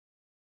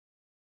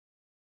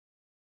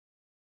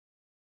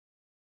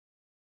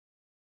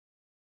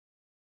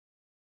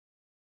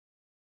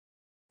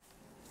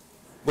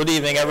Good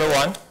evening,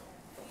 everyone.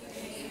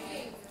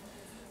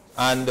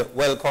 And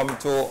welcome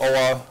to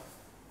our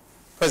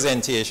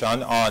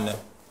presentation on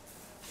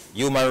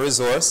human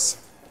resource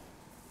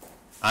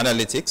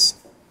analytics.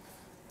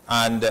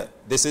 And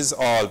this is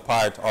all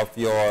part of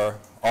your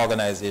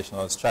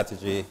organizational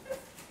strategy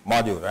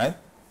module, right?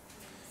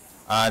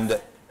 And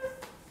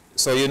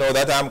so you know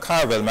that I'm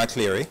Carvell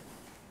McLeary.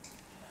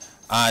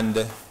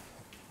 And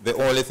the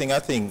only thing I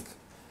think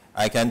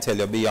I can tell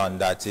you beyond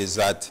that is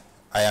that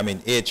I am in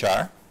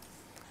HR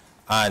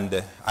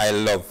and I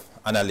love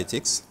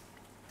analytics.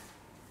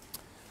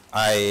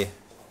 I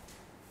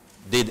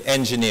did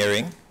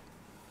engineering,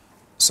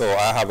 so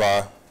I have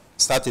a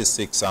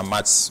statistics and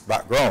maths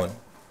background,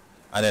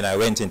 and then I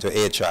went into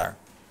HR.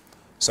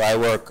 So I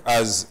work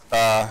as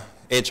a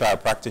HR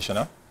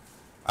practitioner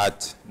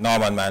at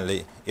Norman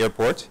Manley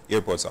Airport,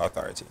 Airports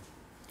Authority.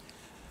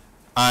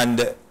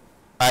 And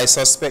I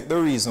suspect the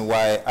reason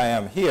why I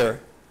am here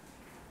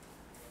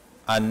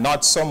and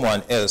not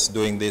someone else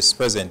doing this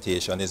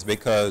presentation is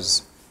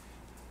because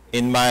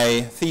in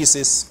my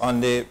thesis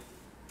on the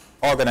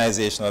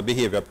organizational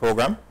behavior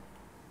program,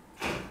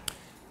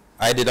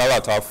 I did a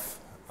lot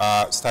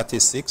of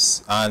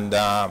statistics and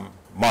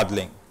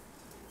modeling,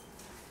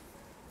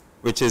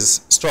 which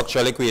is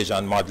structural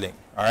equation modeling,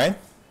 all right?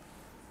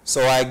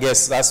 So I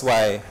guess that's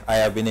why I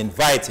have been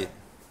invited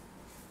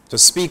to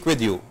speak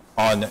with you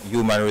on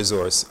human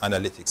resource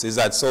analytics. Is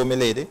that so,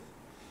 milady?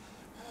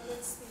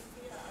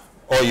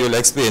 Or you'll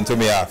explain to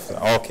me after?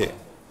 Okay.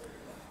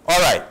 All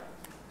right.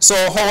 So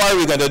how are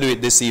we going to do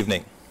it this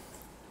evening?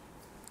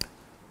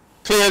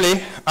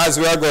 Clearly, as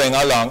we are going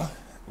along,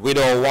 we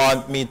don't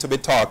want me to be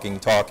talking.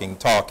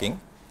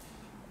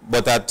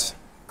 But at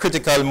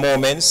critical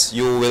moments,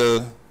 you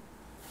will,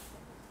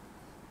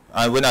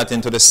 and we're not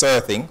into the sir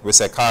thing, we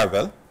say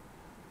Carvell,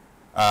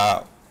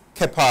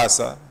 que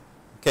pasa,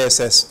 que es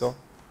esto,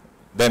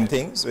 them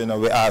things, you know,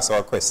 we ask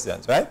our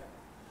questions, right?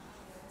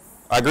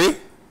 Agree?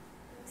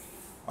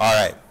 All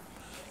right.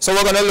 So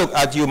we're going to look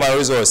at human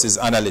resources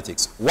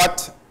analytics.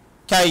 What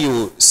can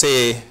you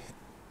say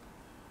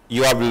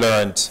you have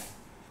learned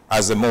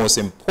as the most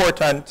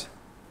important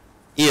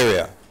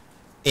area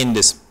in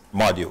this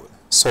module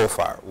so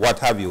far? What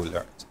have you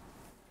learned?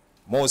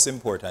 Most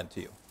important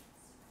to you?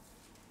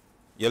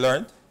 You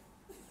learned?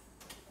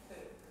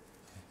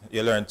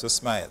 You learned to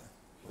smile.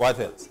 What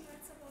else?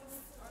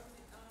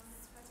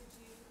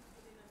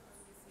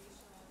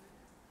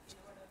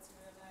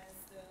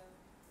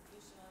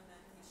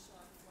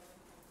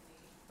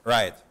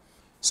 Right.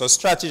 So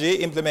strategy,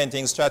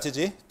 implementing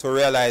strategy to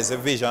realize the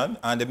vision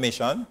and the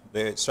mission,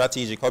 the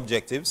strategic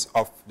objectives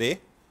of the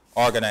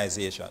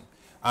organization.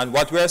 And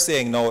what we're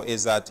saying now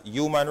is that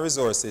human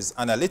resources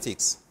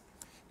analytics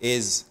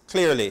is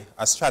clearly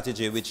a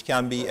strategy which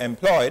can be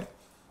employed,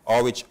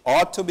 or which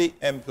ought to be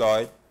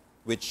employed,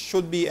 which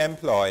should be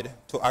employed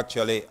to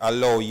actually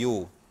allow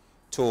you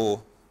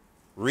to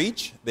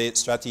reach the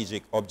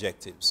strategic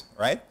objectives,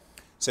 right?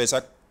 So it's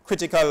a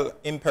critical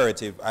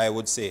imperative, I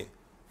would say,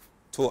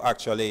 to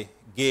actually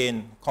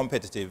gain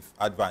competitive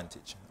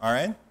advantage, all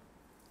right?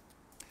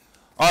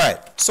 All right,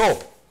 so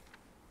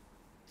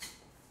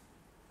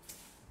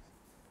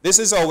this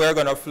is how we're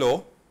going to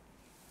flow.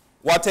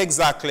 What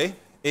exactly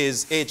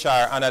is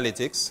HR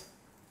analytics?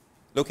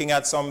 Looking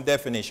at some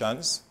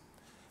definitions.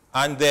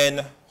 And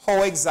then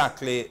how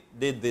exactly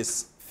did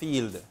this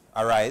field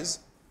arise?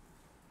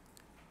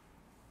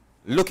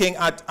 Looking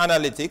at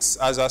analytics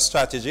as a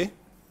strategy,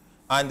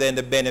 and then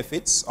the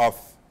benefits of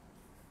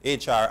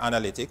HR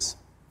analytics.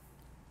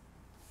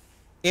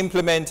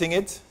 Implementing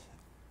it,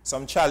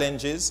 some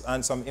challenges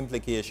and some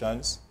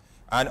implications,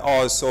 and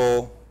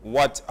also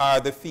what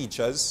are the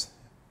features,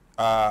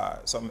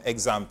 some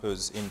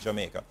examples in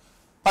Jamaica,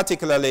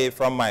 particularly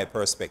from my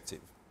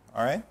perspective.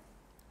 All right?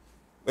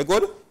 We're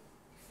good? Yes.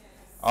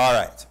 All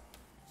right.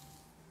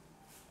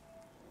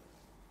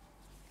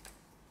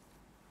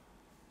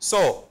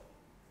 So,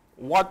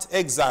 what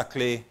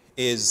exactly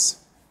is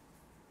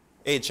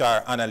HR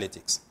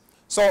analytics?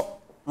 So,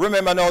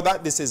 remember now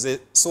that this is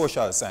a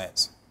social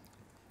science.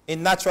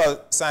 In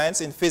natural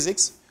science, in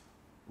physics,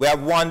 we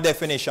have one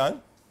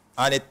definition,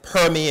 and it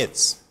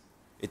permeates.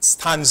 It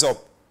stands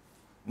up.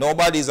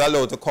 Nobody is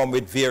allowed to come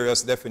with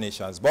various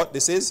definitions, but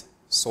this is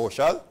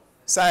social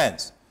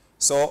science.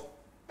 So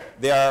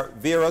there are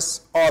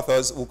various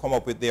authors who come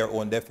up with their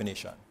own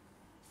definition.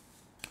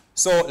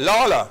 So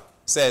Lawler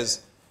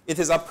says it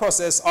is a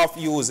process of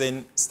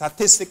using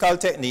statistical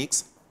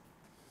techniques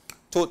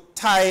to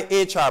tie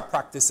HR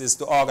practices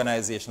to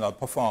organizational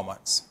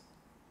performance.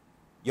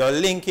 You're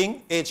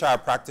linking HR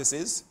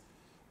practices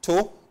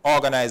to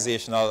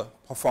organizational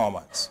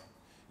performance.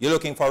 You're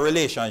looking for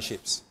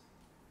relationships,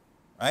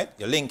 right?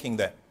 You're linking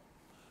them.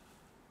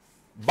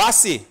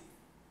 Bassi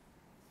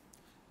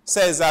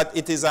says that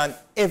it is an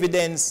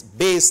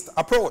evidence-based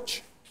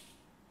approach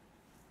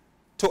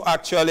to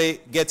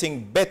actually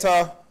getting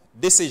better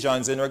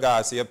decisions in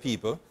regards to your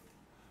people.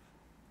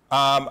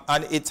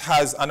 And it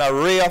has an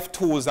array of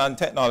tools and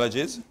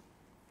technologies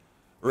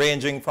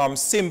ranging from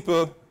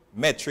simple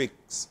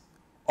metrics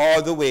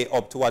all the way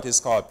up to what is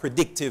called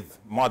predictive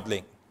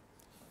modeling.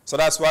 So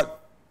that's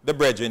what the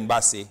brethren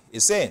Bassi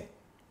is saying.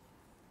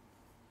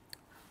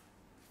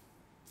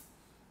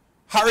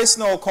 Harris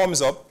now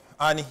comes up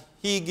and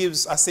he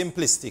gives a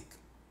simplistic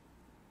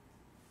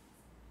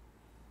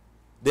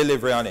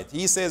delivery on it.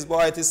 He says,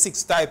 boy, it is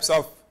 6 types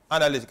of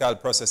analytical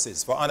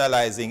processes for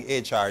analyzing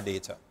HR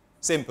data.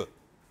 Simple.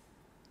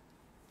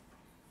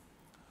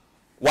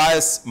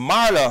 Whilst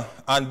Marler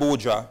and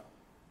Boudra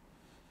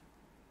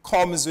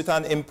comes with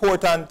an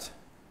important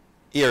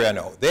area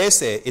now. They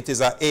say it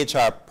is a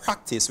HR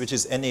practice which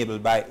is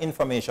enabled by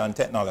information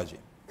technology.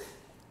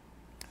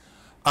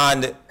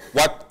 And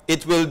what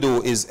it will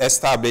do is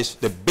establish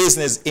the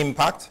business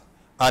impact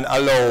and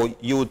allow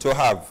you to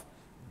have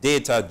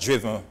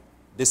data-driven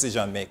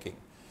decision making.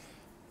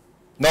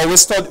 Now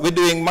we're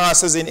doing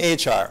masters in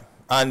HR,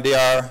 and there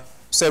are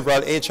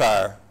several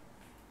HR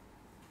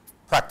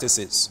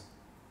practices.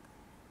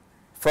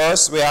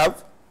 First, we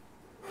have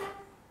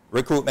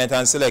recruitment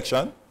and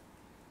selection.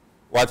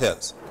 What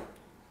else?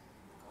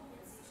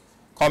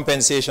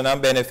 Compensation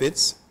and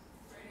benefits.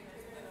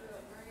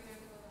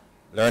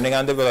 Learning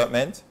and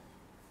development.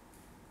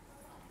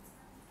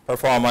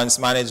 Performance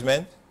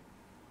management.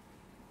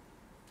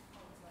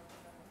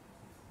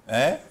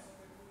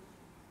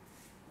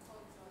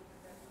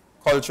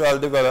 Cultural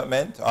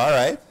development, all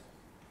right.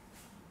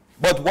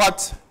 But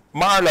what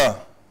Marler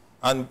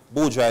and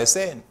Boudra is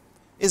saying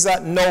is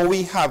that now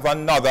we have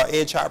another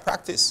HR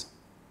practice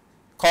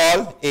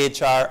called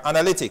HR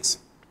analytics.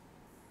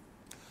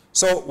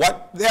 So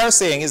what they are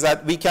saying is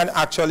that we can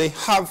actually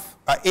have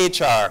a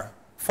HR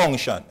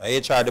function, a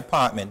HR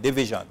department,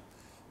 division,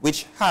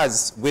 which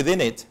has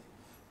within it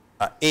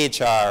a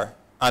HR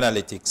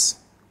analytics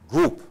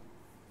group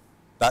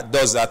that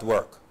does that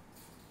work.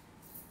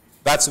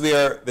 That's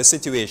where the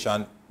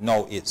situation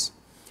now is.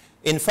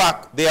 In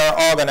fact, there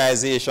are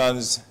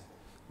organizations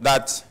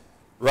that,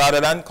 rather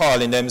than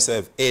calling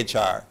themselves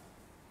HR,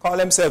 call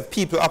themselves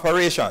people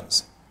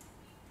operations,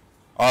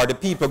 or the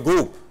people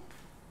group,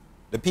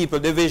 the people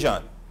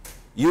division,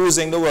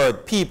 using the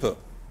word people,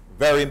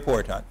 very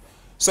important.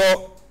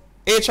 So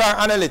HR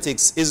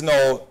analytics is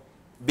now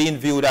being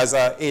viewed as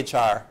a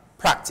HR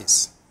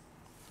practice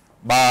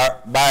by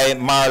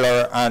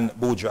Marler and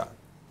Boudra.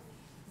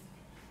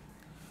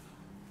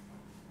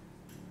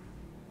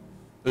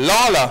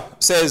 Lawler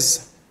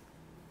says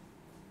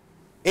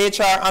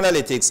HR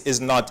analytics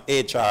is not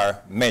HR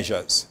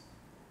measures.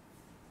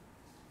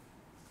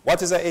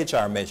 What is a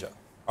HR measure?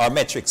 Or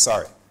metric,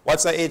 sorry.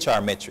 What's a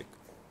HR metric?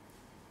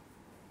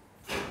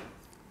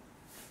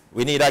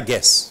 We need a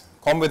guess.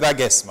 Come with a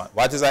guess, man.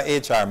 What is a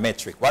HR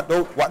metric? What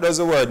does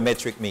the word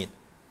metric mean?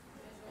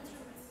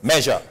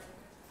 Measure.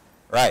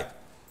 Right.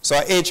 So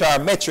a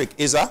HR metric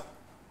is a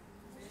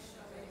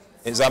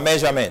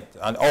measurement,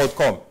 an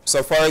outcome.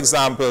 So for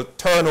example,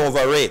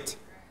 turnover rate,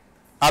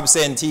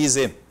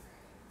 absenteeism,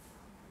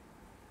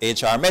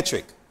 HR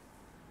metric.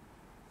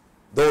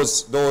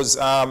 Those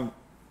are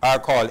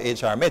called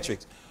HR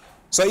metrics.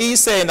 So he's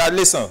saying that,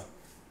 listen,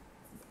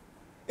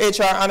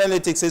 HR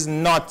analytics is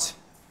not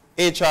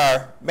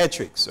HR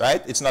metrics,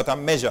 right? It's not a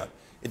measure.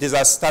 It is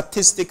a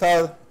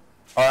statistical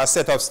or a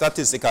set of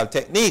statistical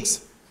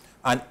techniques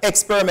and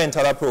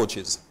experimental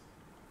approaches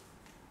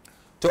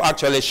to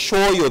actually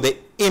show you the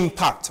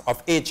impact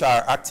of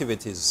HR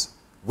activities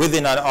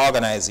within an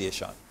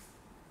organization.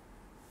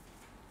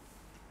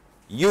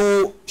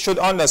 You should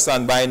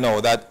understand by now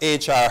that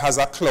HR has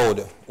a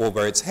cloud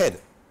over its head,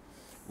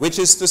 which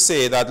is to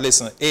say that,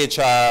 listen,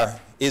 HR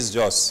is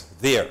just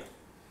there.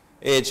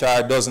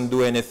 HR doesn't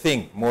do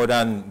anything more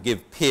than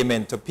give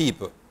payment to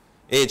people.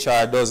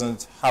 HR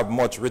doesn't have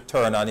much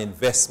return on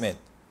investment.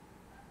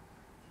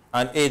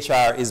 And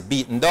HR is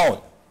beaten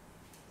down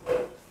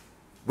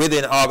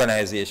within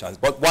organizations.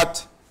 But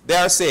what they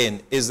are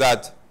saying is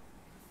that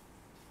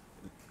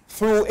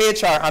through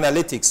HR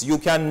analytics, you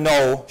can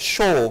now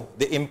show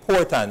the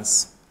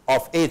importance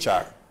of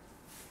HR.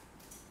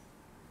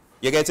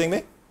 You getting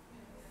me?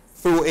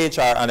 Through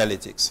HR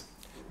analytics.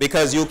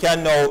 Because you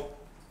can now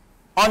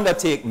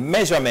undertake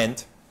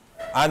measurement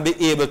and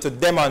be able to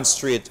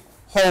demonstrate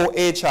how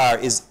HR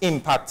is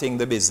impacting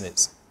the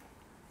business.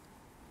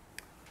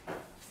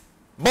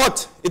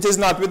 But it is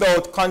not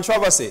without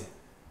controversy.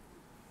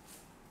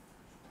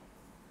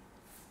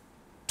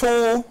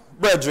 Two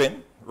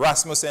brethren,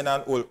 Rasmussen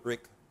and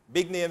Ulrich,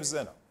 big names, you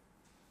know,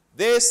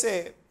 they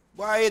say,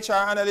 why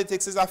HR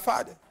analytics is a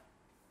fad.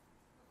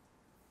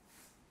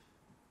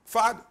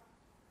 Fad.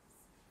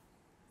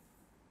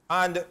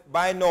 And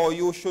by now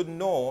you should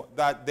know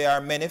that there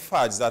are many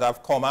fads that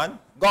have come and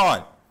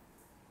gone.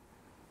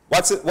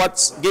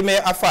 Give me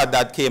a fad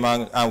that came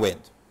and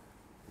went.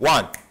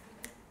 One.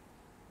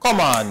 Come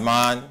on,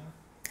 man.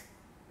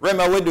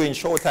 Remember, we're doing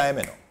showtime,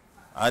 you know.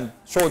 And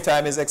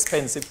showtime is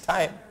expensive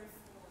time.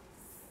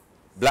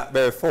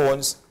 BlackBerry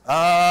phones.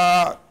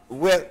 Well,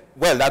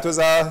 that was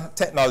a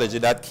technology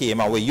that came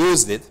and we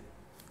used it.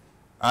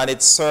 And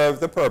it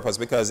served the purpose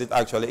because it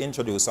actually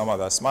introduced some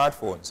other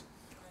smartphones.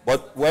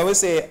 But when we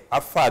say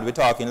a fad, we're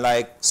talking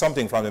like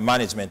something from the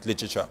management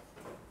literature.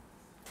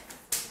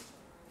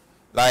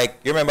 Like,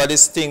 you remember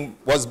this thing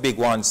was big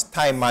once,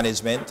 time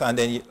management, and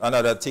then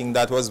another thing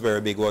that was very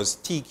big was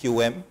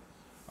TQM.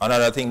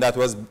 Another thing that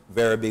was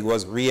very big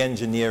was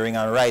re-engineering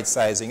and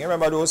right-sizing. You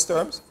remember those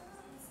terms?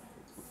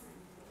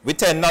 We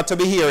tend not to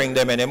be hearing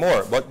them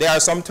anymore, but there are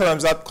some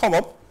terms that come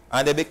up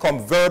and they become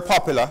very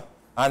popular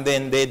and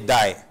then they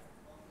die.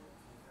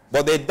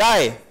 But they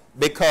die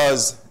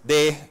because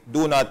they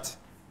do not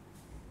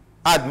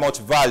add much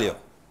value.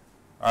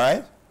 All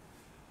right?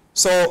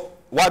 So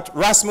what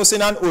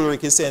Rasmussen and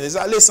Ulrich is saying is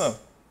that, listen,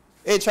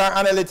 HR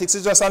analytics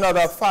is just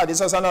another fad. It's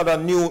just another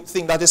new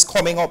thing that is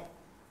coming up.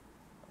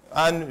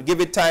 And give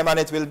it time and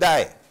it will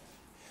die.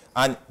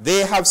 And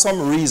they have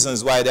some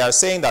reasons why they are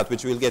saying that,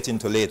 which we'll get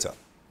into later.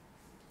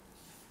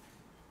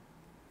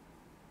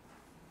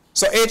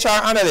 So HR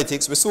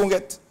analytics, we soon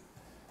get,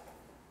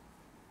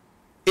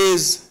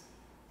 is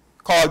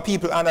called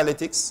people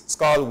analytics. It's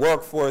called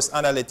workforce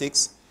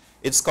analytics.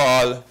 It's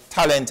called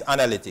talent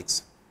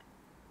analytics.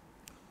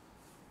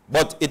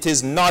 But it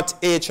is not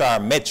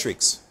HR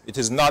metrics. It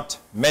is not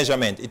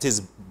measurement. It is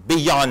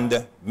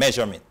beyond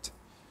measurement.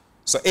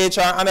 So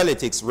HR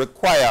analytics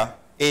require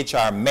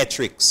HR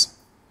metrics.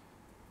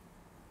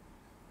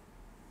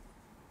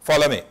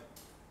 Follow me.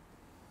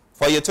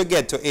 For you to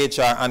get to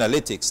HR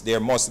analytics, there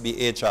must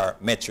be HR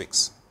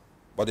metrics.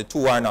 But the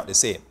two are not the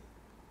same.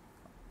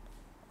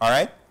 All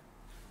right?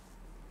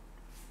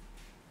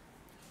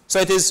 So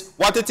it is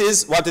what it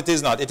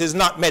is not. It is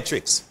not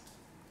metrics.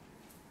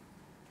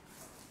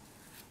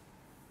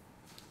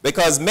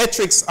 Because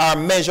metrics are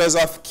measures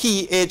of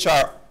key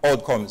HR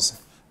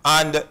outcomes.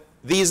 And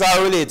these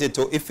are related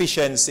to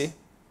efficiency,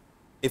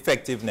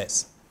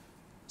 effectiveness.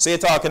 So you're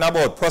talking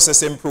about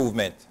process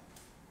improvement.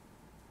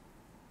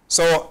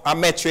 So a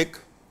metric,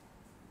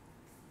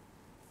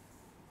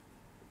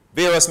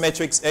 various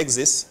metrics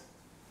exist.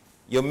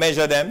 You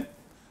measure them.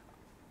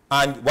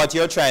 And what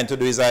you're trying to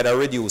do is either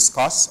reduce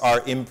costs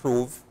or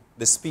improve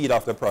the speed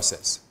of the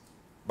process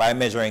by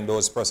measuring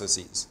those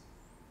processes.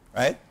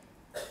 Right?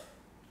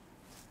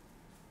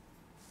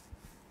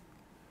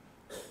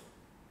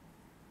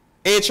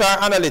 HR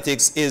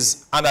analytics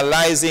is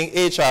analyzing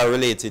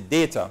HR-related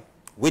data,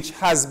 which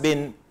has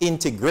been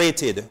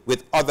integrated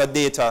with other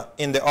data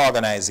in the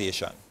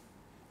organization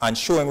and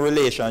showing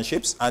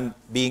relationships and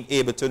being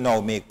able to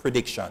now make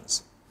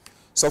predictions.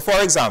 So,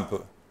 for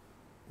example,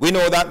 we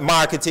know that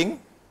marketing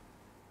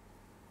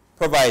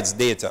provides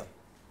data.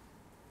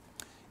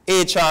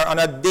 HR on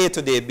a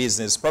day-to-day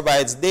business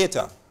provides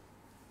data,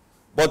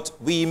 but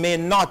we may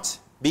not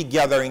be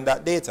gathering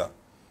that data.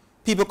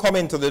 People come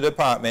into the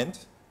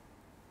department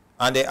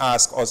and they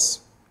ask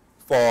us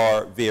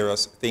for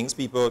various things.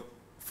 People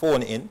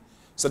phone in.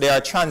 So there are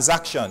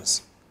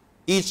transactions.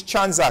 Each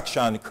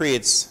transaction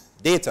creates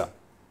data.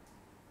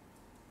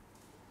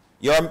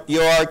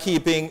 You are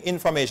keeping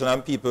information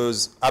on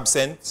people's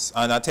absence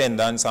and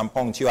attendance and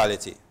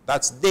punctuality.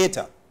 That's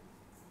data.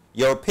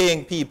 You're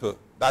paying people.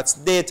 That's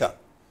data.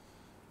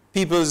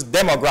 People's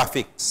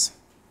demographics.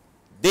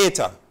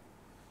 Data.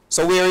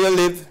 So where you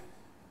live,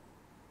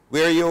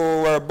 where you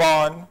were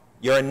born,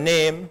 your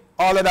name,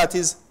 all of that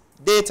is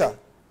data.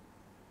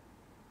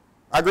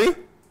 Agree?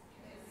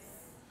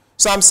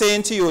 So I'm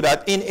saying to you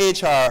that in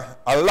HR,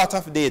 a lot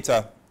of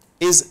data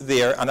is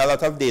there and a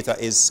lot of data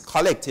is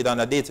collected on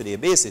a day-to-day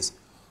basis.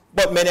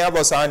 But many of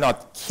us are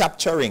not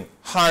capturing,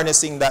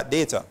 harnessing that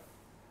data.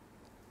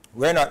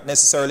 We're not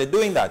necessarily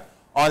doing that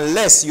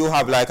unless you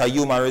have like a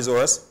human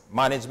resource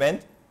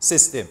management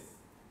system.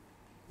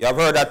 You have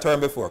heard that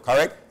term before,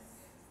 correct?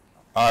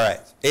 All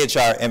right,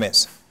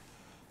 HRMS.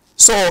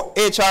 So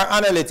HR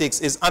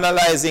analytics is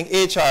analyzing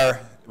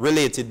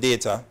HR-related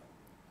data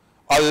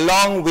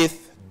along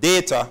with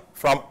data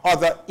from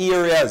other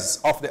areas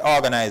of the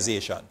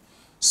organization,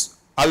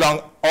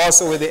 along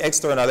also with the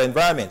external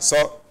environment.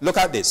 So look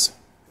at this.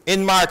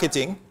 In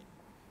marketing,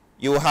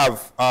 you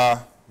have a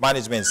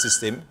management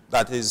system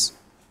that is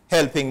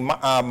helping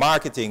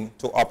marketing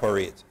to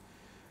operate.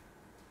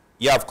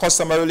 You have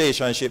customer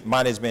relationship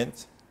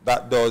management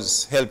that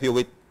does help you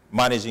with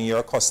managing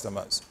your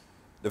customers.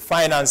 The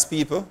finance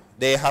people,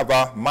 they have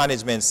a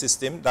management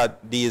system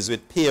that deals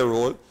with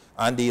payroll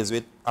and deals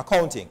with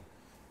accounting.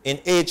 In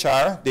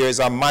HR, there is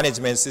a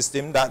management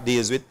system that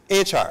deals with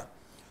HR.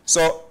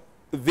 So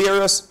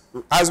various,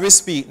 as we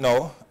speak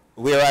now,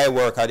 where I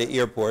work at the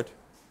airport,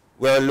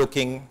 we're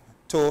looking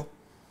to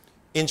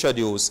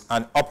introduce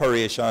an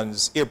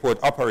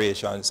airport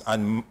operations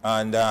and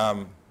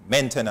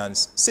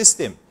maintenance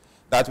system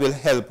that will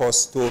help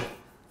us to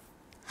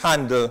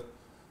handle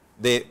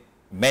the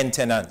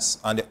maintenance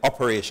and the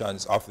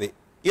operations of the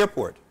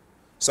airport.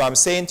 So I'm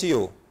saying to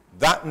you,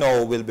 that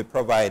now will be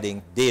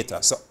providing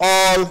data. So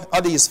all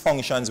of these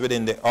functions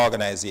within the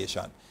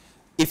organization,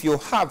 if you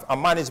have a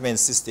management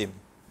system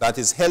that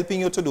is helping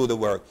you to do the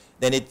work,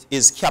 then it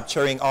is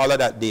capturing all of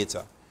that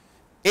data.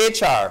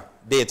 HR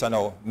data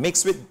now,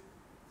 mixed with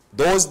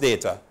those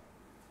data,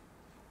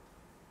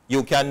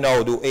 you can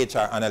now do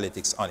HR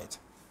analytics on it.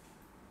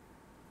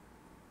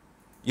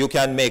 You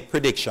can make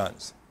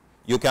predictions.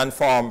 You can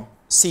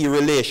see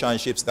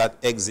relationships that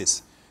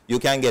exist. You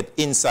can get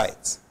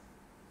insights.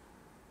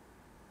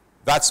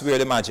 That's where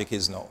the magic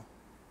is now.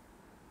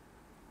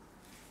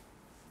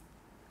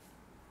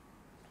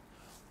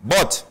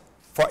 But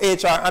for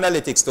HR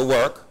analytics to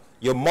work,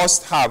 you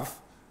must have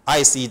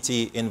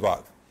ICT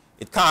involved.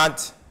 It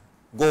can't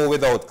go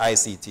without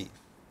ICT.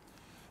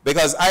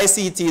 Because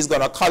ICT is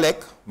going to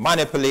collect,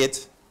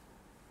 manipulate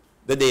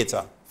the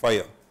data for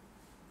you.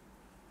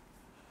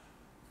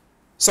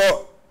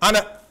 So,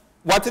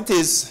 what it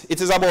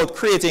is about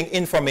creating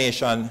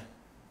information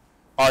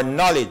or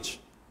knowledge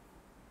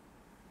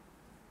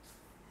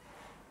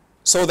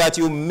so that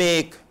you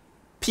make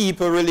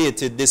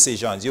people-related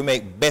decisions, you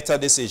make better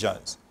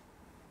decisions.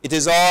 It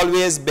is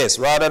always best,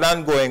 rather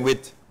than going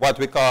with what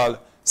we call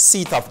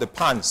seat of the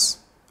pants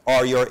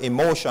or your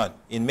emotion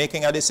in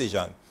making a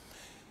decision,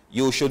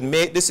 you should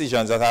make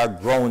decisions that are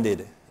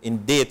grounded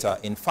in data,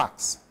 in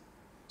facts,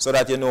 so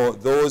that you know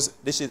those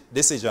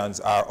decisions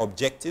are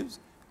objective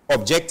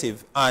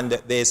and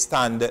they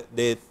stand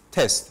the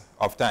test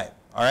of time.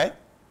 All right?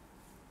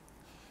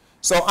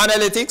 So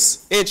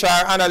analytics,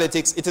 HR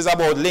analytics, it is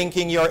about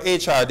linking your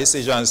HR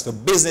decisions to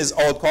business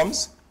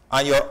outcomes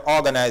and your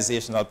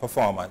organizational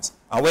performance.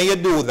 And when you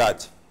do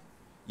that,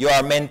 you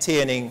are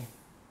maintaining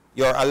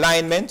your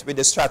alignment with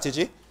the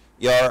strategy,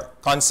 you're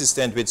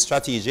consistent with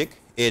strategic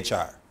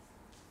HR.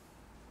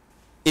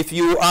 If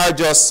you are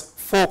just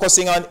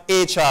focusing on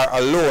HR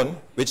alone,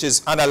 which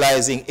is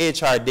analyzing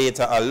HR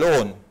data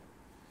alone,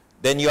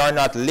 then you are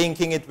not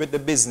linking it with the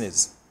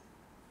business.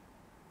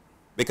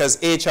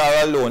 Because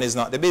HR alone is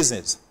not the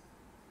business.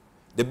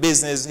 The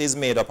business is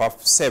made up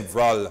of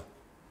several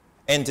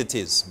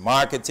entities: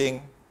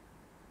 marketing,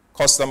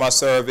 customer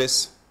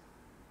service,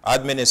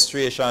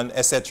 administration,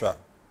 etc.,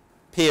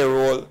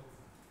 payroll.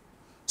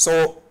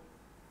 So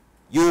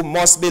you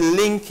must be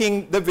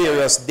linking the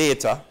various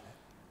data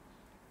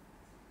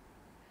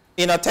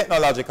in a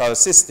technological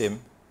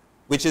system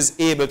which is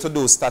able to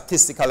do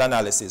statistical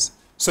analysis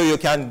so you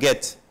can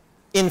get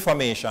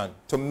information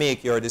to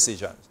make your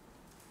decisions.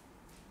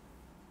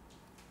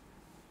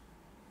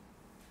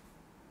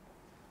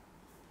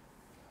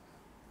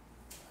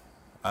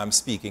 I'm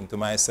speaking to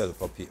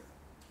myself up here.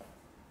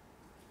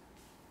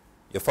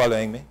 You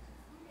following me?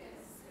 Yes.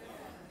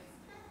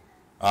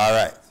 All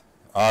right.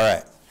 All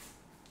right.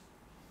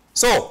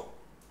 So,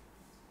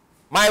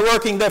 my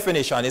working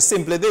definition is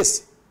simply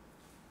this.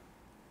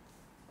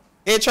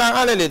 HR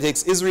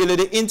analytics is really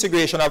the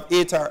integration of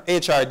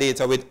HR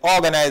data with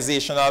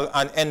organizational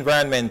and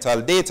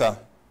environmental data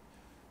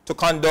to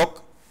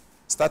conduct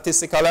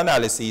statistical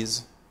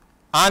analyses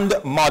and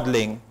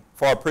modeling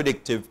for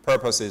predictive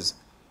purposes,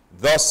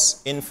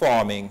 thus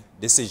informing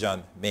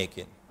decision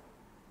making.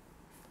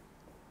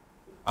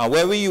 And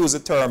when we use the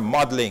term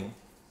modeling,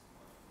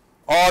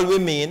 all we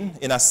mean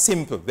in a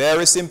simple,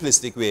 very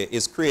simplistic way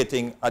is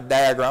creating a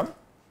diagram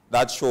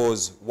that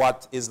shows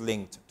what is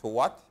linked to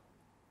what.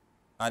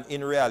 And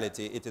in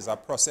reality, it is a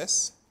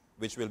process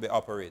which will be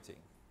operating,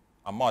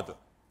 a model,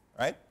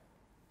 right?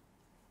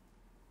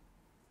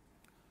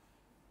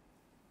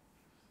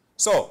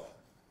 So,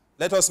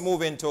 let us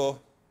move into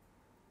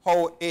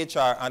how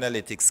HR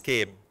analytics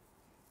came,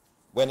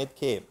 when it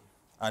came,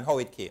 and how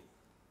it came.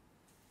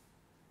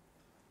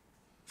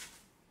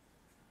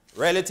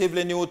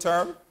 Relatively new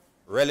term,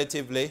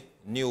 relatively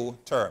new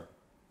term.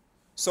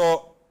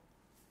 So,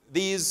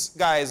 these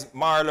guys,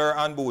 Marler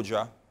and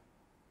Buja,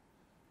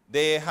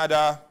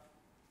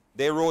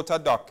 they wrote a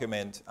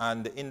document,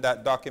 and in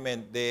that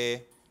document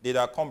they did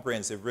a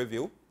comprehensive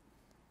review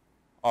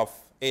of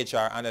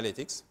HR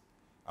analytics.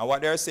 And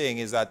what they're saying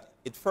is that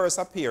it first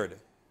appeared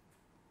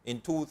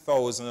in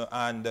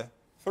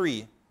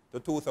 2003 to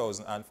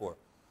 2004.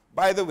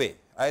 By the way,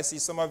 I see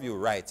some of you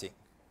writing.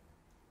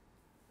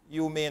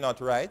 You may not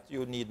write,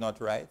 you need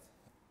not write.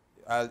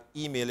 I'll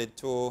email it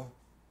to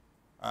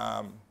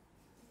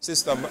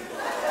Sister...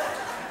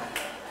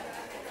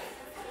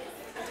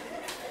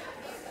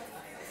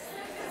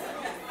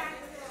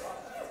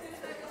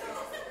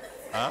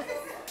 Huh?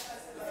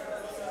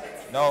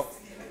 No,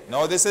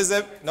 this is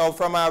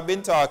from I've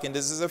been talking,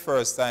 this is the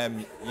first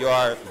time you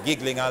are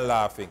giggling and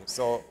laughing.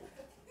 So,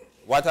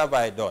 what have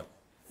I done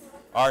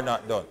or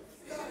not done?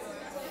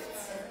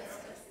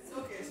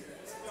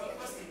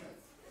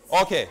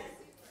 Okay.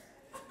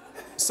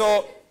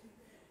 So,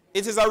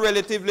 it is a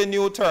relatively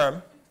new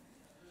term,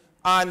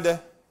 and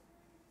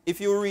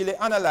if you really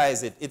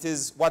analyze it, it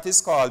is what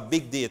is called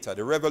big data,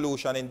 the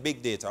revolution in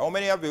big data. How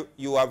many of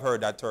you have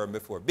heard that term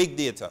before? Big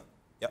data.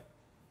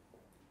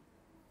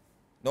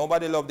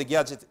 Nobody love the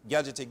gadgety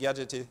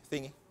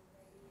thingy?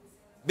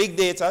 Big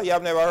data, you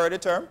have never heard the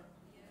term?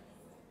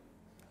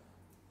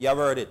 You have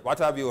heard it. What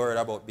have you heard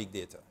about big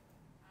data?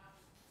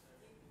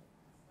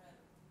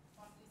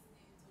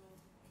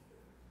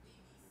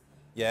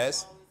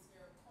 Yes?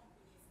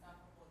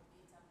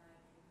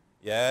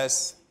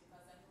 Yes?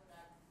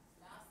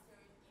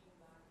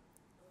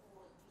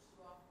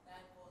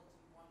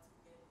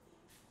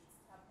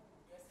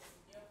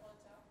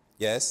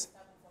 Yes?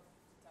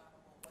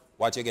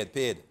 What you get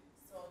paid?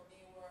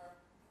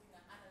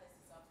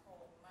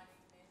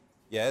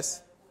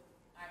 Yes?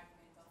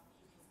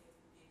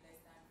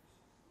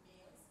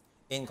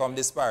 Income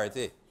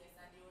disparity. Yes,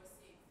 and they were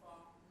saying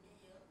from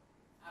male,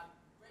 a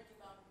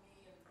regular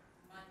male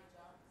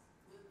manager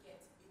will get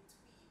between,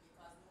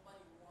 because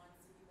nobody wants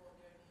to give out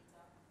their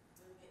data,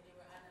 they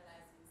were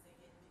analyzing, they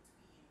get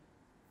between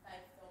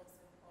 £5,000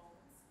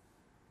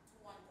 to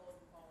 £1,000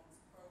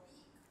 per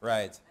week.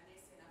 Right. And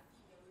they're saying a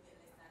female will get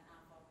less than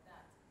half of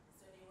that.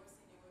 So they were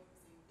saying they were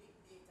using big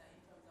data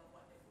in terms of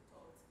what they put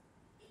out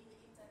in the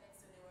internet,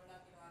 so they were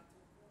logging on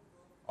to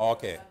Google.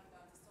 Okay.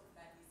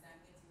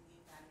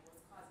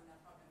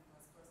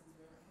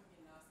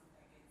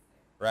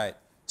 Right.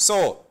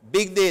 So,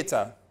 big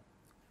data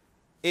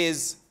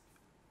is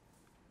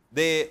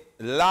the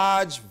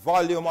large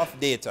volume of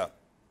data,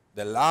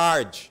 the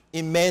large,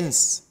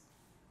 immense,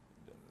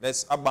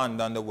 let's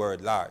abandon the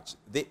word large,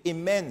 the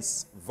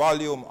immense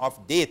volume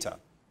of data,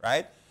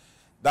 right,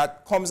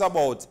 that comes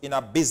about in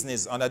a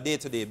business on a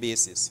day-to-day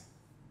basis.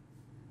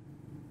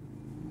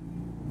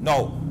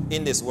 Now,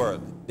 in this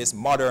world, this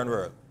modern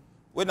world,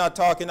 we're not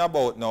talking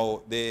about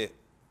now the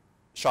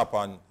shop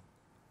on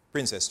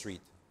Princess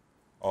Street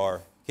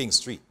or King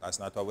Street. That's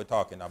not what we're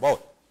talking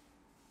about.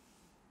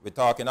 We're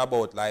talking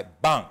about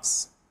like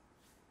banks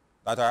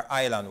that are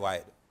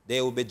island-wide. They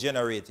will be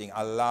generating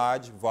a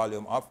large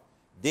volume of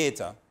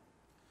data.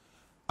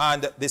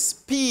 And the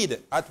speed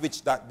at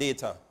which that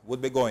data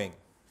would be going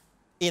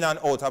in and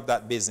out of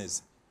that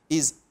business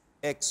is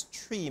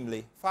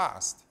extremely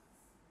fast.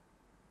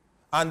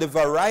 And the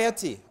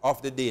variety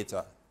of the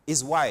data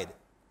is wide.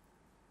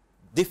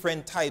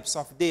 Different types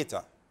of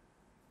data.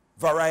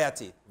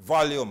 Variety,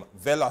 volume,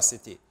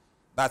 velocity.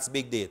 That's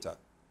big data.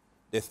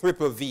 The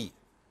triple V,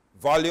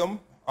 volume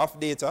of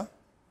data,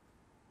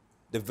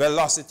 the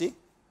velocity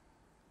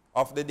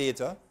of the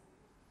data,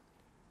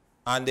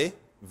 and the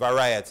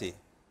variety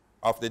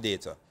of the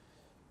data.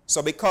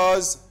 So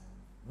because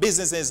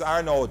businesses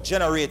are now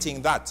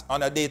generating that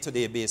on a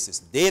day-to-day basis,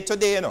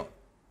 day-to-day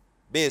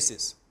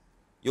basis,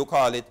 you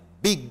call it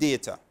big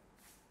data.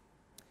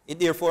 It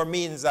therefore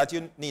means that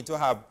you need to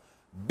have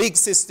big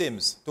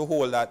systems to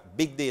hold that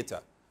big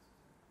data.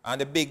 And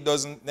the big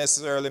doesn't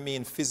necessarily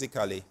mean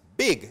physically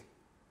big,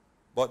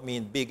 but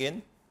mean big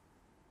in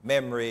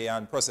memory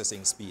and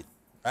processing speed,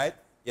 right?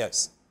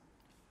 Yes.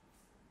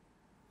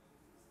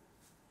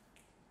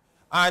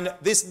 And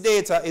this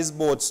data is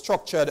both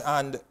structured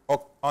and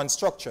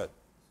unstructured.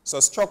 So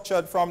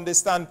structured from the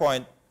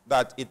standpoint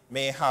that it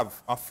may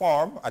have a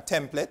form, a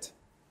template,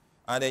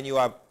 and then you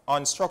have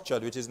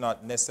unstructured, which is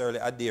not necessarily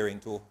adhering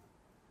to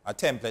a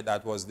template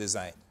that was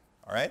designed,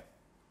 all right?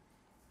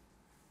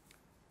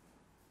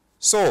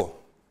 So,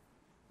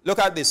 look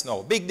at this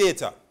now. Big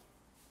data.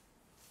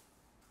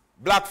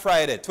 Black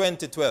Friday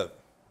 2012.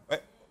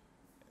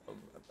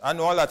 I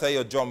know a lot of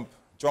you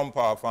jump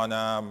off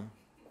on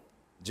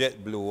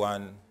JetBlue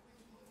and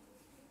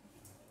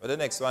what's the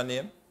next one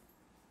name?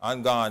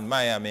 And gone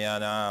Miami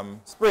and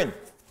Sprint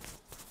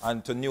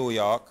and to New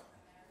York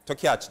to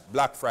catch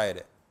Black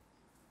Friday.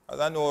 As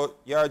I know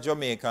you're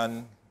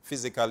Jamaican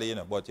physically,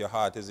 but your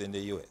heart is in the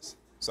US.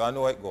 So I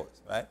know it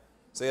goes, right?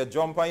 So you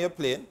jump on your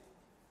plane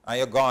and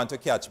you're going to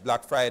catch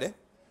Black Friday.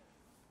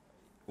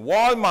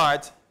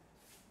 Walmart,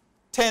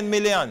 10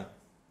 million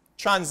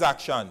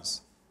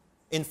transactions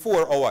in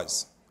 4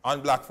 hours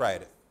on Black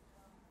Friday.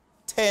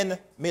 10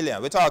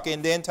 million. We're talking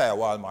the entire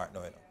Walmart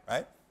now,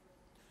 right?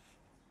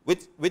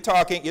 We're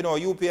talking,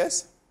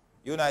 UPS,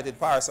 United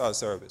Parcel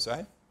Service,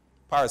 right?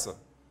 Parcel.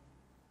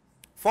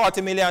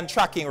 40 million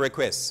tracking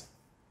requests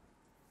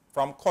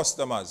from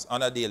customers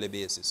on a daily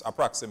basis,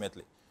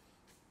 approximately.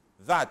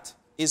 That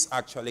is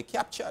actually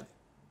captured.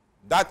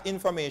 That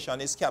information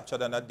is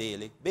captured on a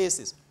daily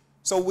basis.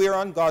 So where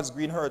on God's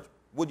green earth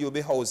would you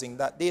be housing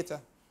that data?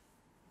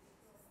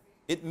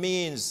 It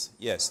means,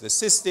 yes, the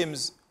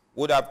systems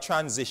would have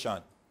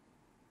transitioned.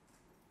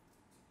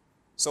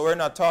 So we're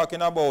not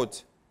talking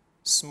about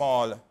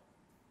small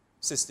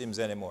systems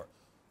anymore.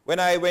 When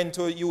I went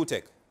to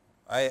UTech,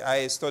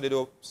 I studied,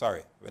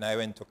 when I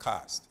went to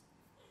CAST.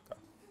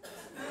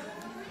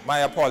 My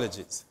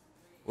apologies.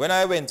 When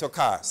I went to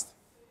CAST,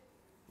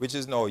 which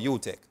is now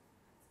UTech,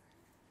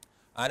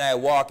 and I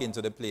walk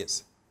into the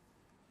place,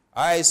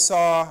 I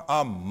saw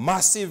a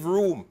massive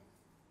room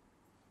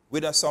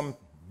with some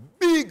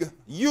big,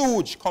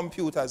 huge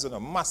computers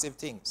and massive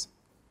things.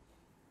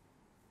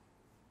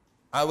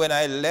 And when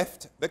I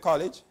left the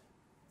college,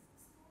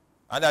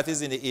 and that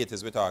is in the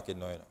 80s we're talking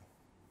now,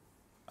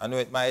 I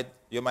know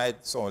you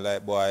might sound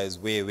like boys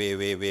way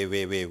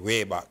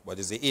back, but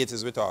it's the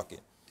 80s we're talking.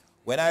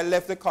 When I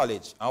left the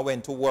college, I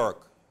went to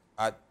work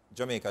at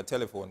Jamaica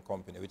Telephone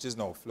Company, which is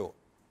now Flow,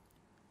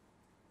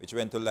 which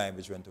went to Lime,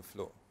 which went to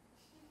Flow.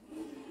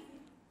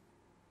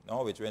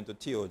 No, which went to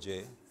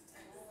TOJ,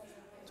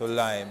 to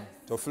Lime,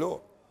 to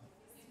Flow.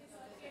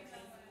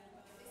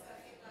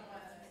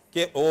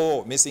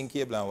 Missing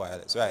cable and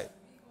wireless, right.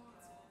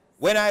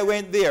 When I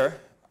went there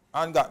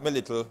and got my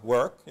little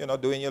work,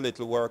 doing your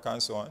little work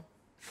and so on,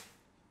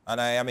 and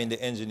I am in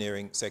the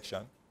engineering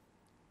section,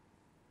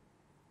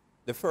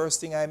 the first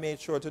thing I made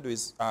sure to do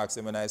is ask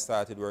them when I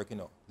started working,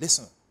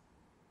 listen,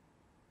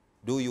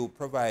 do you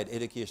provide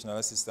educational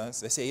assistance?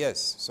 They say,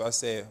 yes. So I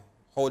say,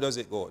 how does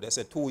it go? They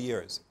say, 2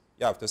 years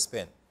you have to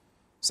spend.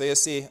 So you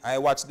see, I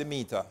watched the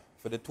meter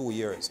for the 2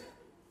 years.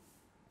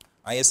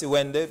 And you see,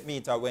 when the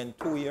meter went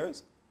 2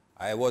 years,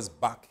 I was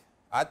back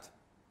at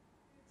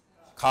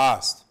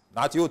CAST,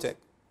 not UTech,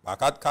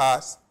 back at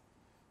CAST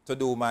to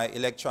do my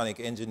electronic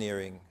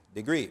engineering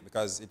degree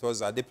because it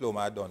was a diploma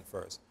I'd done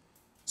first.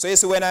 So you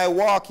see, when I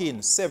walk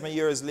in 7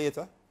 years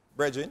later,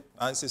 brethren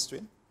and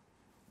sisters,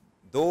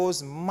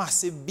 those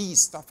massive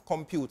beasts of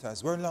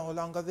computers were no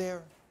longer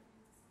there.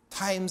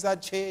 Times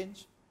had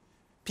changed.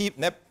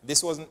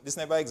 This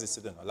never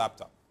existed in a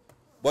laptop.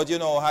 But you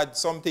know, had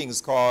some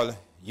things called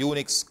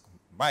Unix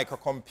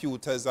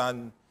microcomputers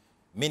and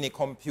mini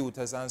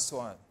computers and so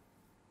on.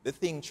 The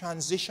thing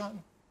transitioned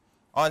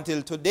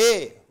until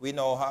today we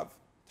now have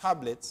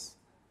tablets,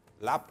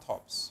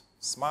 laptops,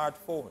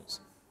 smartphones.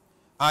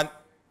 And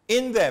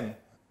in them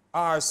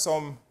are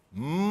some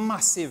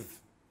massive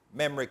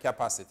memory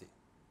capacity.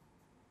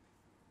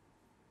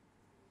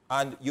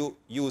 And you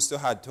used to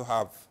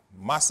have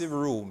massive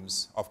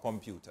rooms of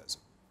computers.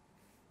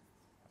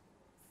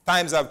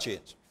 Times have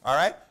changed, all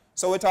right?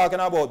 So we're talking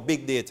about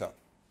big data.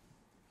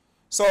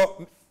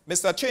 So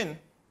Mr. Chin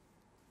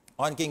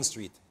on King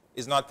Street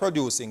is not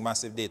producing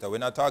massive data. We're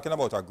not talking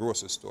about a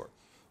grocery store.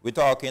 We're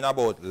talking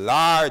about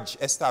large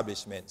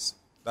establishments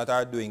that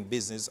are doing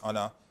business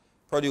on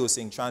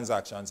producing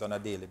transactions on a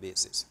daily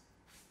basis,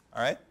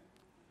 all right?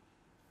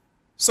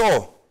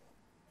 So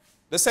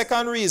the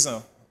second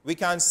reason we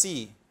can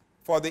see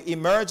for the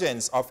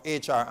emergence of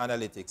HR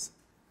analytics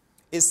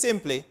is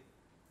simply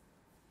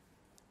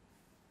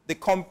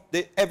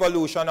the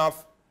evolution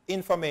of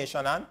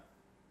information and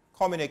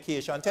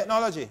communication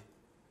technology,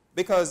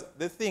 because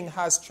the thing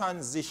has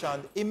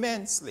transitioned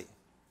immensely.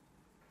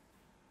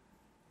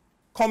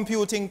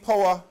 Computing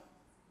power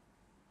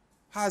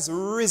has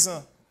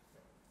risen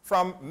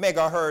from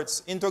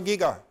megahertz into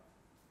giga.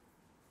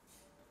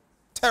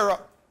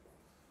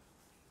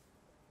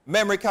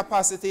 Memory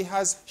capacity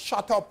has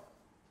shot up.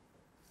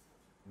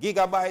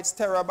 Gigabytes,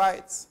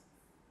 terabytes.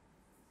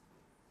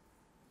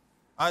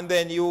 And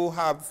then you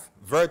have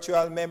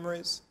virtual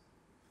memories.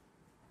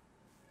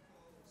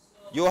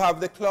 You have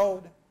the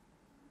cloud.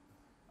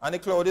 And the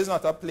cloud is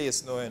not a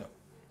place, no, you know.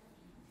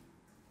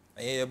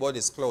 I hear about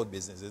this cloud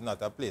business. It's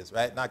not a place,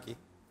 right, Naki?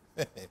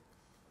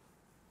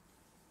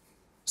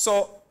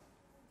 So,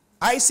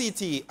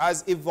 ICT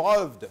has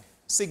evolved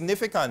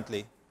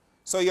significantly,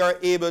 so you're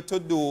able to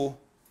do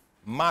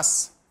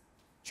mass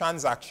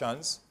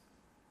transactions,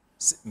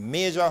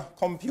 major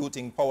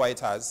computing power it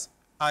has,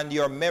 and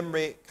your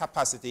memory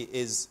capacity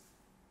is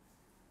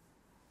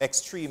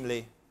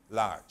extremely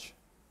large.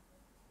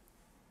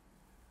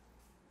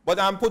 But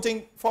I'm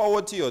putting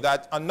forward to you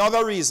that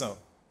another reason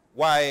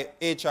why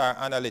HR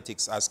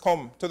analytics has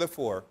come to the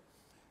fore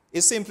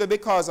is simply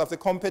because of the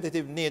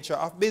competitive nature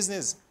of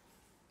business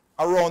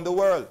around the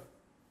world.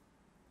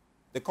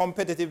 The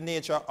competitive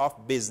nature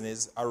of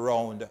business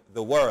around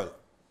the world.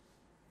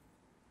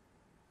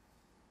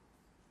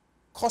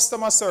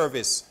 Customer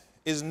service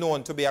is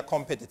known to be a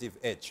competitive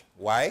edge.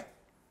 Why?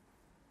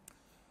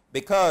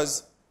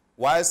 Because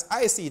whilst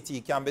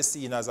ICT can be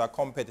seen as a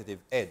competitive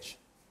edge,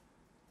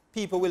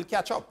 people will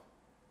catch up.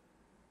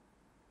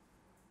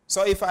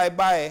 So if I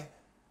buy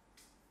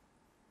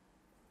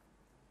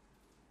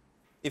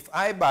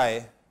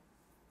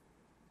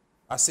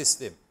a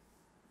system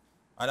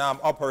and I'm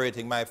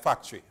operating my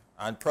factory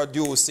and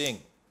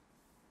producing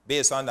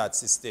based on that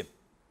system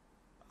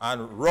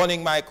and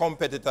running my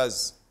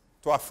competitors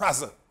to a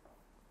frazzle,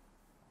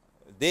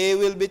 they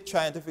will be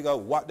trying to figure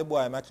out what the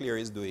boy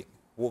McLeary is doing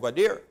over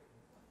there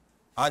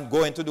and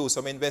going to do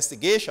some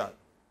investigation.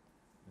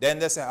 Then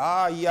they say,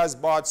 he has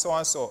bought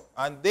so-and-so.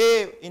 And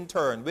they, in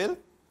turn, will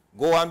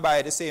go and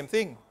buy the same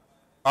thing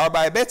or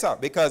buy better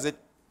because the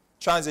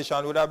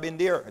transition would have been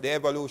there, the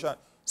evolution.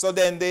 So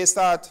then they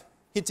start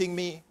hitting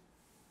me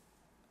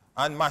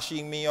and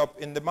mashing me up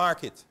in the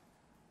market,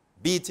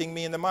 beating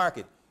me in the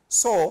market.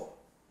 So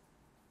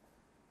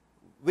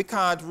we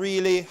can't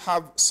really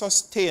have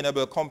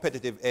sustainable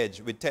competitive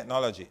edge with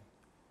technology.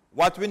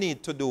 What we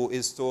need to do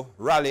is to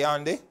rally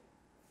on the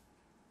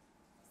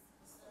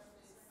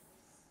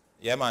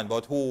yeah, man,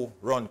 but who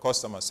run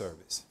customer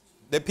service?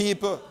 The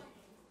people.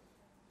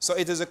 So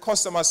it is a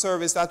customer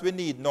service that we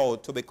need now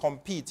to be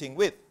competing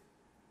with.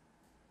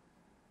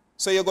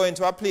 So you go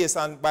into a place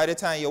and by the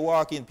time you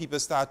walk in, people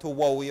start to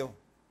wow you.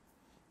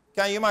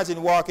 Can you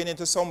imagine walking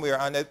into somewhere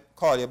and they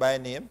call you by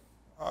name?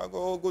 I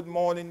go, good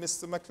morning,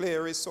 Mr.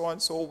 McLeary,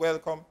 so-and-so,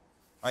 welcome.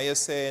 And you're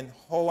saying,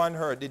 how on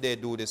earth did they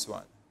do this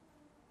one?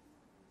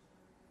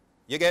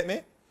 You get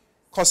me?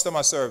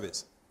 Customer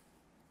service.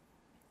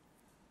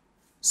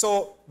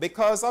 So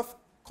because of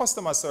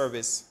customer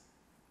service,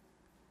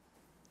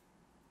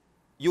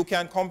 you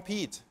can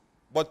compete.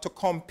 But to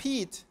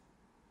compete,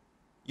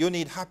 you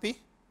need happy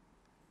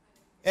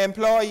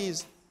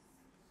employees.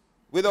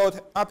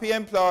 Without happy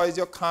employees,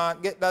 you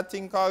can't get that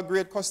thing called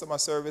great customer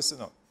service, you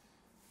know.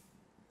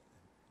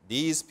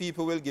 These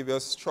people will give you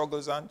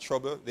struggles and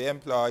trouble, the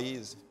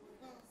employees.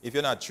 if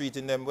you're not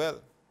treating them well.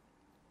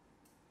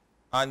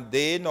 And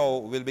they now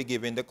will be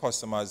giving the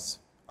customers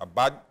a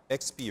bad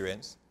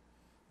experience,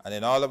 and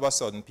then all of a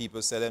sudden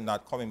people say they're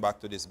not coming back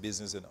to this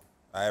business, you know.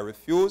 I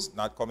refuse,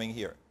 not coming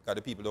here, because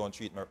the people don't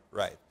treat me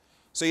right.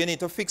 So you need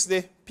to fix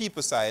the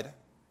people side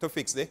to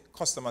fix the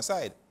customer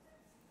side.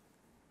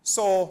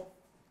 So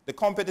the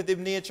competitive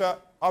nature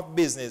of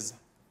business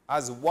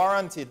has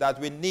warranted that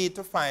we need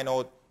to find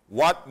out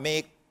what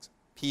makes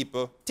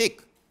people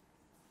tick.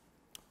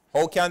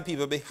 How can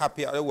people be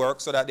happy at the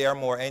work so that they are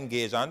more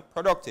engaged and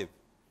productive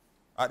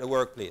at the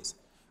workplace?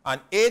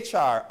 And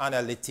HR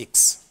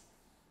analytics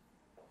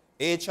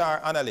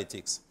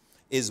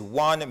is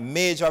one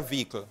major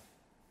vehicle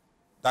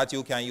that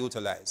you can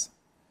utilize.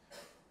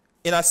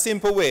 In a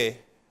simple way,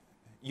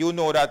 you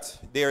know that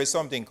there is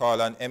something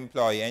called an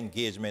employee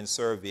engagement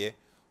survey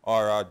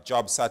or a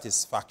job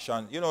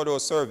satisfaction. You know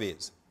those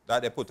surveys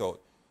that they put out.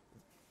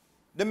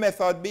 The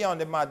method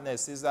beyond the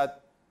madness is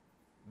that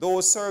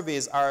those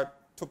surveys are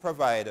to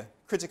provide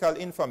critical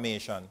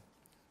information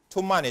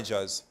to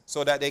managers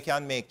so that they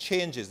can make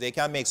changes, they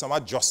can make some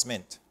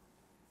adjustment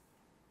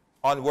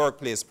on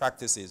workplace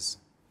practices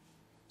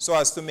so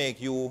as to make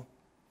you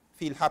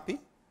feel happy,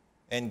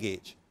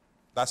 engaged.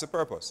 That's the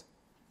purpose.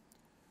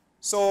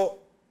 So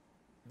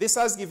this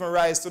has given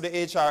rise to the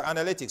HR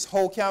analytics.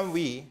 How can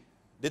we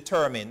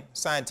determine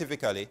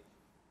scientifically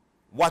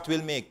what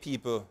will make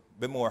people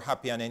be more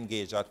happy and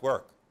engaged at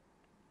work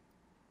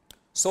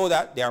so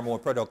that they are more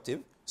productive,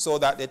 so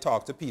that they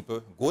talk to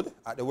people good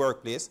at the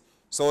workplace,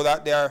 so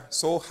that they are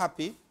so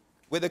happy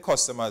with the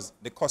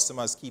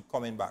customers keep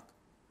coming back.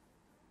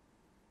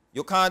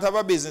 You can't have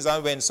a business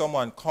and when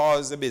someone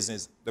calls the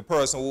business, the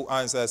person who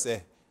answers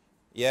say,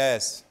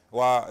 yes,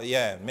 well,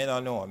 yeah, me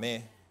don't know,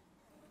 me.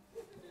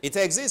 It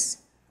exists.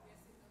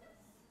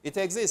 It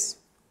exists.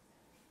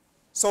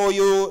 So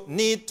you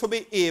need to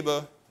be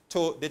able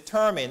to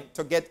determine,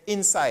 to get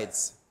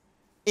insights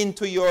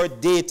into your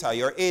data,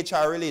 your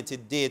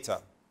HR-related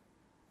data,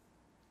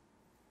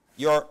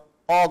 your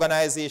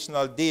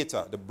organizational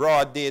data, the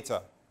broad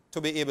data,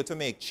 to be able to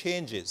make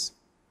changes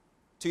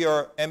to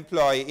your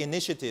employee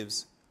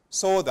initiatives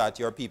so that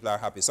your people are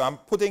happy. So I'm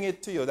putting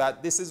it to you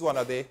that this is one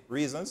of the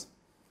reasons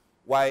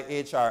why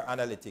HR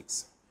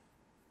analytics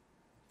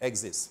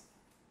exists.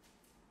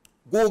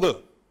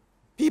 Google,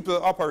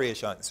 people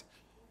operations.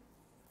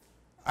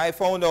 I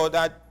found out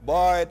that,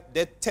 boy,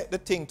 they take the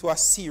thing to a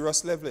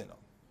serious level, you know.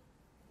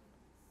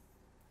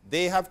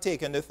 They have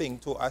taken the thing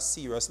to a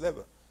serious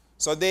level.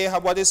 So they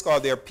have what is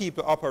called their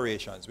people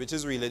operations, which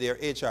is really their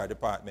HR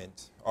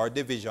department or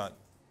division.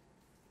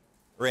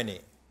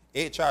 Renee,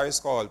 HR is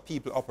called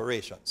people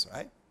operations,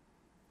 right?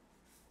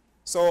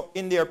 So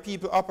in their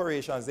people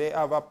operations, they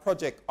have a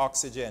project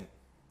Oxygen.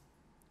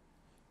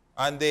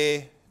 And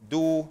they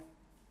do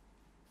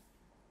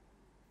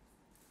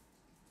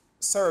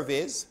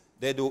surveys,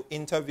 they do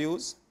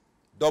interviews,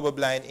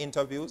 double-blind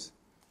interviews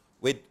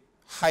with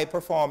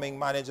high-performing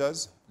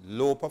managers,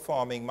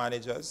 low-performing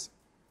managers,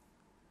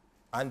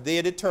 and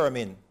they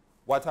determine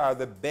what are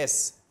the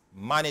best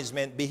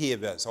management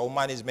behaviors, how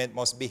management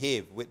must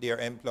behave with their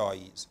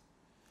employees.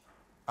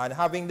 And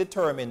having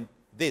determined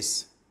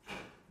this,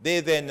 they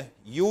then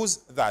use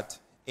that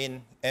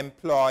in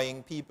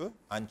employing people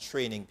and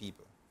training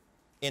people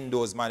in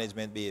those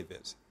management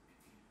behaviors.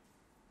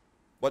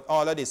 But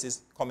all of this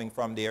is coming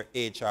from their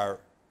HR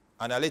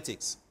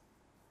analytics.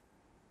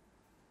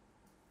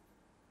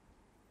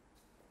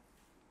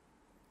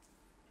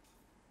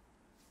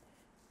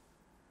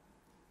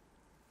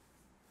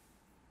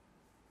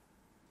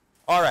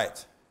 All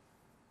right,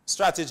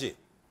 strategy,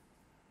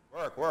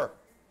 work.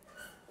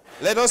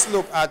 Let us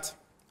look at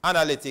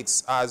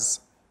analytics as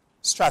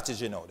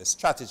strategy now, the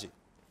strategy.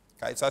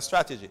 Okay, it's a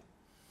strategy.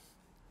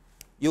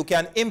 You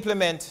can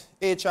implement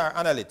HR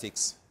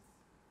analytics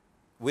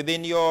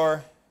within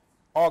your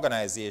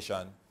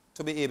organization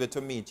to be able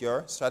to meet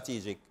your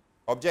strategic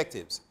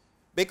objectives,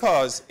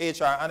 because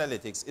HR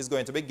analytics is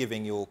going to be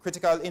giving you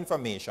critical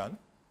information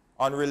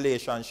on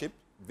relationship,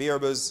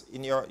 variables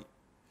in your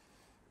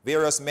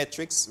various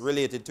metrics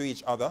related to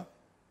each other.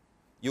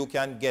 You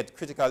can get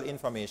critical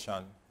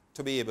information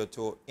to be able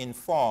to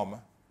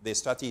inform the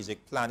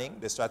strategic planning,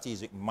 the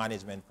strategic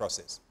management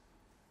process.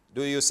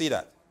 Do you see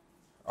that?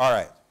 All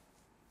right.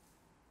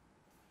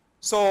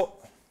 So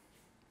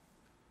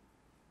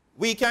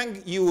we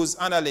can use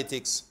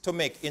analytics to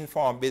make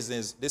informed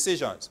business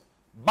decisions.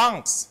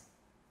 Banks,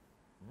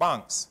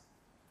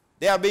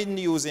 they have been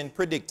using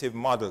predictive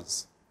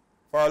models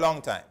for a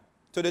long time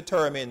to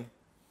determine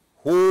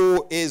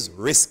who is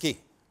risky.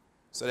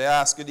 So they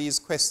ask you these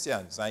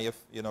questions, and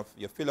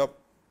you fill up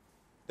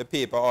the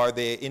paper or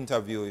they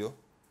interview you,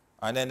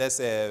 and then they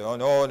say, oh,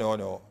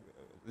 no,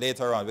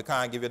 later on we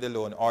can't give you the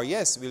loan, or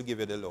yes, we'll give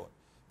you the loan.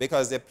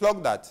 Because they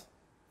plug that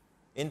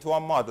into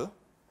a model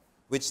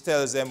which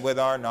tells them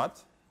whether or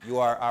not you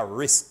are a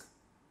risk.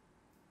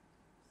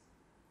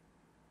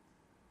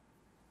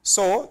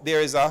 So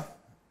there is a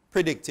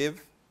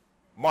predictive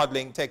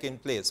modeling taking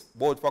place,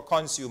 both for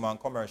consumer and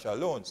commercial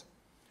loans.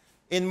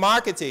 In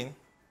marketing,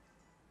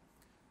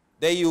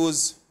 they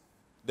use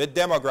the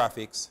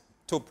demographics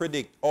to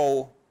predict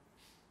how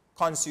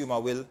consumer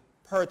will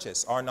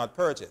purchase or not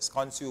purchase,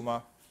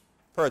 consumer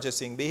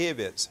purchasing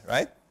behaviors,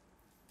 right?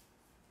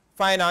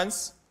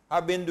 Finance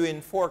have been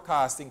doing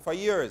forecasting for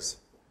years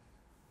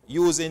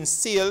using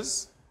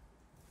sales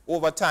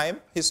over time,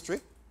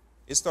 history,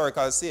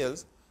 historical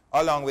sales,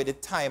 along with the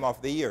time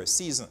of the year,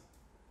 season.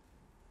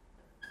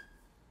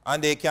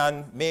 And they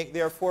can make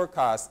their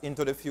forecast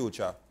into the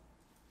future.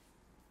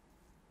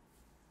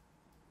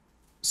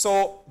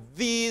 So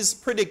these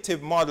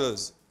predictive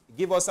models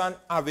give us an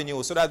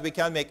avenue so that we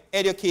can make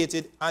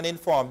educated and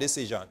informed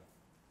decisions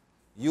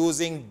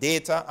using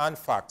data and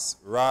facts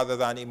rather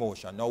than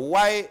emotion. Now,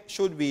 why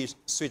should we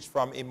switch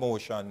from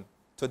emotion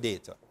to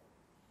data?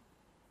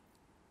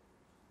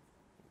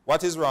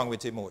 What is wrong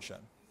with emotion?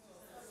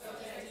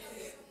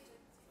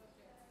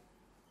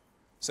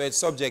 So it's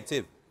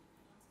subjective,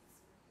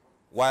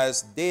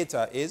 whilst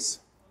data is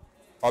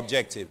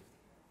objective.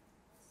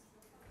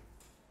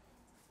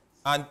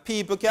 And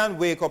people can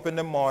wake up in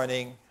the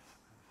morning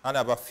and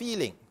have a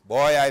feeling.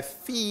 Boy, I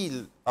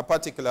feel a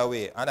particular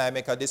way, and I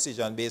make a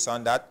decision based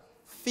on that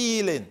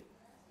feeling.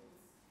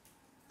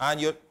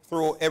 And you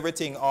throw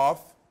everything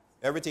off,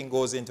 everything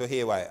goes into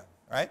haywire,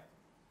 right?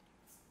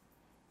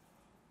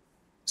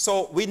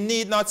 So we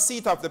need not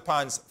seat up the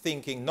pants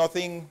thinking,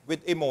 nothing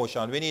with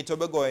emotion. We need to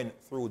be going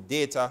through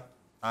data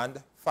and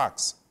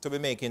facts to be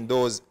making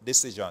those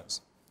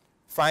decisions.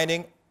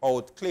 Finding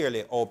out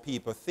clearly how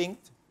people think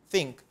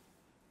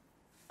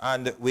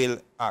and will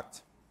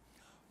act.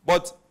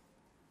 But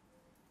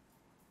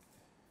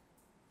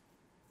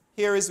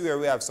here is where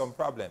we have some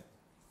problem.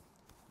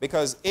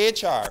 Because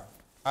HR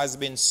has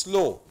been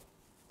slow,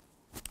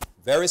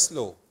 very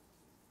slow,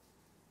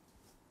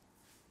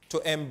 to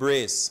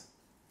embrace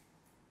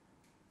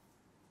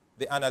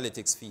the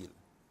analytics field.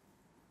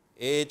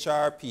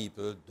 HR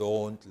people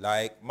don't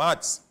like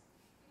maths.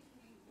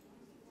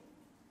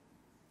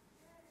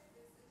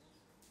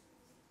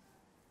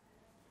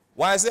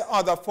 Whilst the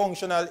other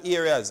functional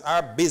areas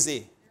are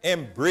busy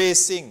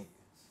embracing,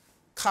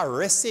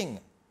 caressing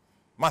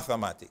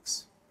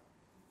mathematics,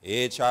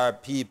 HR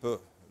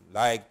people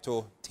like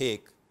to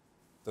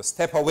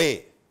step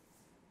away.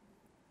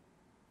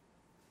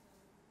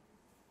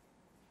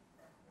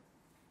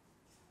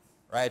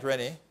 Right,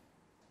 Rennie?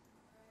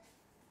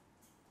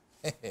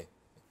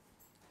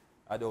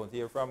 I don't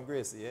hear from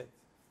Gracie yet.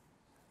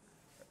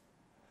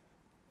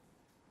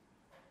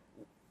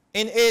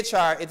 In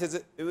HR,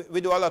 we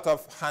do a lot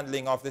of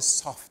handling of the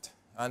soft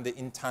and the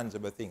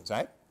intangible things,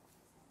 right?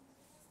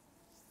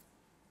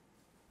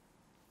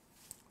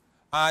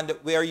 And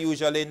we are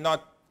usually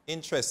not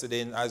interested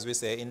in, as we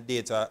say, in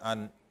data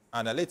and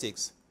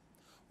analytics.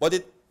 But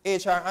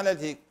HR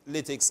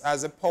analytics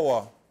has the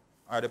power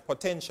or the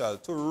potential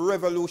to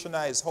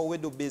revolutionize how we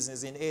do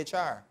business in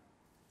HR.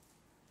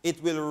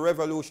 It will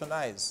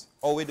revolutionize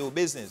how we do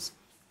business.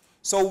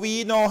 So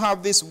we now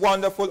have this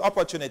wonderful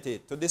opportunity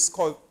to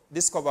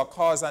discover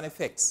cause and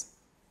effects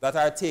that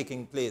are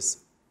taking place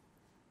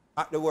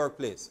at the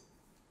workplace.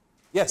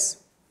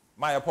 Yes,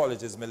 my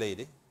apologies, my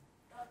lady.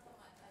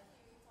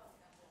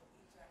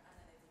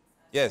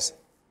 Yes.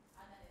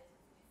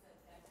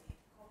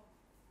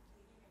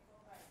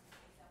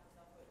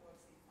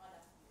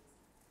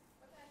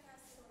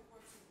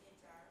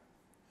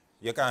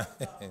 You can.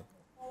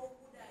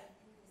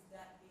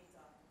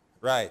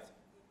 Right.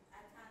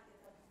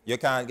 You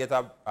can't get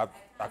a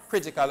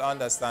critical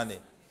understanding.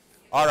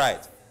 All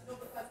right. No,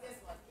 because guess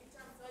what? In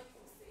terms of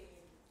you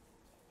saying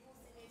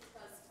using it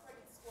because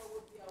credit score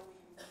would be a way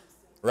you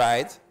use to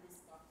right.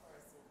 risk of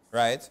person.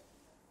 Right.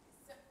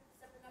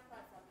 Stepping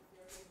apart from if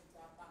you're in the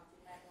bank,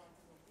 you might want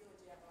to know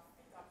DOJ about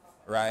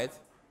pickup. Right.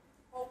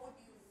 How would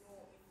you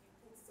know if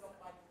you put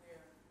somebody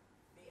where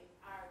they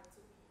are to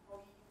be, how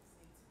you use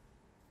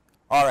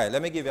it? All right, let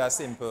me give you a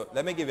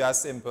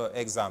simple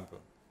example.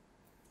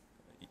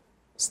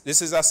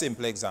 This is a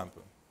simple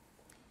example.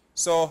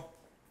 So,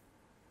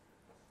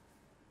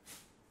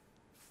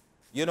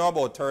 you know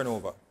about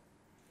turnover.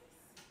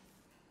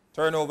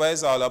 Turnover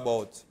is all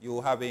about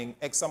you having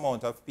X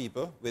amount of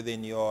people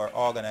within your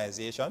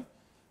organization,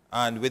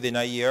 and within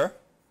a year,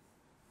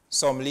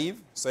 some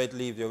leave, so it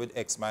leaves you with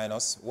X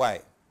minus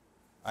Y.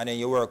 And then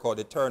you work out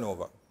the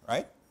turnover,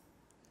 right?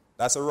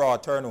 That's a raw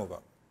turnover.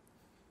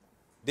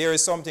 There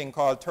is something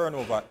called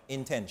turnover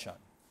intention,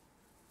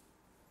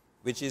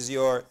 which is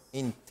your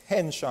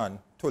intention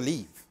to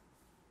leave.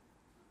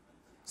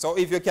 So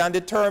if you can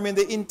determine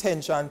the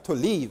intention to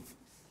leave,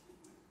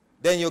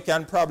 then you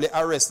can probably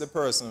arrest the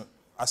person,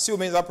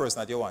 assuming it's a person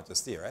that you want to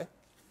stay, right?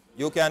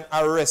 You can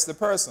arrest the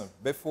person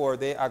before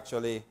they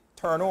actually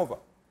turn over.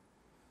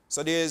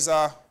 So there is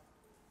a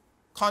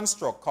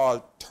construct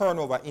called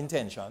turnover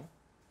intention,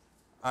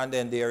 and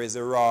then there is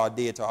a raw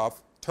data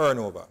of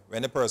turnover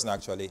when the person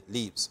actually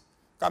leaves.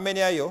 Because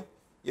many of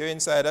you're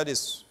inside of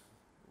this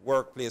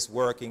workplace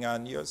working,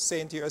 and you're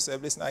saying to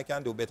yourself, listen, I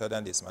can do better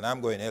than this, man. I'm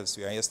going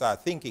elsewhere. And you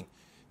start thinking.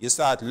 You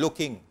start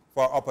looking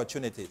for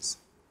opportunities.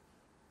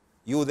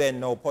 You then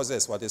now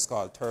possess what is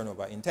called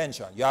turnover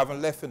intention. You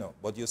haven't left,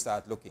 but you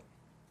start looking.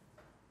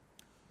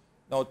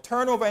 Now,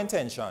 turnover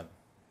intention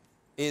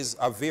is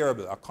a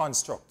variable, a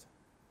construct.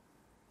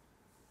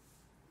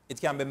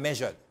 It can be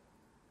measured.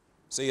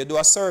 So you do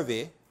a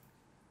survey,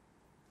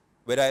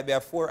 whether it be a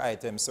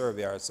 4-item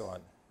survey or so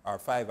on, or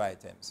 5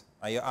 items,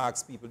 and you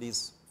ask people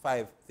these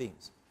 5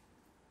 things.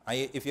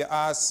 And if you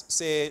ask,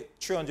 say,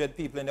 300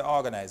 people in the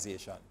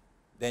organization,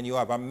 then you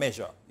have a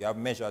measure. You have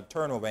measured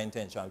turnover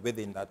intention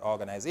within that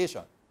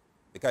organization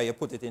because you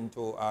put it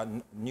into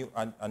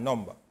a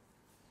number.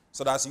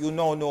 So that's you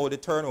now know the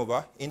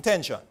turnover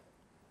intention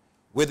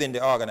within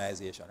the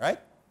organization, right?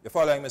 You're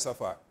following me so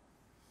far?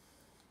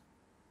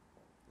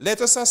 Let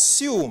us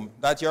assume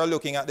that you're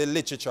looking at the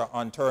literature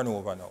on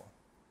turnover now.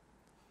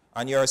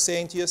 And you're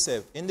saying to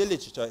yourself, in the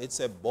literature, it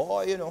said,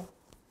 boy, you know,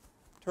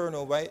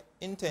 turnover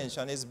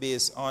intention is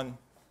based on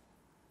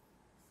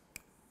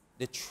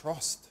the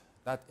trust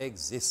that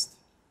exists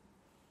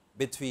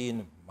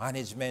between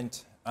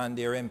management and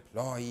their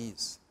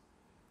employees,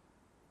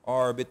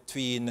 or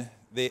between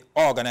the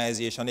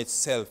organization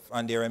itself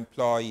and their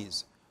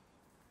employees.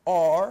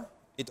 Or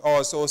it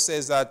also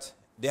says that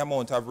the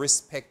amount of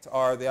respect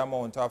or the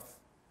amount of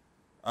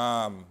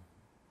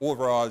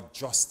overall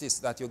justice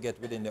that you get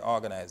within the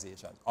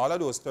organization. All of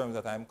those terms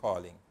that I'm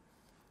calling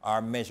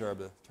are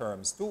measurable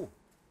terms too.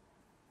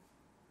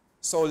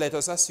 So let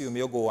us assume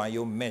you go and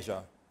you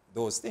measure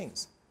those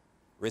things.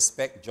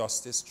 Respect,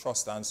 justice,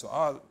 trust, and so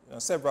on,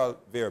 several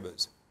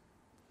variables.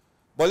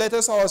 But let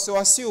us also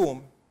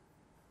assume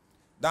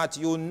that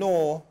you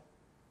know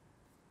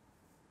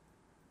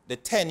the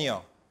tenure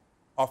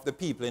of the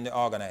people in the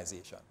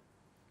organization.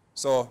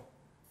 So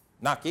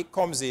Naki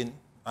comes in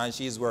and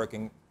she's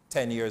working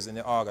 10 years in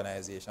the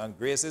organization.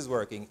 Grace is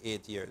working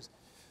 8 years.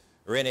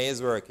 Renee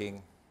is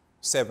working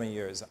 7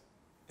 years.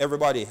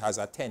 Everybody has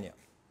a tenure.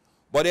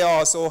 But they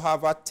also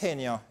have a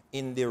tenure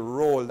in the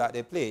role that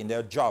they play, in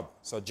their job.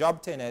 So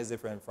job tenure is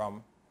different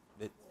from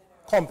the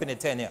company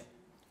tenure.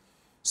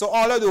 So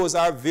all of those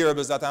are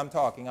variables that I'm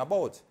talking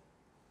about.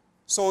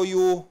 So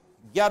you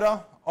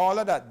gather all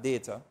of that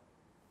data.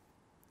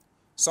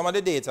 Some of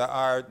the data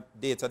are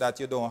data that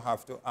you don't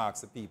have to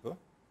ask the people.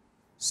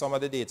 Some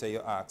of the data you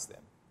ask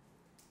them.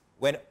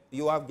 When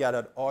you have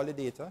gathered all the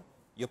data,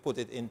 you put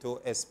it into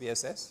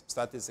SPSS,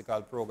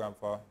 Statistical Program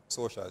for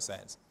Social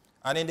Science.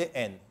 And in the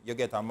end, you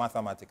get a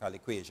mathematical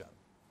equation.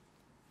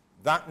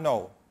 That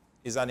now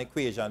is an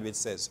equation which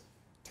says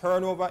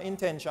turnover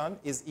intention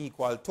is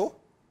equal to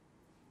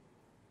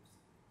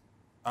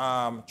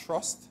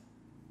trust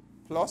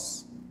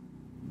plus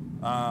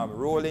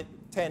role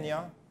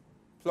tenure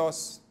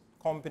plus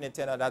company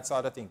tenure, that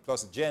sort of thing,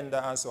 plus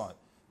gender and so on.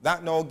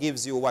 That now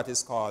gives you what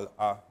is called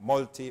a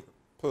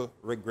multiple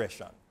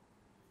regression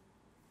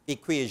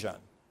equation,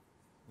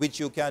 which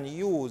you can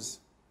use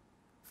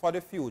for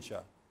the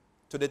future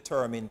to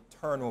determine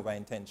turnover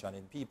intention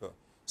in people.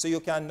 So you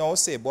can now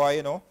say, boy,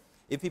 you know,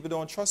 if people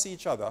don't trust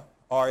each other,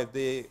 or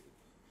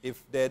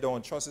if they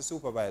don't trust the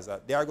supervisor,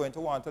 they are going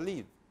to want to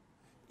leave.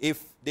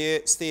 If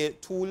they stay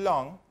too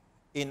long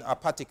in a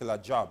particular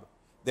job,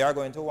 they are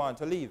going to want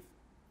to leave.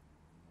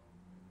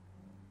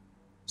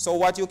 So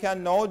what you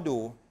can now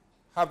do,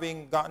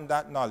 having gotten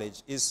that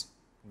knowledge, is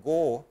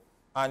go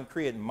and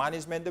create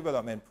management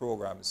development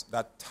programs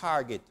that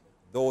target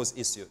those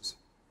issues.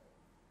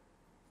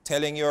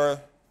 Telling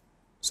your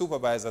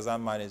supervisors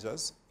and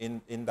managers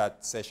in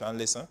that session,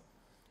 listen,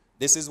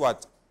 this is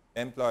what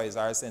employees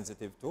are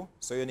sensitive to,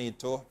 so you need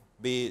to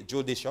be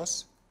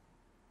judicious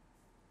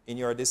in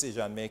your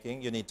decision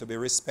making. You need to be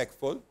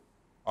respectful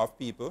of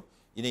people.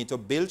 You need to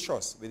build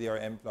trust with your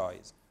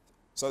employees.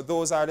 So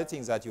those are the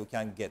things that you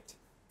can get.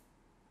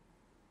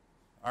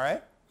 All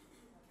right?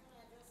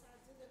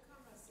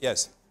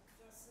 Yes.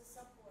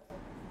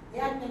 They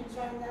had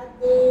mentioned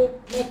that the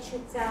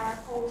metrics are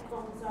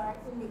outcomes or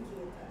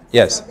indicators.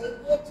 Yes. So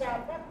the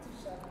HR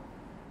practitioner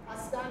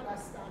has to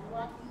understand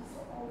what these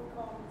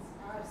outcomes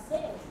are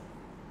saying.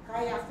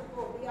 Because you have to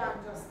go beyond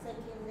just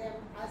taking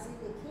them as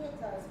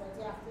indicators, but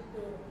you have to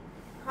do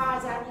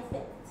cause and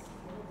effect,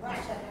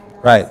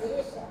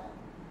 rationalization,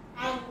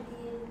 and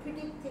being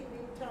predictive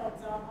in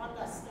terms of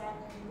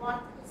understanding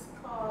what is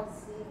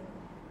causing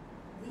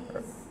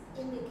these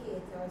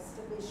indicators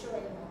to be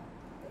showing up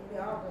in the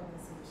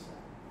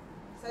organization.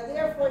 So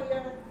therefore,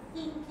 your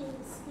thinking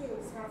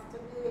skills have to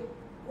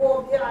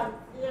go beyond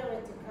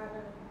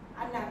theoretical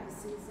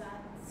analysis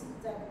and seat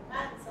and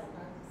advance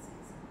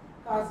analysis.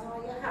 Because now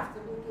you have to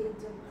begin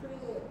to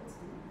create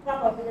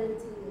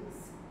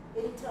probabilities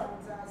in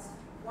terms of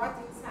what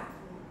is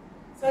happening.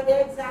 So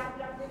the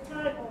example of the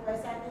turnover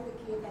is an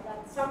indicator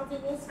that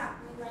something is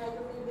happening where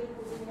you will be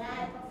losing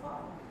high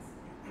performance.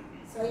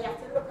 So you have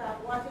to look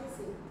at what is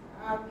it.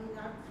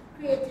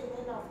 Creating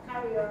enough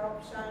career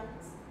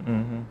options,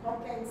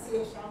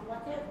 compensation,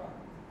 whatever.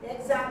 The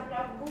example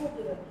of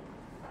Google,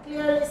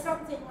 clearly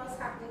something was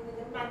happening with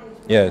the management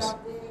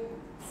of the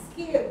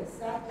skills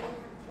that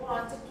they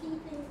want to keep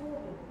in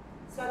Google.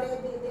 So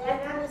they did the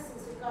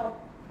analysis because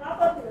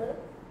probable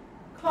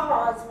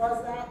cause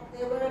was that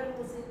they were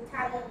losing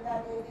talent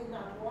that they did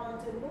not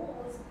want to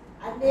lose,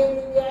 and maybe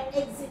they are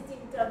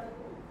exiting to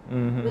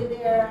with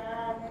their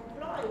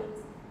employees.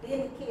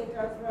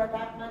 indicators were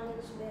that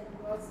management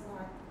was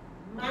not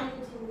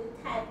managing the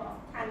type of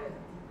talent,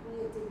 the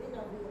creative,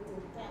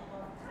 innovative type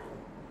of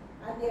talent.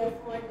 And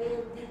therefore they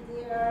did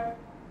their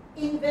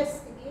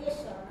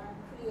investigation and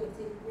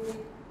created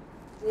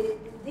the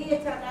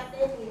data that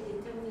they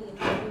needed to make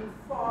an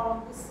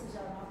informed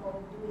decision about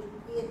doing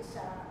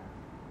HR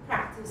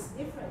practice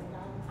different.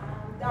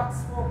 And Doc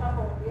spoke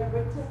about their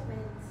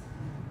recruitment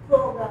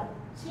program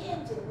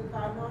changing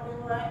because now they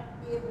were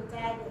able to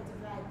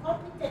identify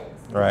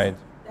competencies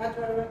that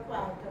were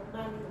required to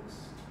manage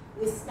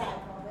this type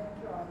of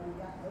employee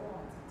that they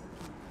wanted to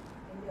keep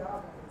in the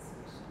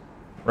organization.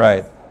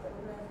 Right.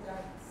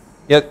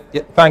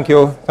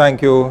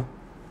 Thank you,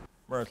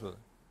 Myrtle.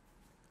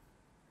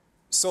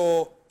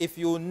 So if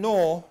you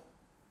know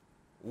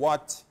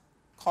what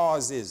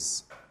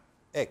causes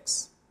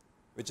X,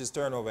 which is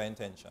turnover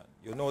intention,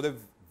 you know the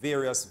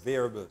various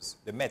variables,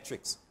 the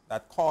metrics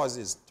that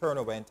causes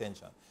turnover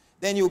intention,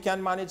 then you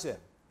can manage them.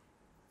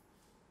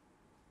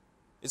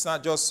 It's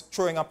not just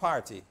throwing a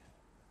party.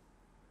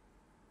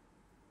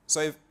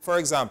 So if, for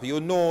example, you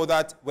know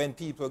that when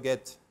people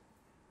get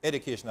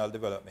educational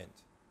development,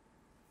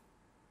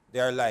 they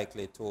are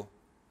likely to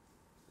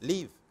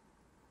leave.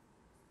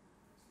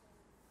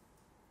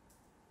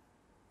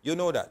 You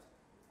know that.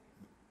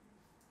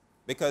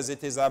 Because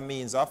it is a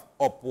means of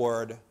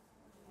upward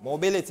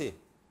mobility.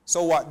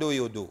 So what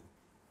do?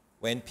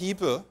 When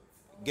people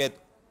get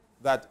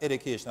that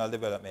educational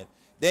development,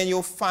 then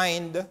you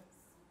find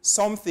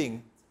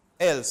something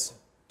else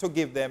to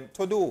give them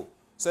to do,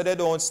 so they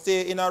don't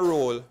stay in a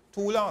role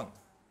too long.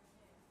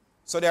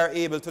 So they are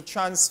able to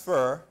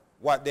transfer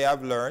what they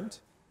have learned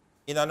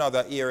in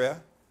another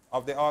area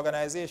of the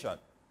organization.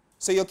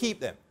 So you keep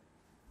them,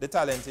 the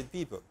talented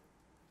people.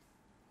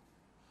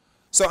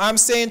 So I'm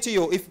saying to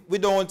you, if we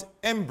don't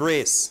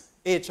embrace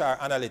HR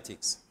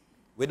analytics,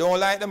 we don't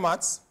like the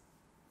maths,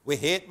 we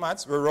hate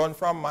maths, we run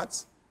from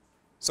maths,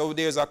 so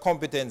there's a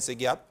competency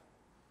gap,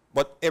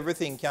 but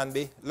everything can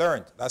be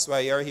learned. That's why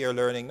you're here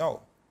learning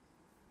now.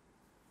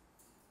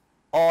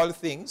 All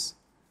things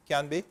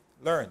can be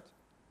learned.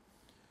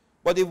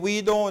 But if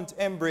we don't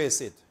embrace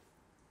it,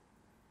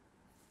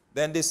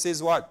 then this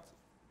is what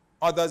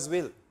others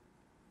will,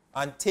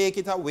 and take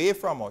it away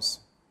from us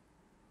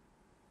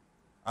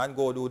and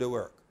go do the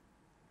work.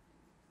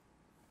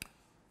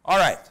 All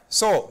right,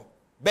 so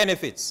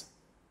benefits.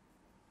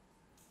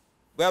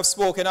 We have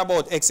spoken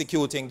about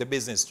executing the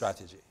business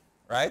strategy,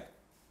 right?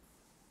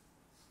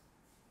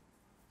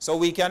 So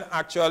we can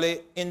actually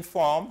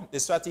inform the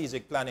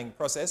strategic planning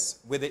process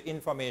with the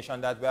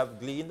information that we have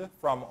gleaned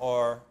from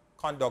our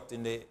conduct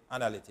in the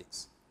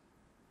analytics.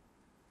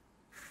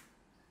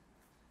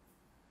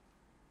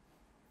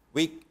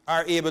 We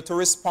are able to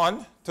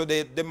respond to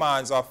the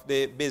demands of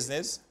the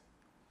business,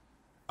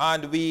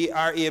 and we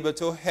are able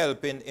to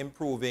help in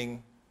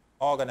improving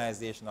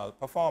organizational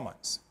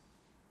performance.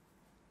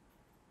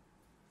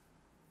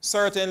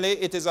 Certainly,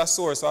 it is a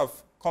source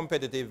of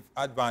competitive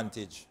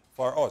advantage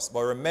for us.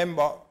 But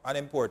remember an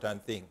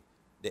important thing.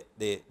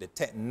 The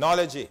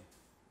technology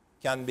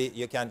can be,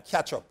 you can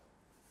catch up.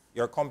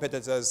 Your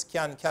competitors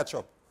can catch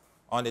up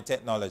on the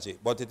technology.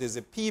 But it is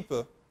the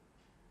people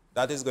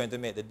that is going to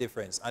make the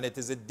difference. And it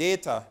is the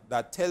data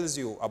that tells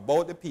you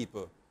about the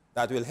people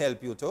that will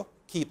help you to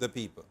keep the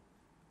people.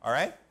 All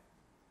right?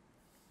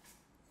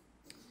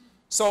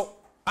 So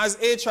as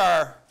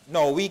HR,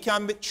 now we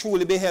can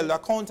truly be held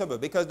accountable,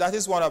 because that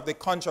is one of the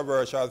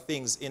controversial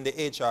things in the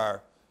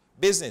HR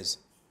business.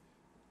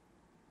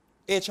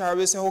 HR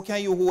will say, how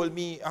can you hold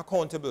me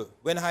accountable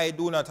when I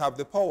do not have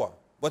the power?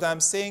 But I'm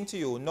saying to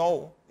you,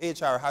 no,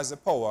 HR has the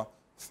power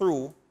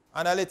through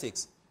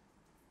analytics,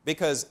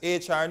 because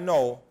HR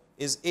now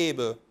is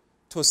able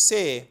to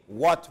say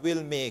what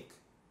will make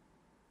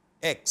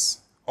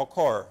X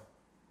occur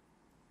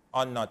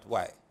and not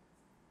Y.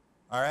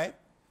 All right?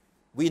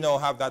 We now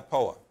have that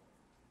power.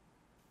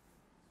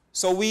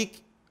 So we,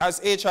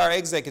 as HR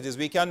executives,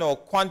 we can now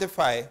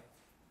quantify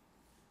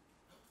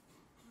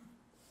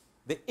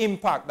the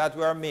impact that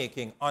we are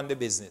making on the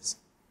business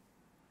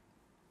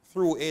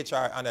through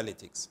HR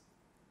analytics.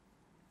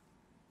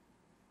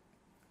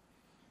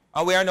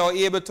 And we are now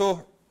able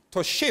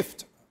to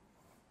shift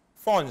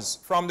funds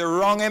from the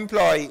wrong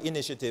employee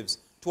initiatives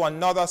to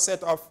another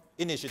set of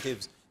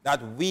initiatives that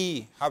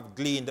we have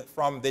gleaned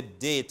from the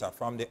data,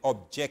 from the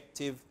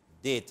objective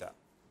data.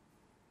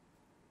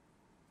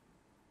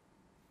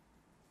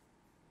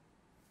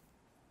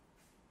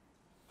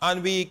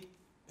 And we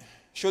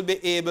should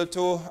be able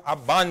to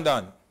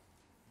abandon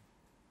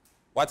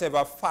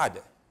whatever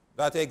fad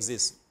that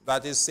exists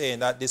that is saying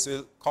that this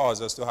will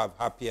cause us to have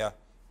happier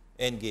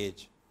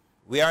engaged.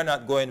 We are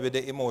not going with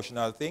the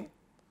emotional thing.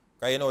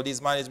 Because you know,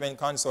 these management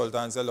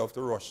consultants, they love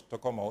to rush to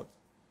come out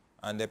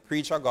and they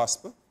preach a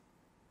gospel,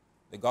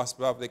 the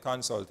gospel of the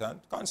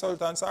consultant.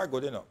 Consultants are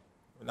good enough.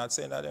 We're not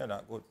saying that they're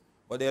not good.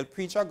 But they'll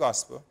preach a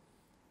gospel,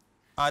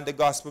 and the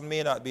gospel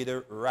may not be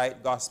the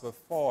right gospel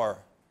for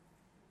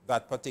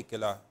that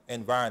particular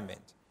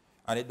environment,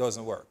 and it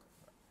doesn't work.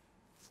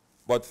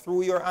 But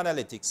through your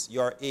analytics,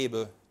 you're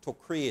able to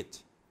create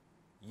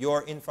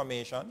your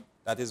information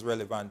that is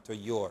relevant to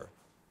your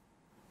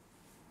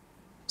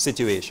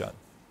situation.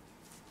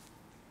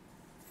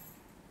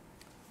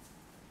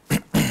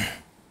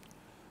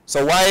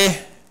 So why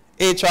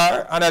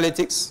HR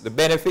analytics? The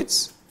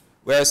benefits.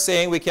 We're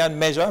saying we can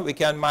measure, we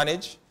can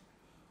manage,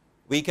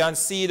 we can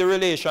see the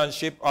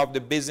relationship of the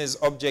business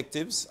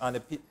objectives and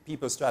the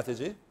people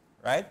strategy,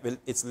 right? Well,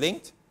 it's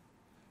linked.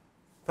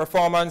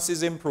 Performance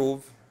is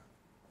improved.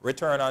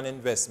 Return on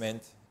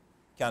investment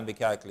can be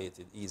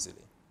calculated easily.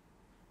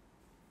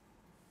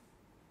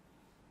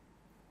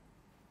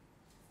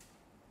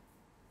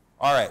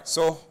 All right,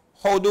 so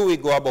how do we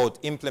go about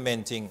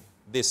implementing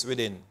this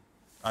within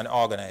an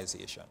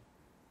organization?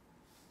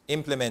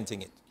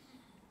 Implementing it.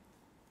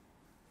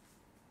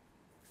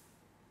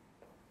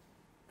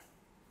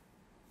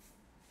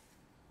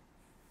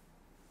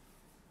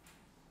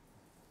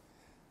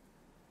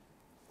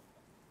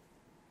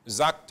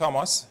 Zach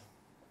Thomas,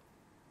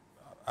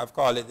 I've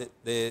called it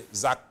the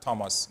Zach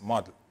Thomas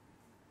model.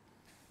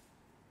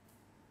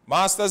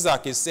 Master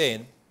Zach is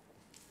saying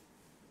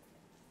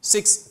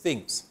 6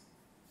 things.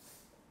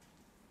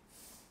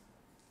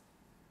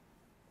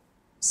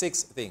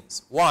 6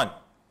 things. 1,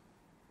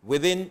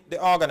 within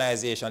the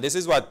organization, this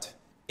is what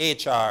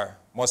HR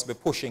must be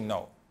pushing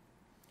now.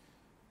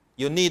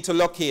 You need to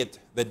locate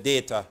the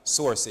data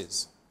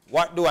sources.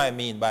 What do I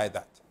mean by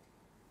that?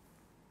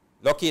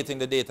 Locating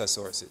the data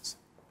sources.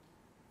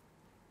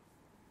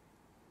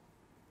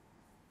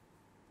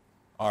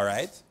 All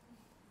right.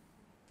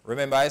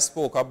 Remember I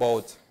spoke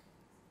about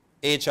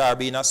HR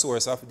being a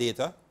source of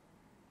data,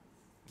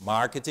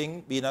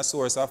 marketing being a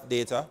source of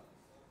data,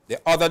 the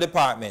other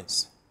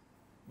departments,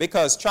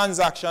 because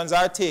transactions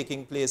are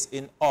taking place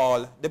in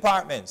all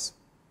departments.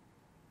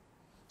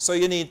 So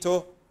you need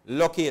to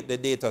locate the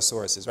data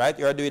sources, right?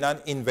 You're doing an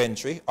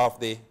inventory of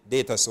the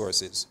data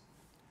sources.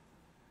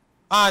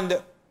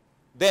 And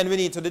then we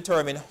need to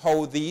determine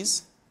how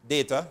these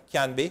data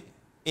can be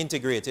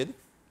integrated,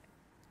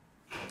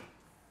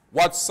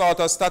 what sort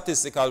of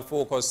statistical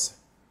focus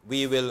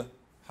we will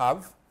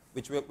have,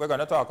 which we're going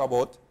to talk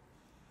about,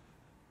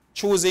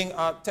 choosing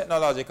a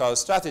technological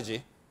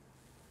strategy,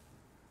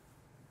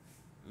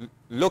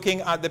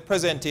 looking at the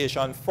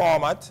presentation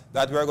format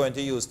that we're going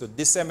to use to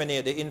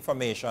disseminate the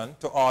information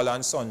to all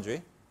and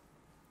sundry,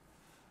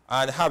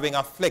 and having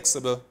a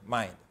flexible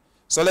mind.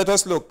 So let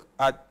us look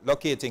at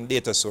locating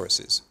data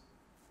sources.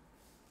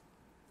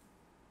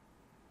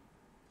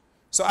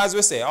 So as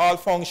we say, all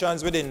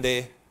functions within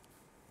the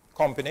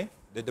company,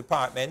 the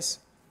departments,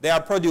 they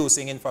are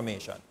producing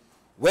information.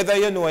 Whether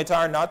you know it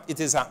or not, it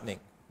is happening.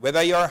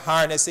 Whether you're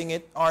harnessing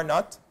it or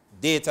not,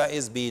 data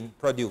is being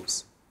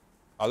produced.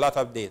 A lot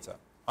of data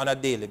on a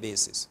daily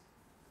basis.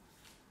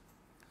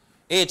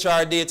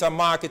 HR data,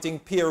 marketing,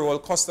 payroll,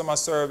 customer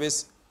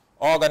service,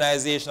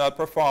 organizational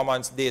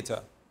performance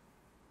data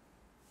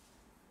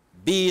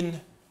being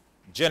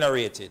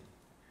generated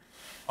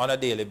on a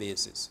daily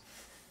basis.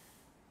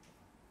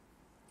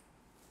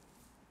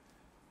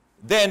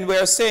 Then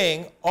we're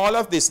saying all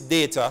of this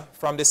data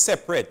from the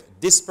separate,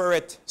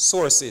 disparate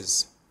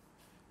sources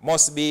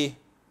must be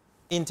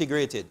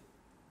integrated.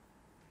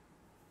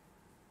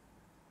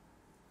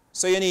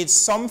 So you need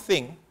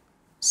something,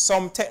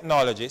 some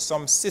technology,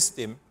 some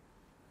system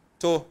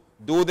to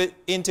do the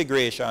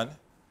integration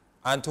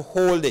and to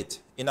hold it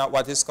in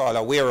what is called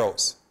a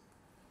warehouse.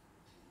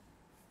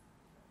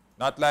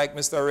 Not like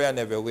Mr. Ray and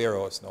Neville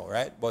warehouse now,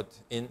 right? But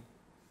in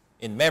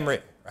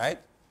memory, right?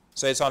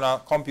 So it's on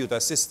a computer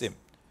system.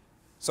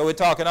 So we're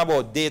talking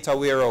about data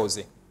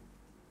warehousing.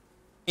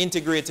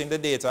 Integrating the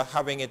data,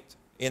 having it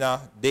in a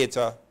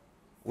data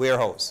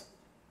warehouse.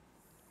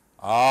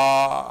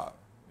 Ah,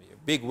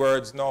 big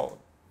words now.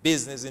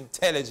 Business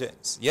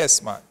intelligence.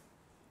 Yes, man.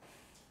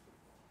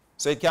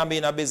 So it can be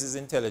in a business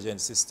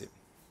intelligence system.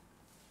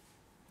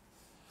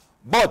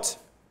 But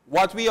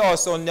what we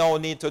also now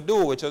need to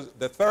do, which is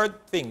the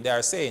third thing they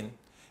are saying,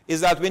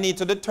 is that we need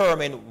to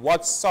determine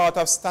what sort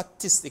of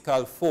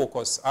statistical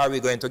focus are we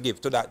going to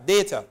give to that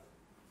data.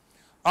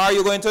 Are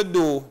you going to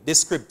do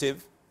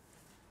descriptive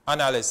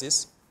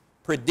analysis,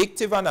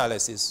 predictive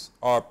analysis,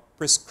 or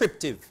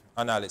prescriptive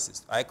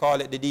analysis? I call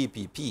it the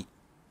DPP.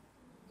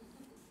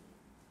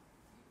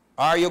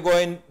 Are you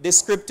going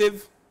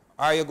descriptive?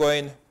 Are you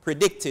going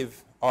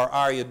predictive? Or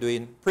are you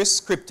doing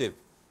prescriptive?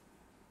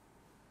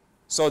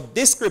 So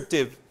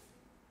descriptive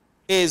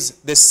is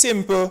the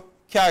simple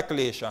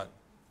calculation.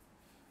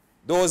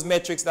 Those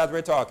metrics that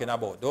we're talking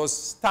about, those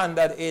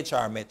standard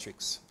HR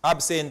metrics,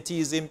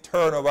 absenteeism,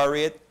 turnover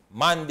rate,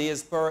 man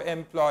days per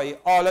employee,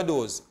 all of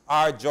those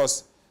are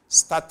just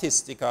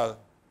statistical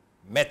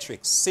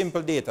metrics,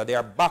 simple data. They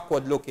are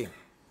backward looking.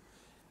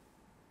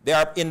 They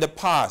are in the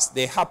past.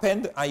 They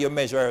happened and you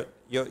measure,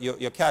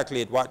 you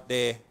calculate what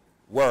they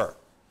were.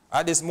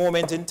 At this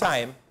moment in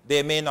time,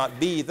 they may not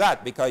be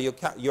that because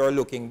you're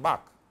looking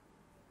back.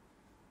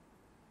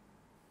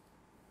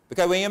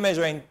 Because when you're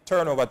measuring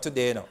turnover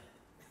today, you know,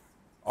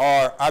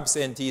 or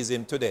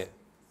absenteeism today,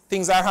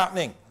 things are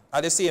happening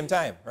at the same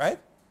time, right?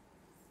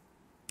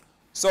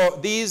 So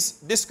these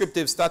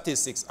descriptive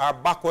statistics are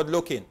backward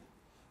looking.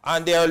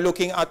 And they are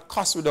looking at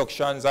cost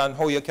reductions and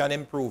how you can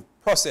improve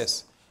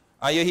process.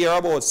 And you hear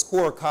about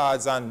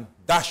scorecards and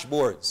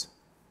dashboards.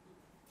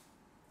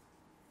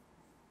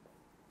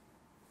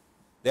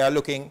 They are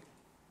looking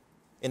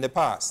in the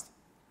past.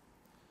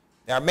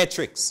 There are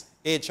metrics,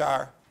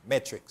 HR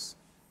metrics.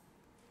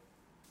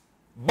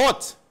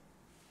 But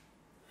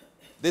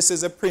this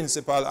is a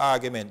principal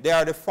argument. They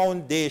are the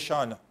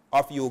foundation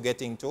of you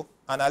getting to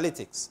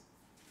analytics.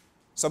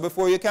 So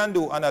before you can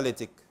do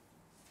analytical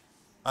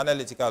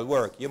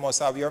work, you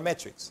must have your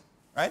metrics,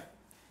 right?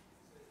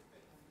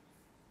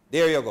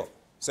 There you go.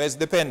 So it's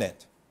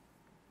dependent.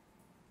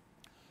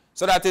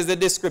 So that is the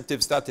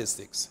descriptive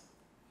statistics.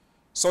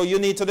 So you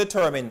need to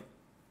determine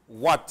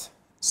what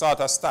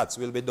sort of stats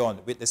will be done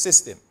with the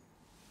system.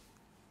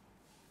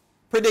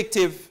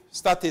 Predictive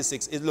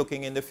statistics is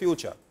looking in the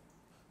future.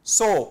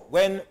 So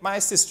when my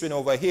sister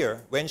over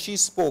here, when she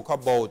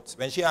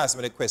asked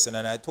me the question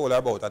and I told her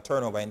about a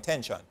turnover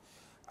intention,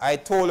 I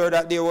told her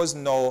that there was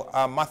no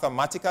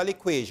mathematical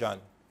equation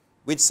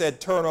which said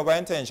turnover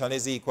intention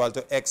is equal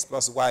to X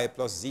plus Y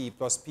plus Z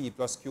plus P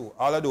plus Q.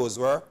 All of those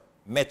were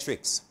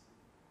metrics.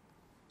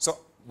 So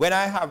when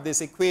I have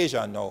this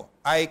equation now,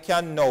 I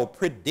can now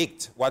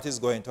predict what is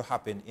going to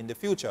happen in the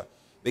future.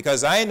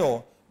 Because I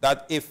know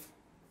that if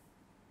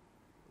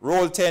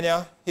role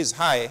tenure is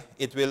high,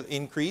 it will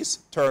increase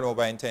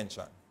turnover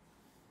intention.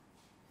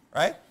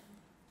 Right?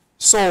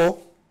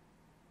 So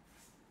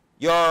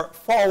you're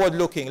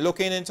forward-looking,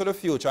 looking into the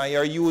future, and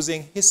you're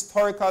using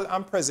historical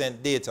and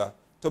present data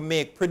to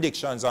make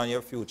predictions on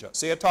your future.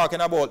 So you're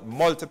talking about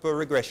multiple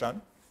regression.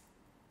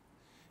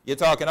 You're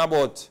talking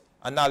about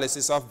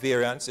analysis of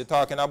variance. You're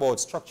talking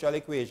about structural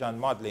equation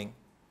modeling,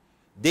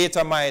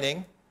 data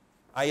mining,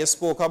 and you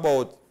spoke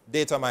about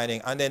data mining.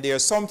 And then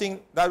there's something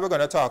that we're going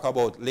to talk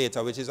about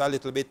later, which is a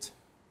little bit,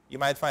 you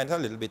might find it a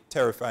little bit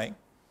terrifying,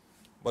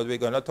 but we're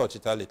going to touch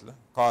it a little,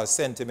 called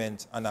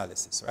sentiment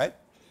analysis, right?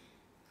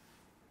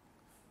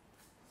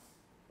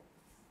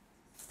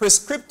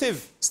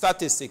 Prescriptive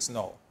statistics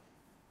now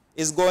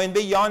is going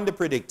beyond the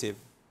predictive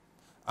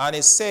and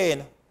is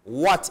saying,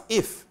 what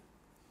if?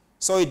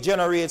 So it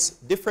generates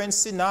different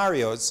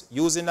scenarios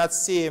using that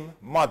same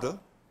model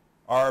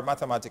or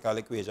mathematical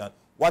equation.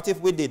 What if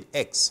we did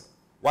X?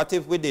 What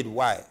if we did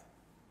Y?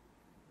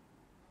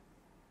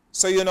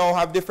 So you now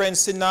have different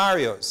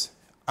scenarios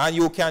and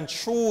you can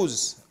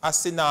choose a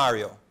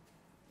scenario.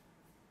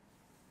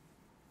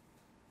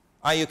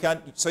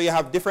 And so you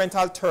have different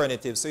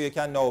alternatives, so you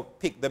can now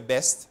pick the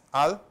best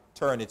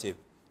alternative.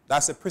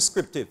 That's a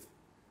prescriptive.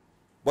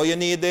 But you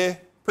need the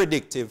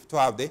predictive to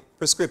have the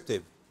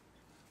prescriptive.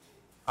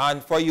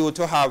 And for you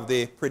to have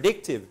the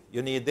predictive,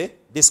 you need the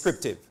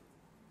descriptive.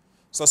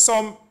 So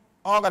some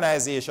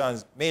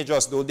organizations may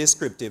just do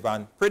descriptive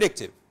and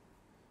predictive,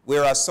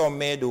 whereas some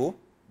may do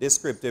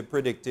descriptive,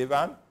 predictive,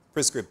 and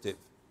prescriptive.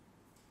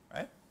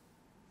 Right?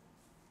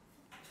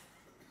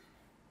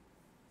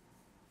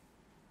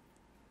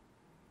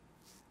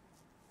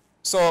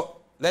 So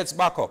let's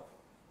back up.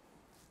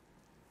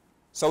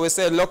 So we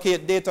said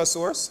locate data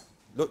source,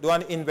 do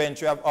an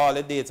inventory of all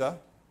the data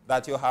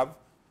that you have,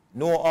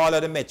 know all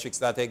of the metrics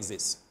that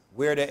exist,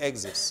 where they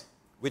exist,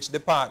 which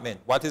department,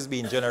 what is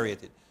being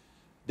generated.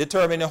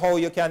 Determine how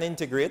you can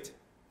integrate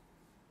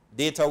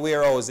data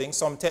warehousing,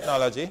 some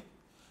technology,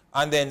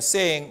 and then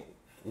saying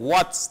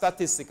what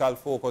statistical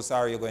focus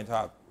are you going to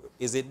have.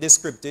 Is it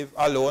descriptive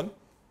alone,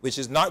 which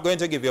is not going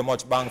to give you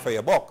much bang for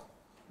your buck,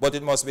 but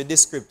it must be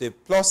descriptive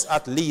plus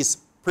at least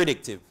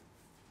predictive.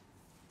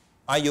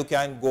 And you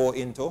can go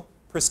into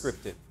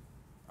prescriptive.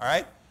 All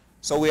right?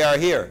 So we are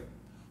here.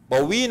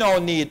 But we now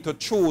need to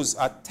choose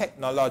a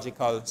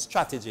technological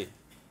strategy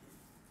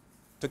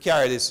to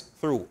carry this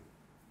through.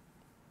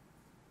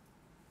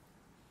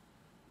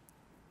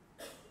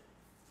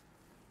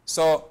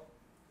 So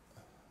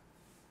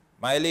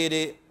my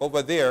lady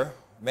over there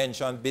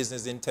mentioned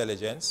business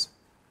intelligence.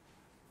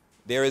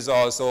 There is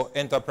also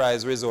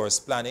enterprise resource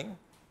planning.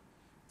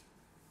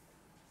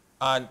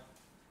 And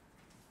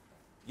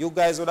you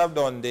guys would have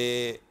done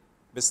the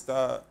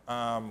Mr.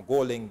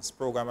 Golding's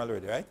program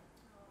already, right?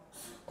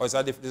 Or is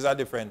this is a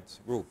different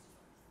group?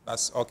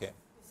 That's okay.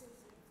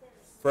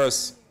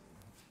 First,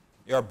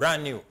 you're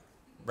brand new.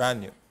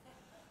 Brand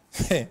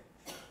new.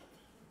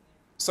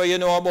 So you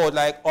know about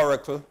like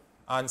Oracle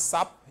and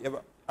SAP?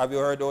 Have you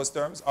heard those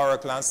terms?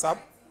 Oracle and SAP?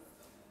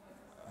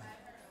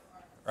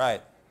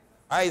 Right.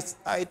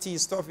 IT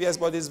stuff, yes,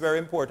 but it's very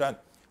important.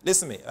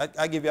 Listen to me,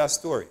 I give you a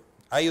story.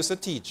 I used to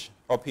teach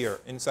up here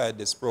inside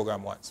this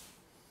program once,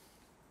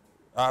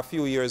 a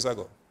few years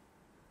ago.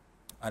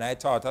 And I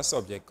taught a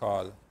subject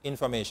called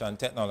Information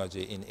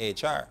Technology in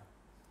HR.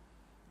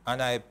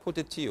 And I put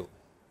it to you,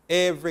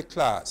 every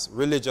class,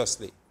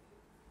 religiously,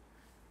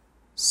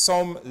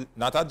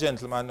 not a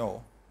gentleman,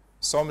 no,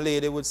 some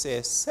lady would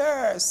say,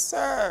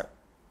 sir,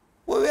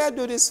 what will I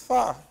do this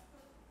for?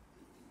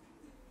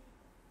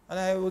 And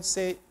I would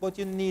say, but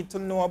you need to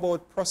know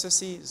about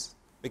processes,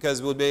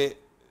 because we'll be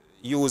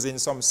using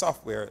some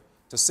software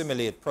to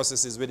simulate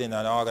processes within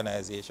an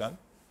organization.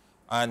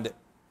 And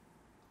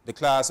the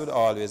class would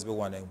always be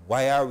wondering,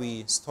 why are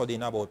we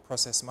studying about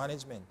process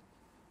management?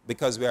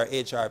 Because we are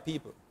HR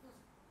people.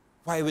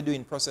 Why are we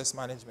doing process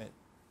management?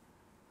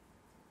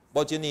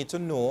 But you need to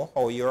know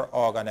how your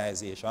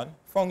organization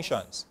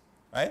functions,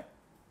 right?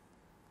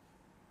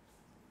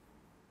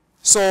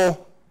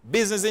 So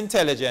business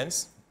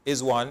intelligence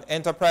is one,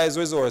 enterprise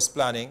resource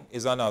planning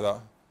is another,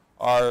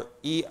 or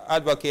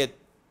advocate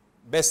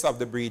best of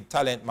the breed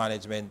talent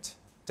management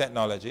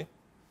technology,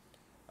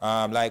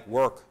 like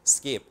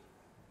Workscape,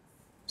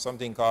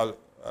 something called,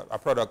 a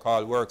product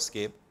called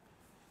Workscape.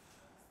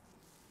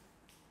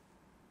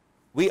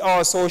 We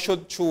also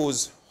should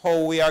choose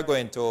how we are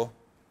going to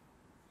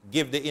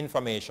give the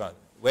information.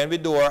 When we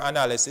do our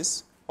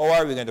analysis, how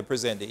are we going to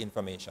present the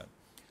information?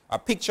 A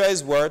picture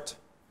is worth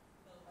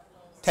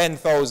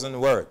 10,000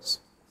 words.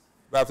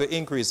 We have to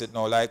increase it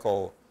now, like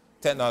how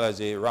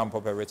technology ramp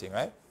up everything,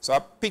 right? So a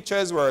picture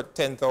is worth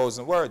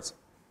 10,000 words.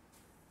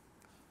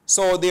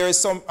 So there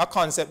is a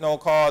concept now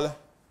called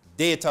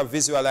data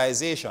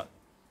visualization,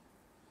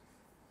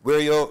 where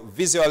you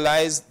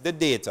visualize the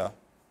data.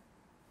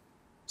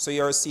 So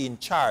you're seeing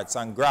charts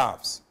and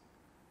graphs,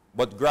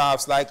 but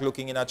graphs like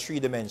looking in a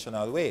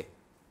three-dimensional way.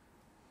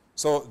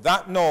 So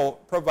that now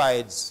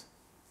provides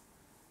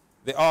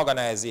the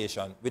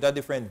organization with a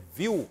different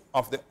view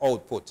of the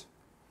output,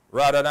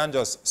 rather than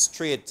just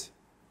straight,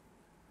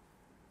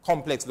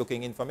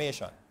 complex-looking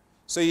information.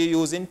 So you're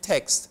using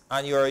text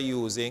and you're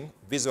using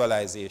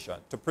visualization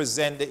to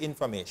present the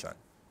information.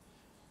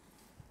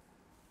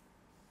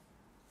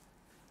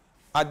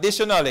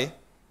 Additionally,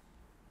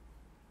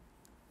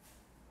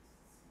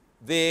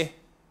 the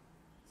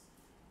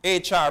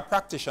HR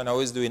practitioner who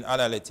is doing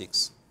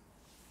analytics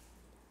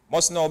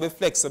must now be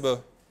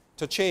flexible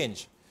to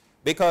change.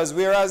 Because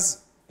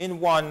whereas in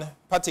one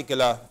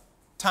particular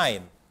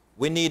time,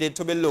 we needed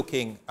to be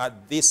looking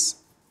at these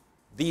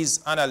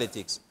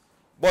analytics,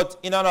 but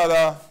in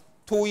another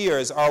 2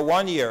 years or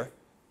 1 year,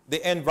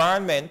 the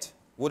environment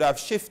would have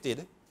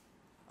shifted,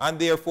 and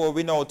therefore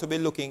we know to be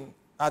looking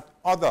at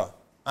other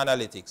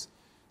analytics.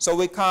 So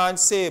we can't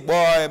say,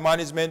 boy,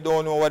 management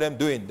don't know what they're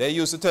doing. They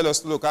used to tell us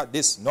to look at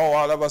this. No,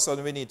 all of a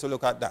sudden we need to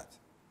look at that.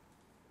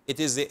 It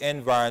is the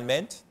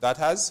environment that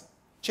has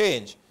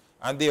changed,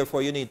 and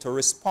therefore you need to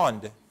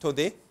respond to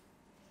the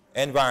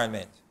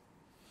environment.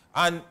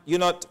 And you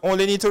not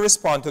only need to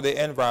respond to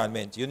the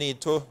environment, you need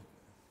to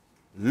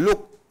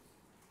look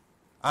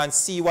and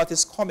see what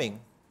is coming.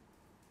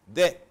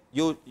 Then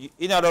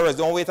in other words,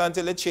 don't wait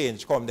until the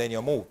change comes, then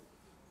you move.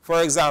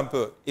 For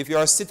example, if you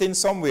are sitting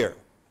somewhere,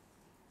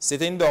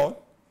 sitting down,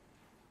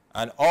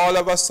 and all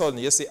of a sudden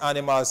you see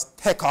animals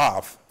take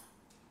off,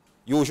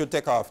 you should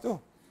take off too.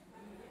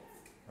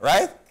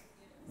 Right?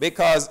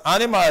 Because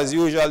animals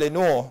usually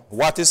know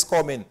what is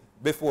coming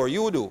before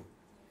you do.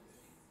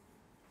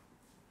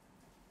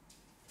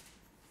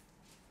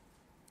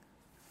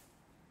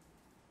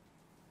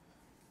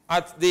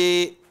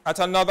 At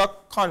another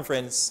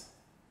conference,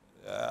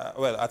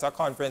 at a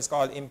conference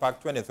called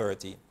Impact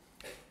 2030,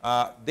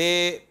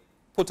 they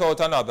put out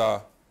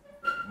another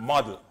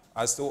model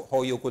as to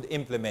how you could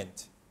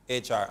implement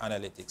HR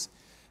analytics.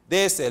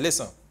 They say,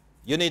 listen,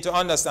 you need to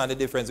understand the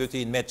difference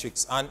between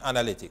metrics and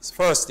analytics.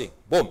 First thing,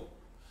 boom.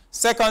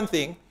 Second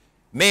thing,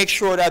 make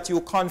sure that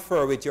you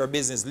confer with your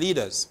business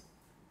leaders.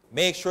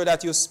 Make sure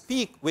that you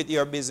speak with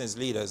your business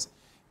leaders,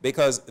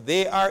 because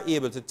they are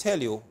able to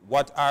tell you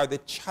what are the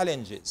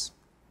challenges,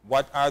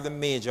 what are the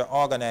major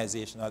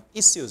organizational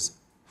issues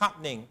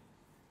happening,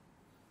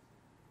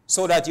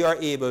 so that you are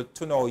able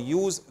to now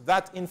use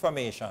that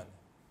information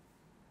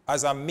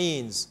as a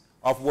means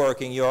of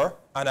working your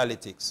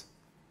analytics.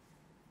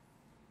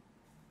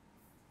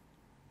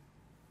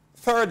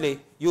 Thirdly,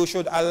 you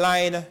should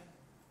align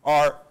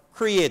or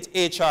create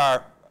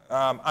HR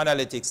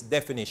analytics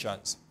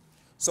definitions.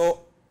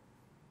 So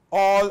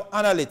all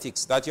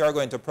analytics that you are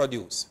going to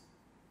produce,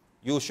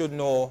 you should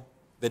know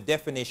the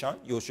definition.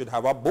 You should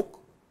have a book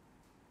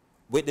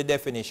with the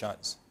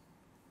definitions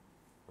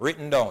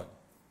written down.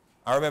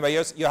 And remember,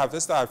 you have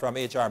to start from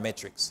HR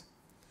metrics.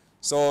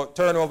 So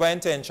turnover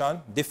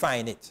intention,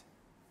 define it.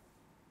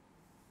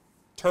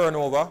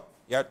 Turnover,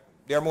 there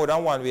are more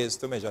than one ways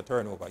to measure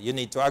turnover. You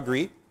need to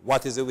agree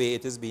what is the way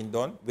it is being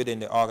done within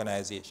the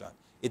organization.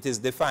 It is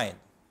defined.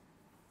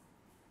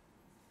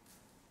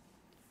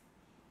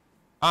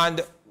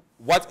 And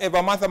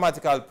whatever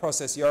mathematical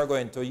process you are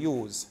going to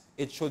use,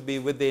 it should be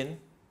within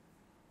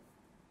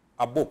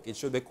a book. It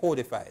should be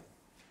codified.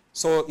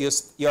 So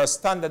you're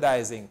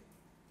standardizing.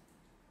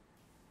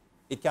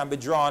 It can be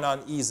drawn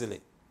on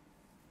easily.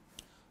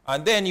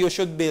 And then you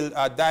should build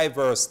a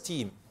diverse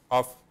team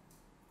of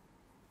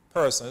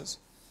persons.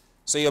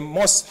 So you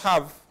must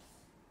have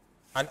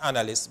an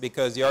analyst,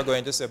 because you're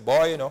going to say,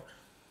 boy, you know,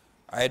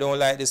 I don't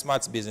like this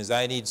maths business.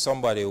 I need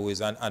somebody who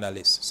is an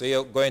analyst. So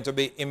you're going to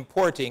be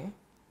importing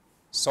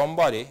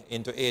somebody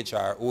into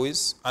HR who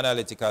is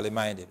analytically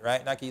minded.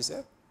 Right,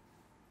 Nakisa?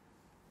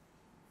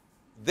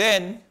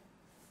 Then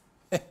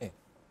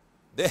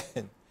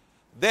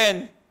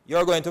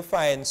you're going to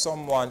find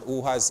someone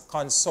who has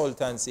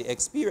consultancy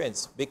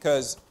experience,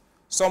 because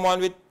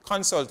Someone with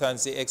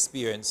consultancy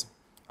experience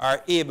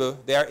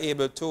they are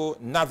able to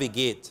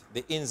navigate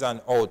the ins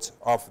and outs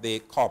of the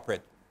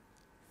corporate,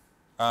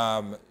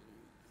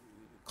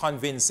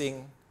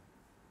 convincing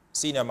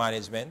senior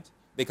management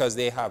because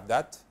they have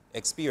that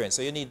experience.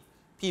 So you need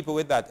people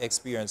with that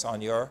experience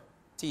on your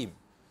team.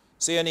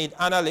 So you need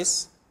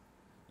analysts,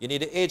 you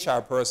need the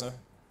HR person,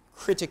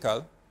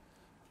 critical,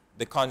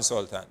 the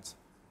consultant,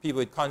 people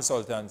with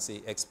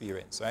consultancy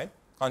experience, right?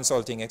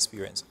 Consulting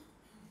experience.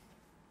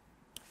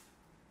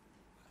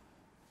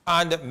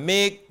 And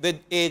make the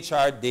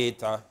HR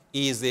data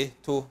easy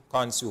to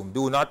consume.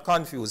 Do not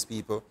confuse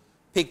people.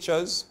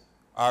 Pictures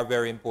are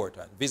very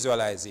important.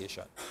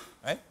 Visualization,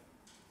 right?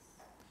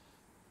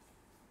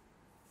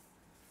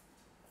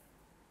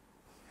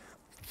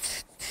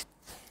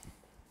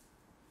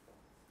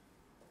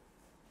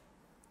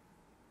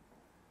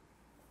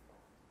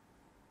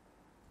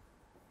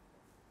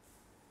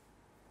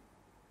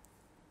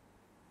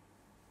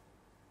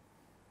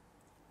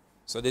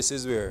 So this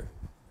is where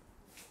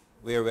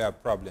we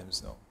have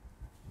problems now.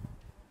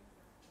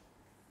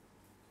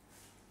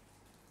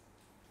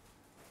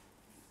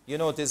 You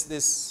notice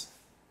this?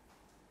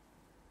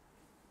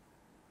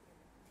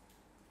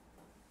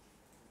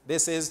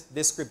 This is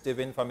descriptive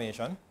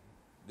information,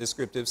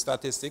 descriptive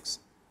statistics,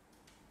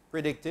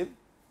 predictive,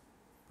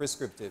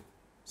 prescriptive.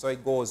 So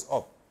it goes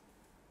up.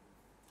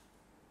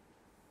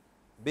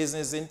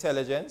 Business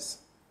intelligence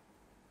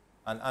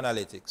and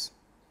analytics.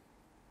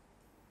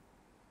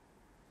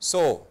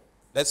 So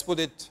let's put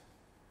it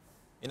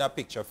in a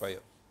picture for you.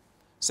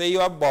 Say you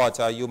have bought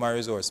a human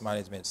resource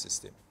management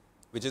system,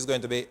 which is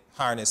going to be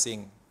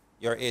harnessing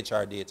your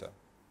HR data.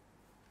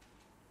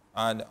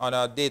 And on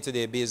a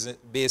day-to-day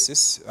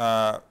basis,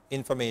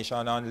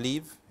 information on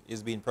leave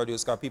is being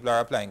produced because people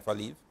are applying for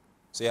leave.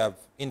 So you have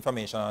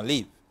information on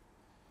leave.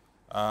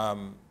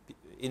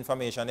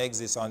 Information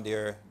exists on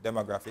their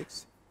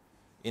demographics.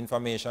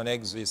 Information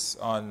exists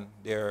on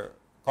their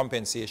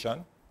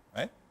compensation,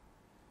 right?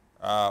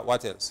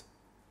 What else?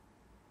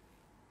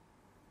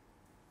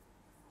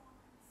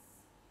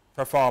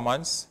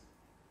 Performance,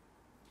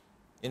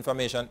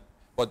 information,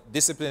 but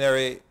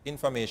disciplinary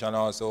information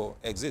also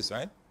exists,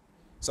 right?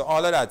 So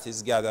all of that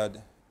is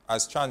gathered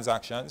as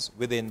transactions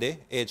within the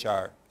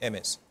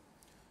HRMS.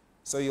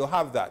 So you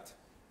have that.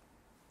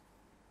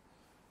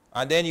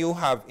 And then you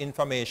have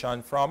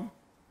information from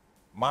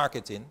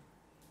marketing,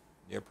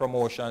 your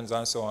promotions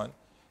and so on.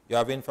 You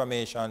have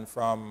information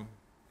from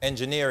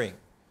engineering,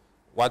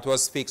 what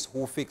was fixed,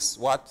 who fixed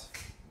what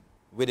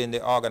within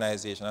the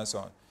organization and so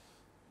on.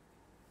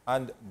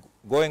 And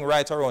going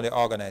right around the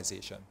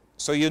organization.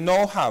 So you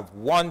now have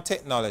one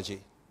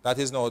technology that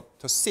is now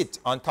to sit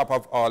on top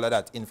of all of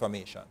that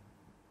information.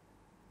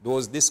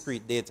 Those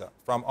discrete data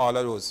from all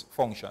of those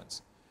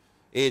functions.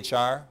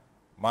 HR,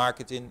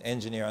 marketing,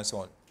 engineer, and so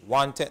on.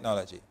 One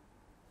technology.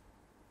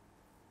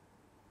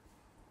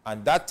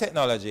 And that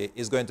technology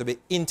is going to be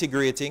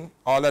integrating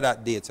all of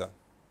that data.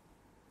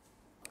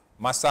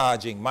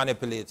 Massaging,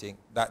 manipulating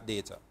that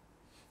data.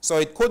 So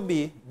it could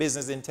be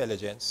business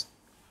intelligence,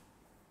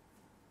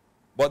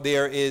 but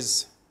there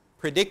is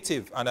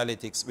predictive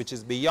analytics, which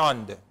is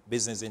beyond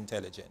business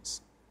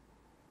intelligence.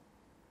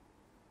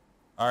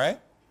 All right?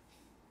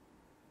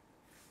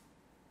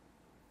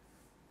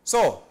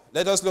 So,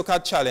 let us look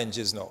at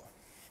challenges now.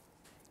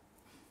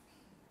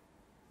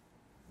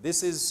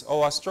 This is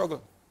our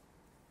struggle.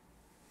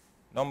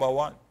 Number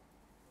one.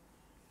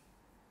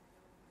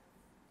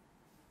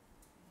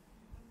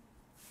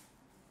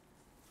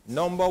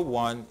 Number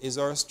one is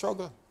our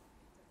struggle.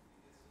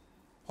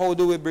 How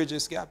do we bridge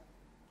this gap?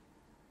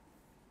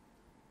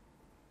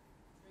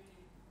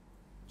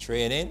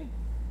 Training.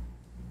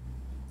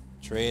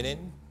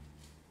 Training.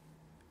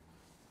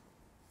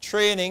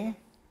 Training,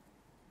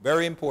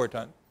 very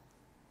important.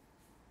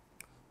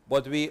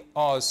 But we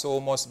also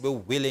must be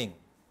willing.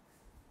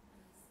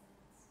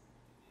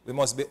 We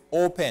must be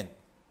open.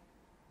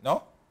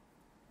 No?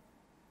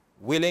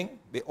 Willing,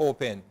 be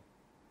open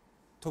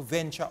to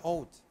venture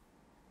out.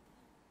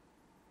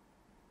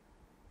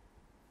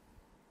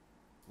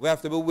 We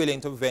have to be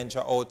willing to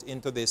venture out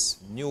into this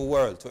new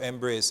world, to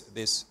embrace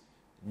this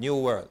new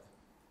world.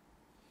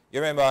 You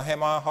remember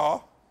Hem and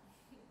Haw?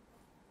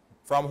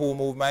 From Who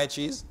Moved My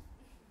Cheese?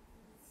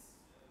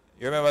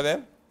 You remember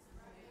them?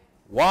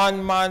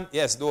 One man,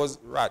 yes, those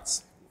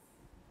rats.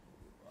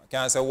 I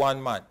can't say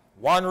one man.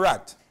 One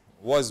rat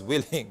was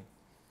willing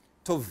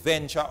to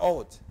venture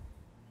out,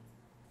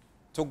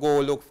 to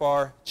go look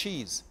for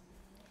cheese.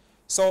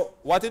 So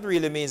what it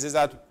really means is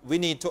that we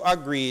need to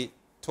agree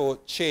to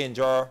change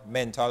our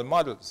mental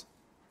models.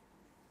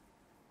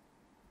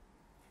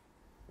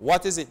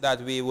 What is it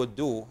that we would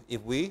do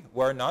if we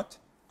were not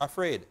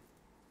afraid?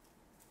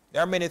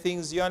 There are many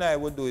things you and I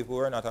would do if we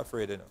were not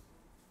afraid, you know.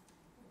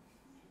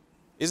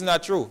 Isn't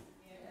that true?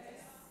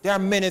 Yes. There are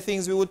many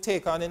things we would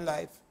take on in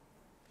life.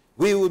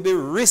 We would be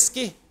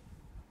risky,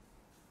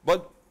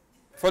 but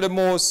for the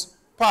most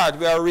part,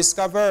 we are risk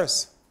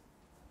averse.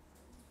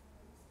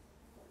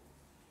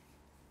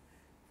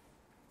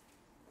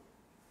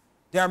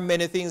 There are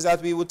many things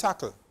that we would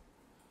tackle.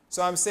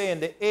 So I'm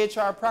saying the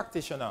HR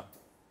practitioner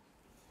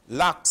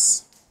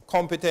lacks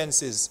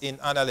competencies in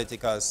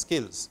analytical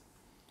skills.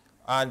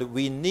 And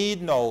we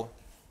need now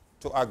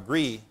to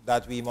agree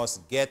that we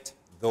must get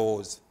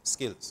those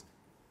skills.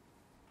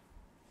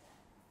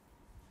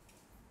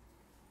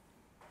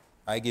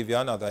 I give you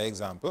another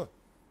example.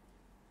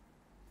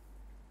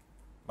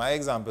 My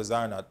examples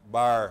are not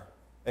bar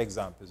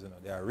examples,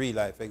 they are real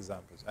life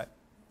examples, right?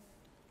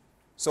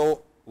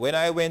 So when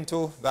I went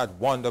to that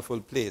wonderful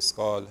place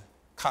called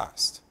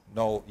CAST,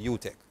 now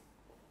UTech,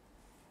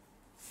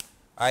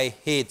 I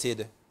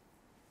hated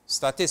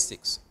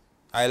statistics.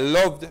 I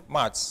loved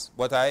maths,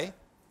 but I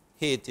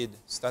hated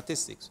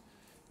statistics.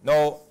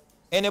 Now,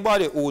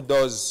 anybody who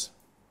does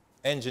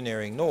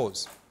engineering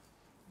knows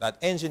that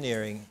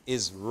engineering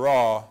is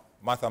raw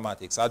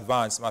mathematics,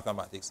 advanced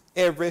mathematics.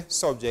 Every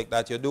subject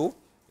that you do,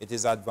 it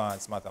is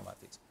advanced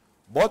mathematics.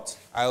 But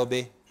I'll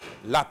be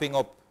lapping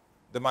up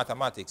the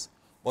mathematics.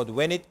 But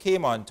when it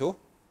came on to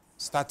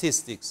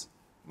statistics,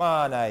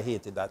 man, I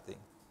hated that thing.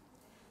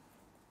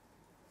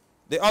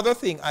 The other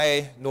thing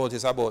I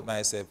noticed about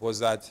myself was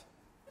that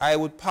I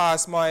would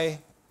pass my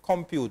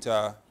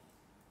computer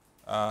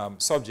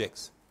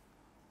subjects,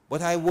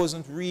 but I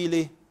wasn't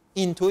really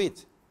into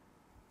it.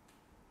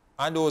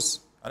 And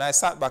I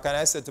sat back and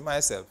I said to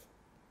myself,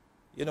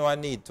 I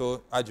need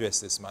to address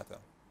this matter.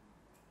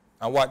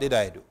 And what did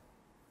I do?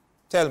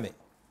 Tell me.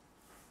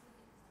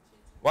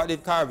 What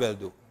did Carvell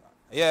do?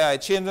 Yeah, I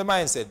changed the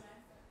mindset.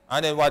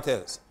 And then what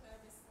else?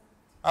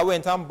 I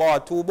went and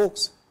bought 2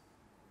 books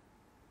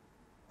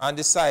and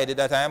decided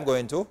that I am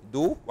going to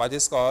do what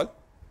is called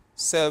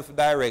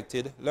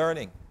self-directed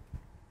learning.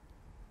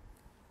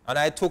 And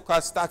I took a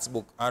stats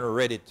book and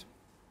read it.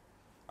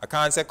 I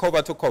can't say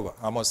cover to cover,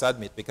 I must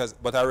admit,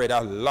 but I read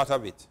a lot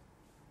of it.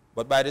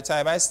 But by the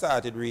time I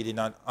started reading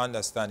and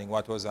understanding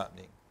what was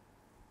happening,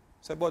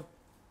 I said, but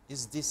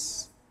is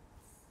this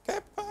que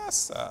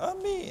pasa?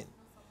 I mean,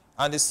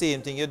 and the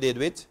same thing you did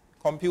with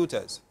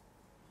computers.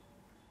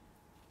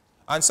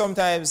 And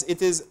sometimes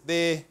it is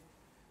the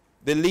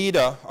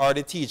leader or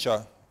the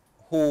teacher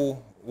who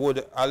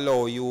would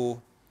allow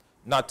you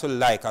not to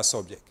like a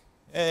subject.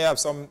 You have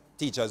some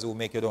teachers who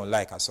make you don't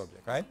like a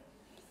subject, right?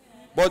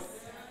 But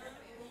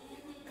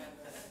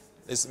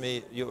it's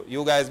me,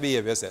 you guys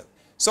behave yourself.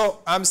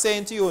 So I'm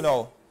saying to you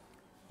now,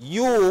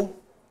 you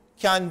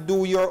can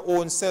do your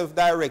own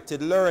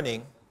self-directed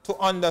learning to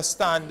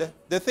understand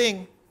the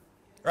thing,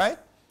 right?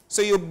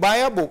 So you buy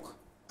a book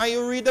and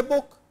you read the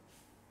book.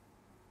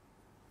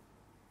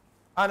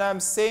 And I'm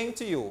saying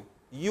to you,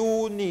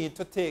 you need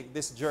to take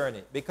this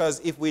journey,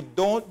 because if we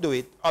don't do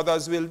it,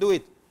 others will do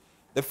it.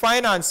 The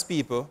finance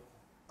people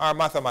are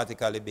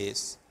mathematically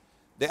based.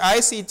 The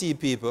ICT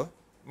people,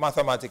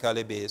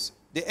 mathematically based.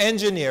 The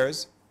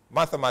engineers,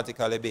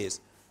 mathematically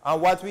based.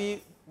 And what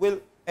we will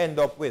end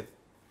up with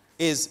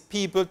is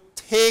people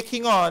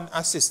taking on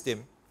a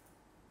system,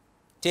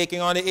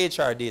 taking on the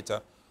HR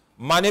data,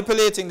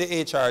 manipulating the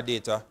HR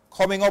data,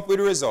 coming up with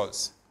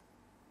results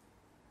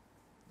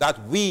that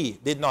we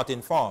did not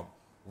inform.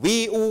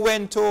 We who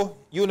went to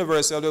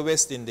University of the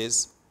West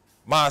Indies,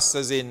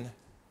 masters in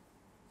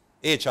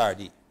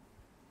HRD.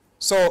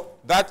 So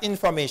that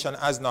information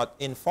has not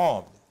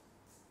informed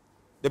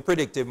the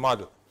predictive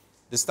model,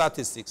 the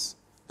statistics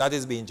that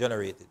is being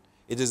generated.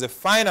 It is the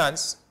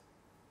finance,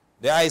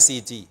 the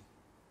ICT,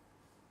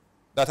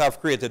 that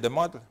have created the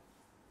model.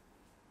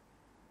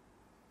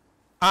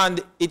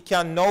 And it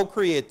can now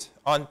create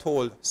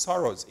untold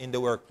sorrows in the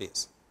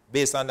workplace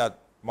based on that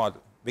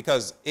model.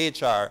 Because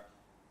HR,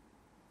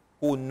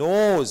 who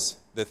knows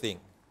the thing,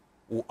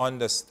 who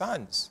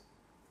understands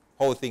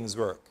how things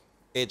work,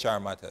 HR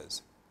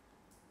matters.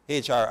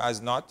 HR has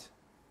not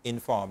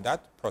informed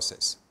that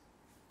process.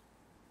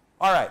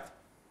 All right.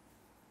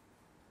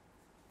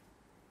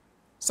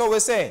 So we're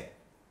saying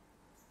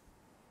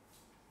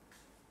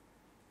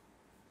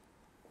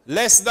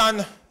less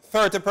than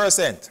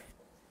 30%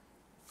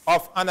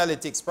 of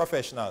analytics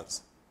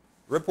professionals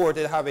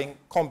reported having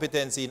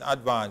competency in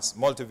advanced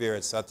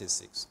multivariate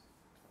statistics.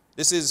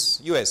 This is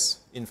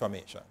US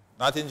information,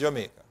 not in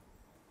Jamaica.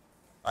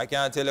 I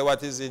can't tell you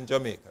what is in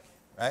Jamaica,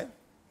 right?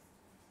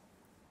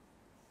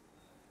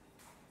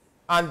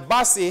 And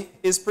M.Sc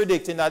is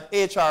predicting that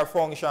HR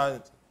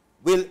functions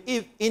will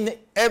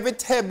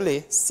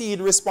inevitably cede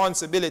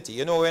responsibility.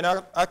 You know, when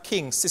a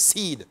king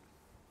secedes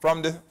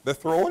from the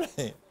throne,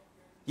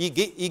 he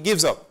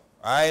gives up.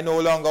 I no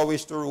longer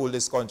wish to rule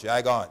this country.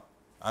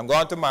 I'm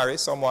going to marry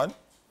someone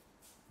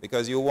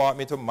because you want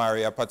me to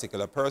marry a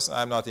particular person.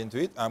 I'm not into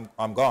it.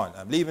 I'm gone.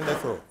 I'm leaving the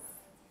throne.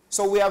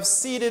 So we have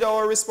ceded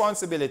our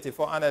responsibility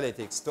for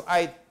analytics to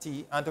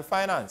IT and to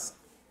finance.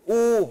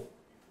 Ooh,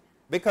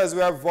 because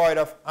we are void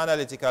of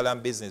analytical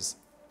and business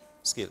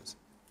skills.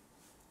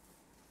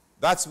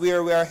 That's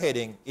where we are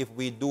heading if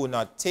we do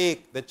not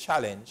take the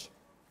challenge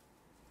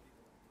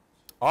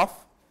of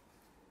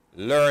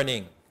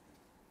learning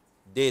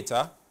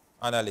data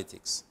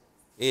analytics,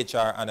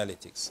 HR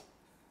analytics.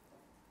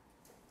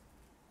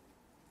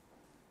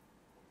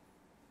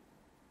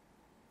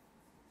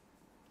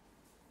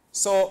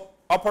 So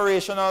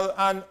operational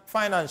and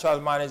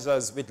financial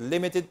managers with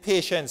limited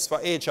patience for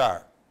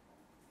HR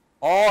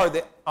or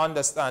the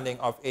understanding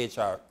of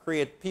HR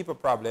create people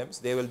problems.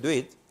 They will do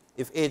it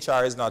if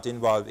HR is not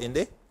involved in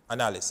the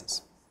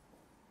analysis.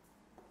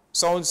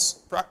 Sounds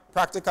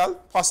practical,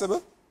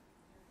 possible?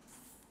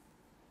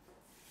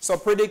 So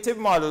predictive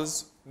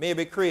models may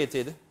be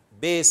created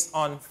based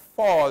on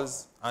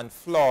false and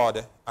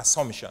flawed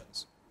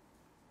assumptions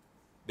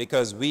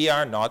because we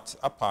are not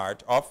a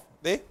part of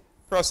the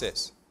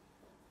process.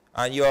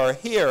 And you are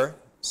here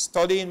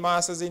studying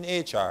masters in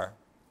HR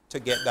to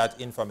get that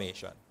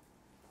information.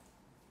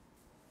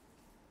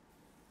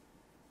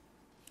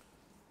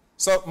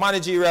 So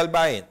managerial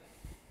buy-in.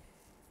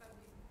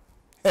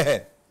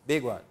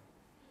 Big one.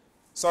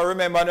 So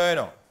remember now, you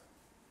know,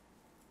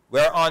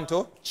 we're on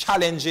to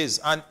challenges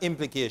and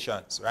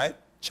implications, right?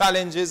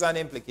 Challenges and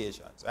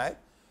implications, right?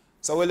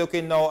 So we're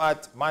looking now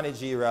at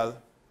managerial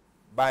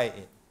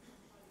buy-in.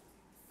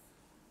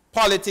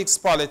 Politics,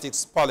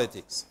 politics,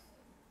 politics.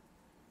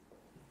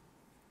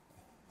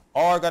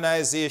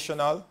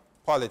 Organizational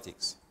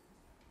politics.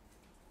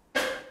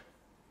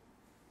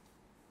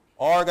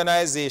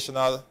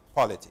 Organizational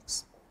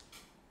politics.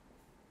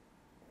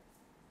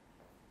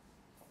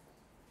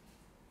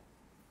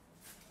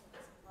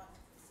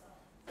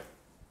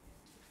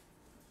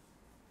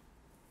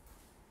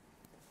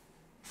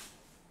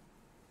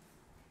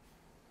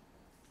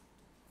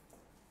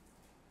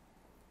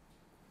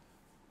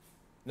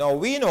 Now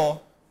we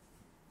know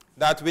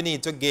that we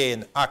need to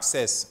gain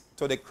access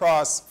to the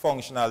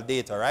cross-functional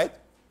data, right?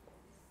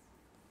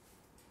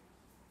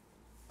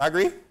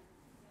 Agree?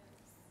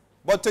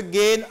 But to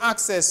gain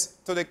access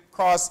to the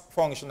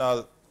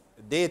cross-functional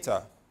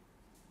data,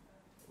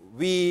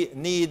 we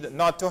need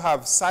not to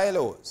have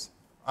silos.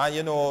 And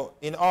you know,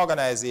 in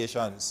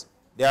organizations,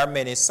 there are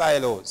many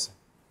silos.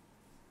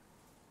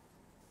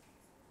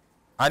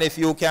 And if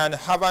you can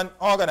have an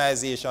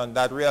organization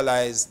that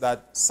realizes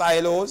that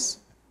silos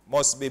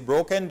must be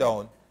broken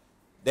down,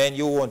 then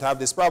you won't have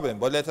this problem.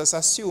 But let us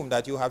assume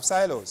that you have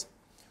silos.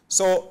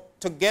 So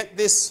to get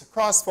this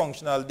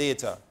cross-functional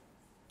data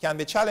can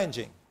be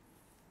challenging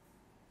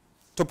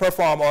to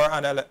perform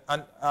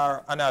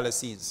our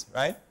analyses,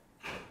 right?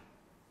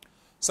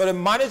 So the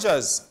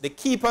managers, the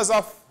keepers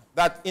of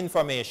that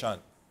information,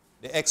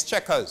 the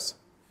exchequers,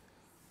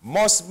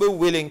 must be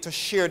willing to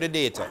share the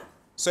data.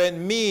 So it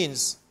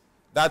means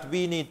that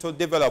we need to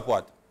develop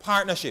what?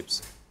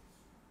 Partnerships.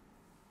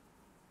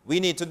 We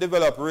need to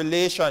develop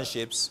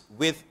relationships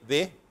with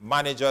the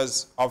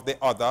managers of the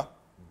other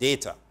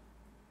data.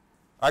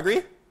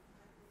 Agree?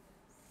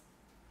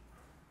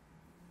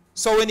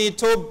 So we need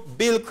to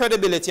build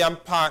credibility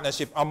and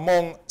partnership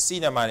among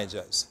senior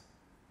managers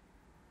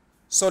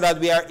so that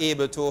we are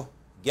able to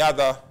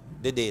gather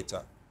the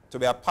data, to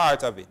be a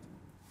part of it.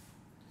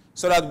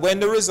 So that when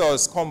the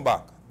results come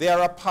back, they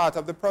are a part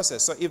of the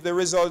process. So if the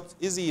result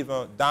is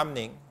even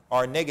damning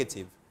or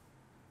negative,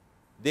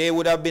 they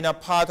would have been a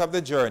part of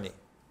the journey.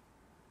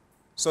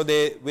 So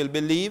they will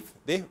believe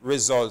the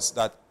results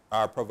that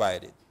are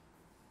provided.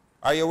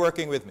 Are you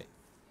working with me?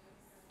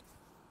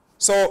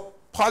 So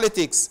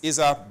politics is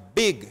a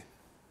big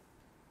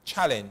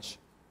challenge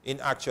in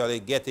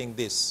actually getting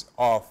this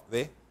off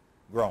the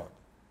ground.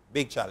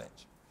 Big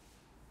challenge.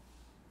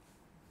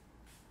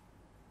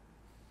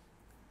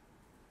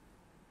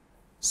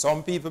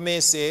 Some people may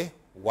say,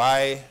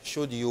 why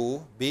should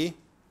you be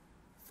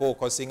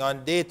focusing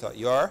on data?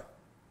 You're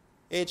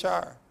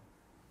HR.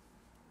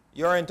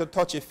 You're into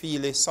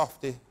touchy-feely,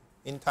 softy,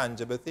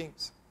 intangible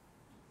things.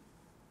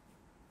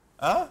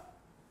 Huh?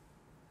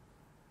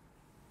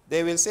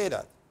 They will say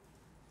that.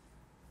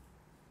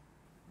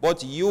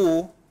 But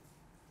you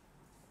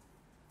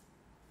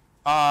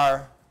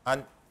are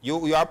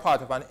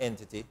part of an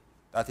entity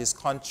that is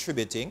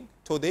contributing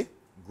to the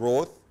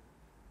growth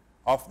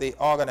of the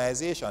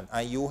organization,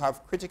 and you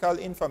have critical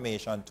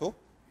information to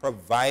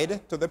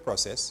provide to the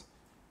process,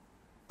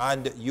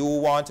 and you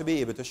want to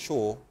be able to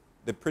show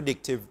the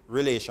predictive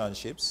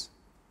relationships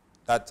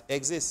that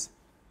exist.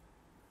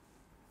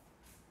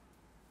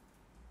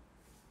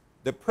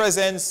 The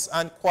presence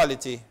and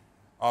quality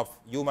of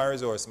human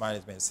resource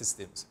management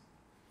systems.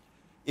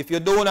 If you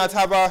do not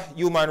have a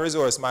human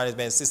resource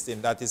management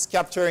system that is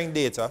capturing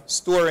data,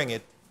 storing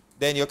it,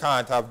 then you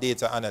can't have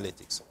data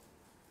analytics.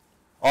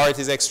 Or it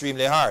is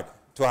extremely hard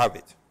to have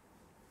it.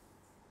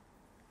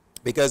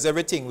 Because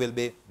everything will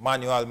be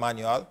manual,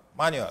 manual,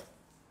 manual.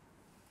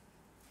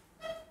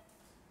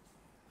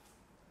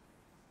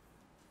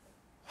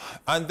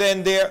 And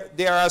then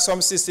there are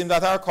some systems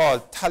that are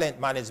called talent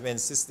management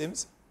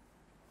systems.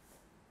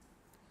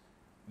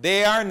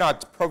 They are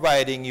not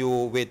providing you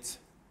with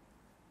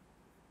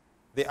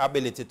the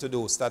ability to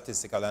do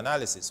statistical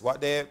analysis.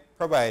 What they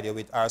provide you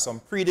with are some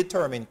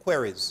predetermined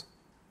queries.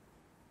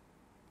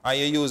 And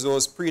you use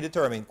those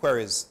predetermined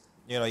queries.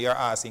 You know, you're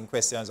asking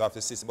questions of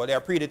the system, but they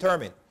are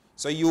predetermined.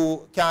 So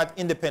you can't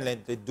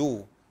independently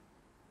do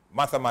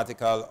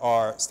mathematical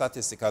or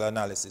statistical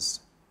analysis.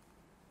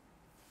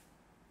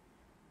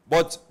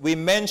 But we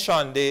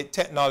mentioned the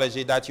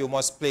technology that you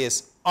must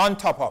place on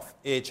top of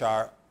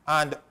HR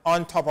and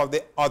on top of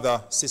the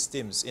other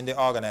systems in the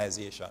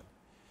organization.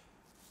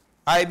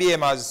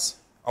 IBM has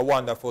a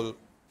wonderful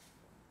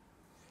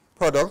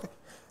product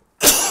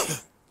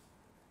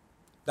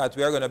that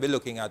we are going to be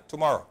looking at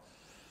tomorrow.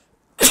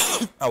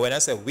 And when I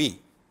say we,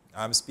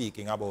 I'm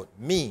speaking about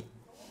me,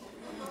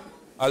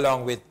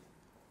 along with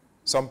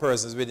some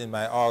persons within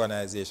my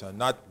organization,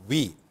 not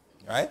we,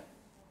 right?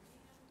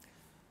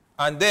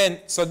 And then,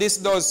 so this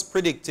does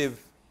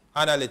predictive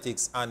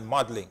analytics and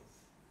modeling.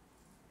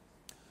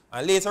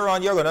 And later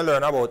on, you're going to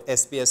learn about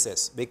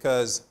SPSS,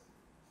 because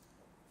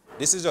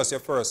this is just your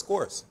first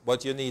course,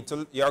 but you're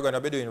going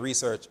to be doing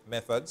research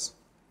methods.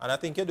 And I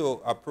think you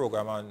do a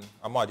program on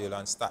a module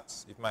on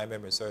stats, if my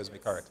memory serves me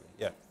correctly.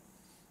 Yeah.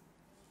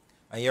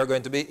 And you're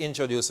going to be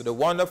introduced to the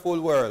wonderful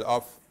world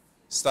of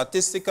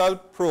statistical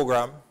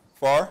program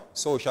for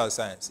social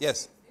science.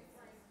 Yes?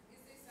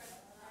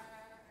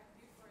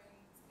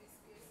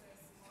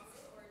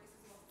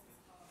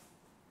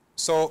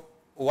 So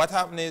what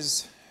happened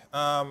is,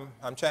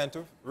 I'm trying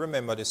to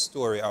remember the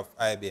story of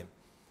IBM.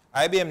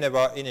 IBM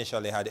never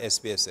initially had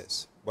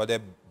SPSS, but they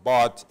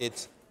bought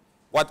it.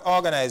 What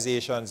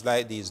organizations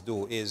like these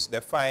do is they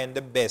find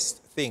the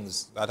best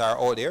things that are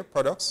out there,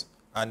 products,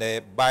 and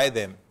they buy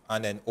them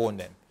and then own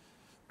them.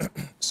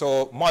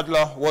 So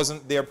Modeler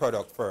wasn't their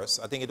product first.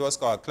 I think it was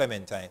called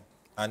Clementine,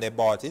 and they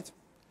bought it.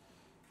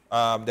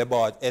 They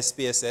bought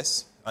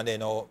SPSS, and they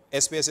know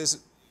SPSS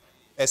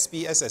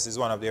is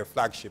one of their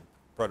flagship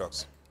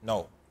products.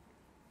 No.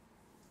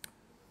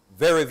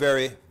 Very,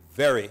 very,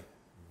 very,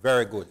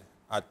 very good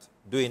at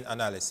doing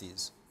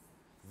analyses,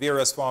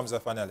 various forms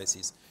of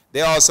analysis.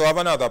 They also have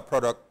another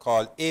product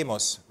called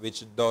Amos,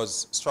 which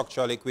does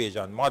structural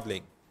equation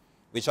modeling,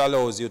 which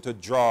allows you to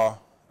draw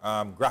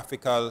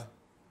graphical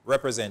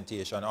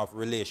representation of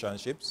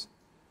relationships,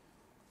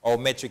 how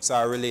metrics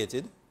are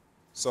related.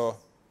 So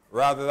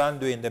rather than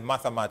doing the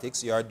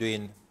mathematics, you are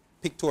doing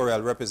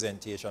pictorial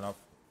representation of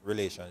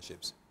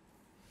relationships.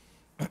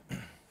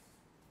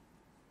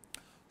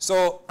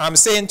 So I'm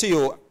saying to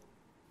you,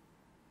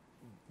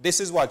 this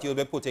is what you'll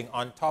be putting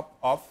on top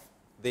of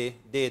the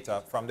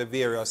data from the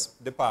various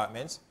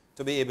departments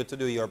to be able to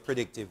do your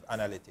predictive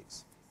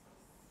analytics.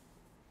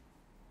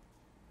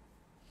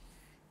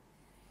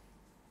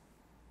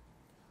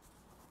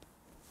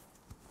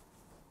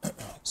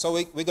 So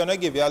we're going to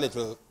give you a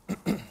little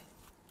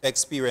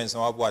experience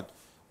of what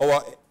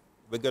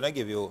we're going to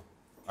give you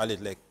a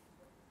little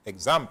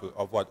example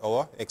of what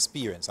our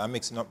experience. I'm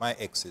mixing up my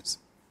X's.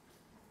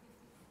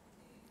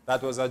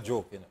 That was a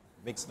joke, you know,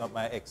 mixing up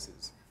my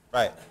X's.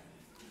 Right.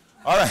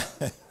 All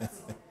right.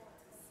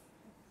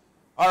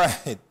 All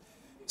right.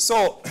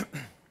 So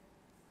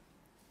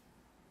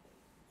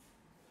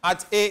at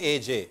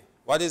AAJ,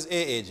 what is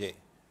AAJ?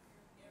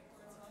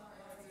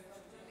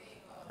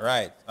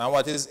 Right. And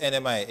what is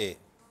NMIA?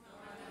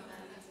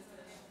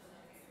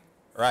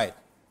 Right.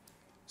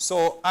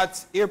 So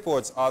at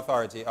Airports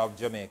Authority of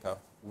Jamaica,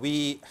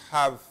 we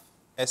have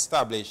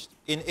established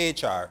in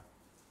HR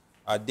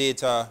a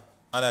data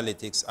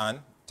analytics and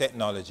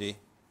technology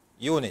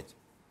unit.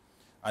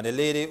 And the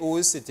lady who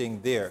is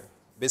sitting there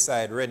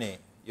beside Renee,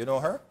 you know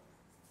her?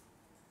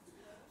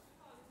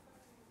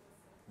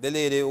 The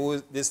lady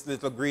who this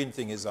little green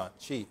thing is on,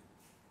 she.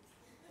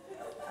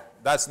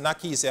 That's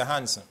Nakisa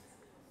Hansen.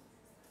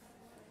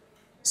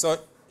 So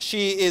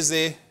she is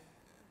a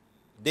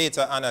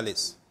data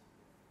analyst,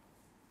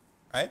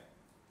 right?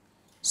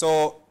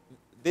 So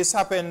this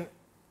happened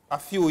a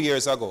few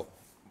years ago,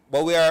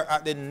 but we are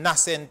at the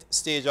nascent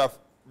stage of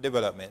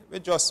development. We're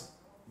just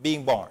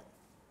being born,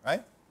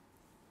 right?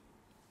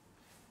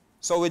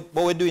 So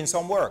but we're doing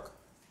some work.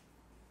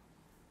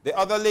 The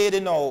other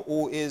lady now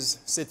who is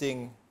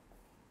sitting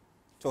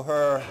to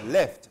her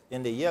left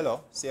in the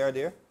yellow, see her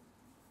there?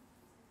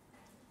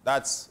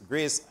 That's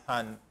Grace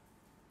Han.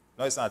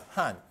 No, it's not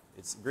Han.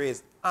 It's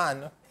Grace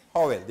Ann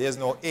Howell. There's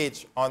no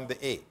H on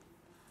the A.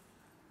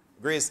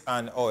 Grace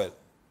Ann Howell.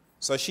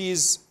 So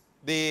she's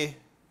the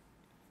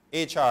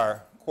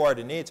HR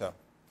coordinator,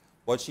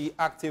 but she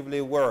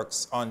actively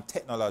works on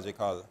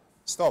technological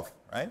stuff,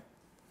 right?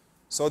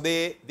 So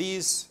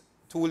these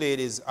two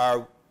ladies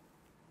are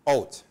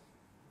out.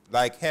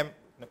 Like him.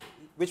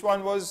 Which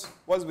one was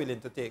willing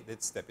to take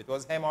that step? It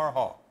was him or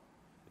her?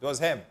 It was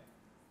him.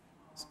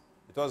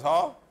 It was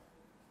her?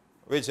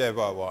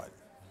 Whichever one.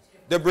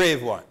 The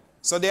brave one.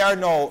 So they are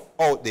now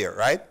out there,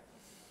 right?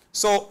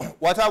 So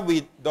what have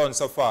we done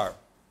so far?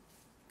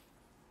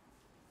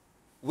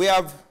 We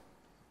have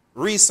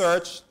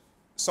researched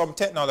some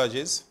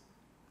technologies,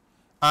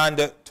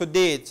 and to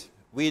date,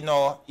 we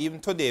know, even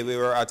today we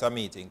were at a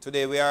meeting.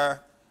 Today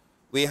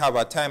we have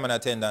a time and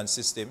attendance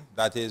system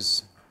that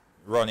is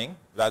running,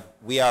 that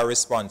we are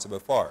responsible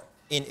for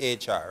in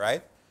HR,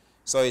 right?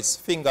 So it's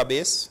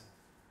finger-based,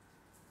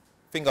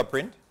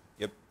 fingerprint,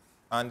 yep,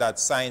 and that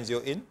signs you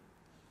in.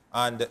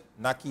 And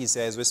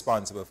Nakisa is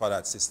responsible for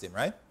that system,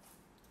 right?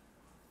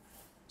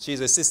 She's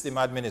a system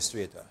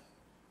administrator.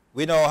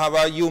 We now have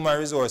a human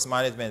resource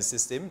management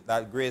system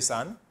that Grace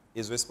Ann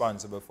is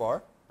responsible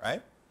for,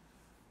 right?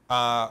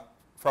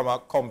 From a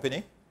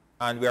company,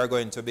 and we are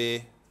going to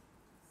be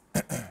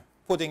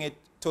putting it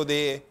to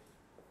the,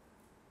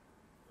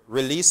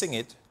 releasing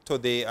it to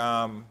the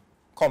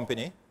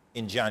company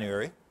in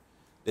January.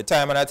 The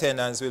time and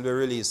attendance will be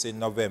released in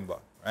November,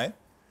 right?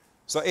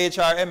 So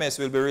HRMS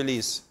will be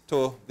released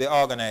to the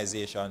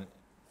organization.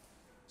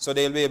 So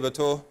they'll be able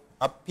to,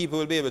 people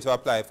will be able to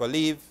apply for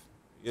leave.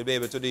 You'll be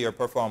able to do your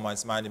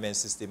performance management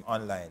system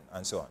online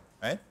and so on,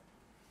 right?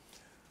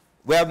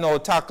 We have now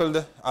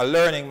tackled a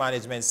learning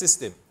management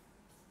system.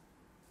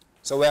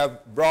 So we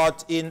have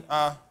brought in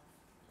a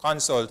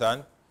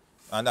consultant,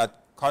 and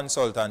that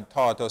consultant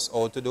taught us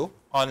how to do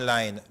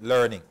online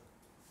learning.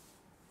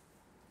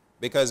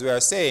 Because we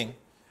are saying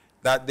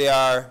that there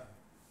are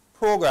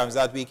programs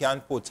that we can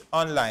put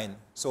online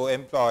so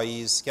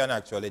employees can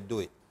actually do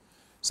it.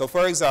 So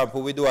for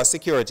example, we do a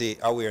security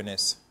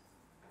awareness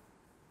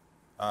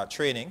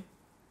training,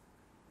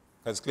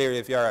 because clearly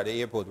if you're at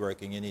the airport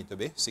working, you need to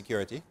be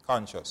security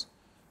conscious.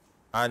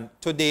 And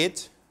to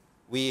date,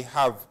 we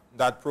have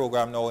that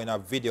program now in a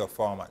video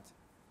format.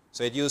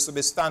 So it used to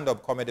be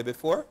stand-up comedy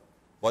before,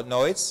 but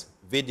now it's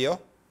video.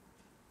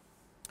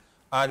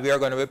 And we are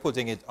going to be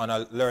putting it on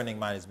a learning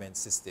management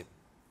system.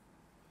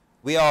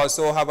 We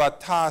also have a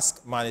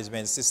task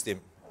management system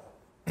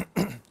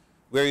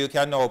where you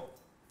can now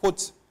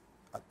put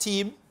a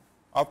team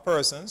of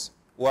persons,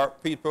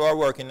 people who are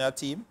working in a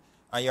team,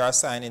 and you're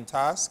assigning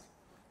tasks,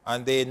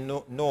 and they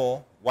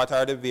know what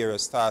are the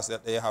various tasks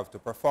that they have to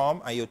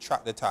perform, and you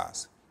track the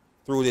tasks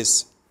through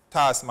this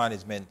task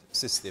management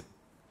system.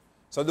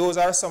 So those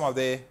are some of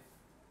the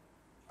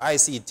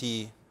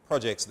ICT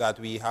projects that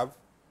we have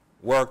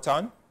worked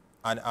on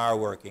and are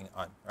working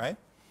on, right?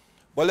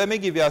 But let me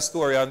give you a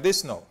story on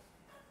this now.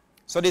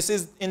 So this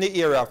is in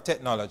the area of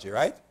technology,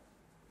 right?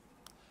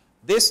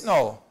 This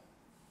now,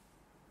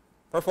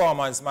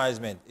 performance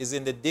management, is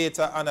in the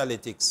data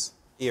analytics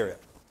area.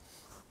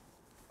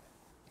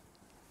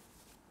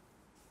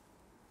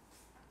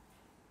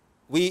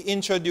 We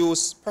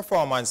introduce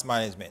performance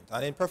management,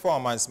 and in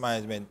performance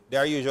management,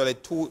 there are usually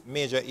two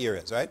major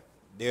areas, right?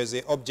 There's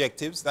the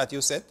objectives that you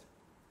set,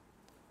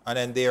 and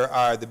then there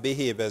are the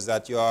behaviors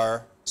that you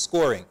are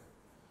scoring.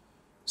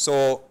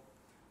 So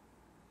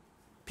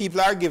people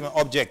are given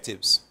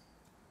objectives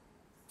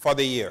for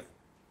the year,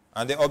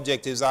 and the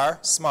objectives are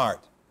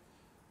SMART.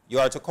 You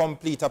are to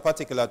complete a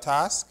particular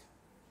task.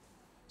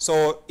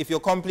 So if you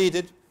complete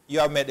it,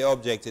 you have met the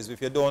objectives.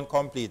 If you don't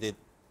complete it,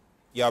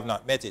 you have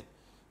not met it.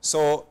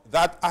 So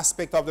that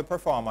aspect of the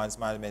performance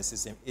management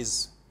system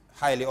is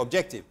highly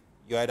objective.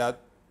 You either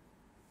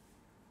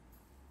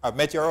have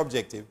met your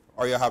objective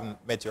or you haven't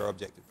met your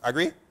objective.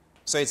 Agree?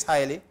 So it's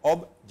highly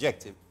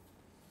objective.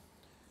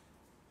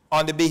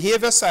 On the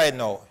behavior side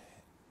now,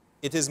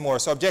 it is more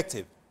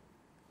subjective.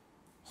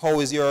 How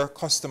is your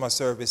customer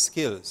service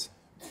skills?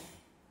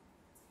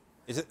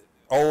 Is it,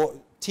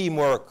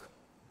 teamwork?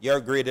 You're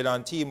graded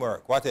on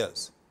teamwork. What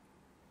else?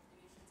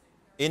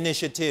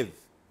 Initiative.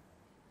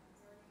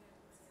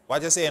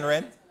 What you saying,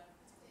 Ren?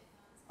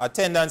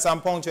 Attendance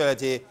and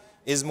punctuality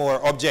is more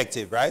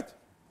objective, right?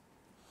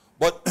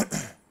 But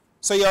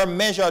so you're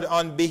measured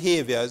on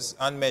behaviors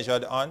and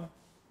measured on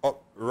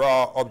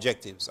raw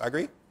objectives.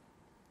 Agree?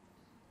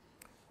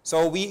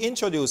 So we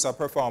introduced a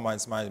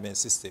performance management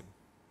system,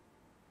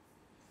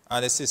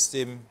 and the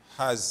system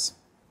has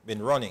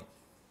been running.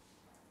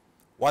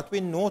 What we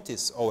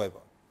notice,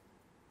 however,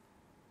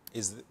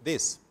 is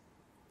this.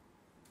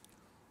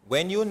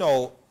 When you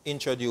now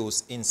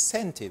introduce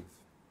incentive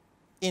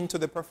into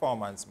the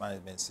performance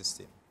management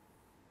system,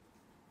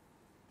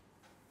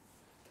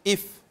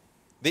 if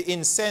the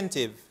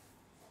incentive,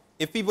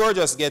 if people are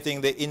just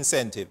getting the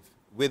incentive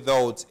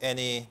without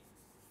any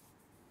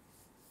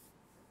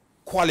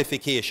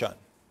qualification,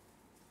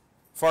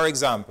 for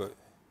example,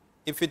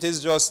 if it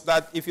is just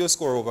that if you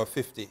score over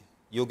 50,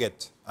 you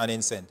get an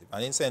incentive.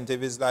 An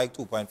incentive is like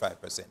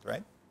 2.5%,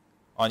 right,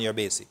 on your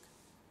basic.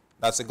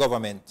 That's a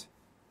government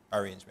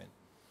arrangement.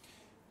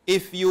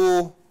 If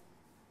the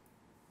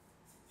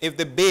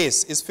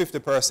base is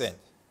 50%,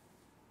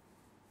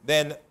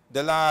 then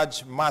the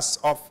large mass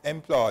of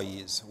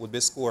employees would be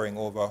scoring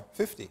over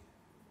 50.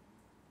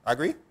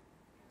 Agree?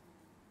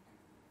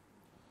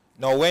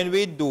 Now, when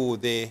we do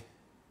the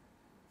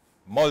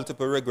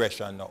multiple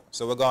regression now,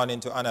 so we're going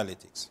into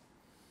analytics.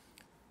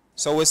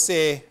 So we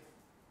say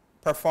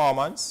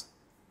performance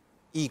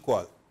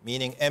equal,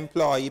 meaning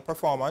employee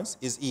performance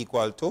is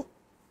equal to,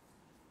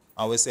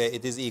 and we say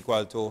it is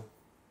equal to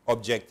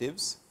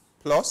objectives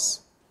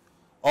plus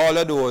all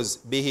of those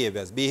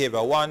behaviors.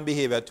 Behavior 1,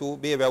 behavior 2,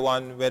 behavior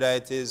 1, whether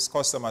it is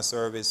customer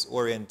service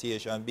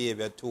orientation,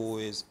 behavior 2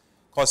 is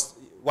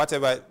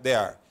whatever they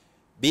are.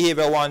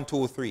 Behavior 1,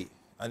 2, 3,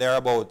 and there are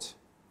about,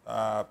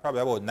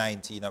 probably about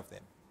 19 of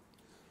them.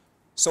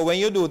 So when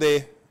you do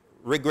the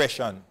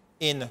regression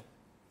in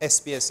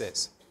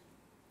SPSS,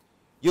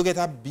 you get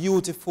a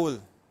beautiful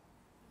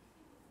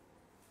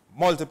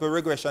multiple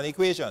regression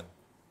equation,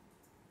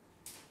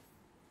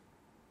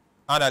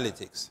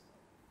 analytics.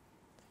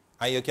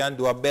 And you can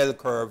do a bell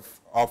curve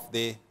of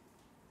the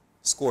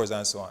scores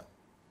and so on.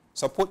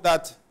 So put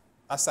that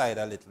aside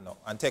a little now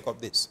and take up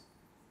this.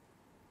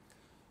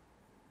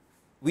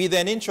 we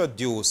then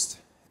introduced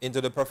into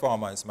the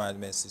performance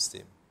management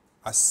system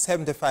a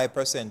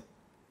 75%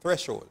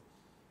 threshold.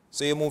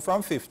 So you move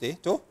from 50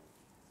 to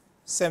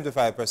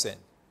 75%.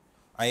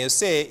 And you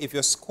say if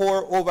you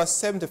score over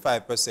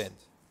 75%,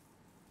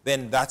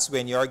 then that's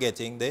when you're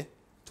getting the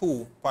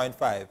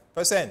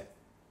 2.5%.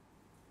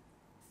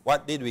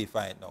 What did we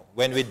find now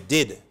when we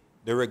did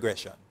the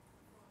regression?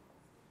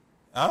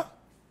 Huh?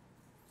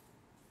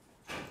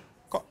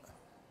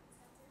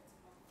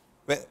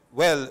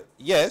 Well,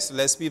 yes,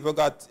 less people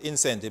got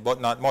incentive, but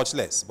not much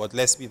less. But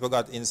less people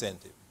got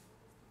incentive.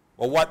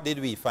 But what did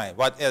we find?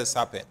 What else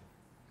happened?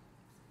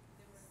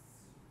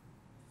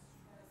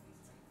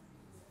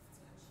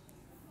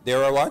 There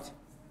were what?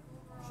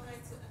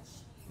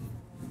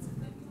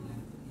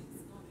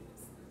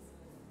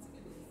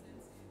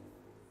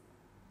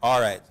 All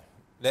right,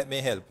 let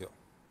me help you.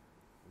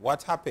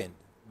 What happened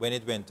when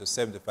it went to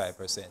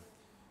 75%?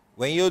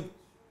 When you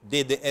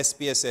did the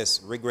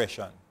SPSS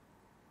regression,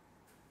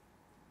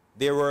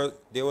 there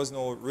was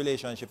no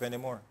relationship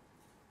anymore.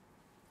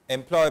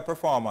 Employee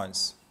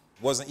performance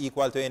wasn't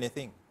equal to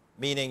anything,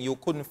 meaning you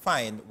couldn't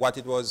find what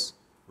it was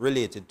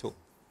related to.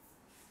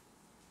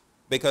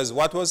 Because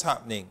what was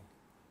happening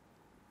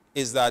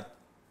is that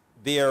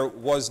there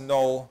was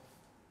no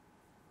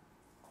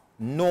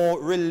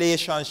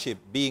relationship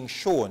being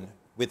shown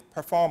with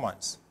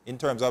performance in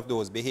terms of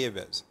those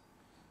behaviors.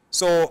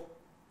 So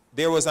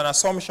there was an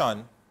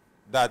assumption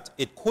that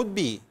it could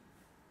be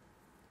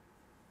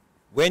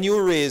when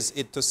you raise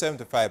it to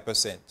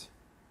 75%,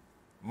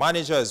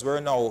 managers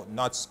were now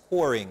not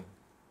scoring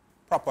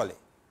properly.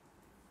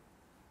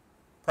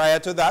 Prior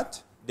to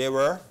that, they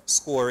were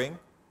scoring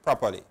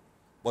properly.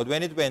 But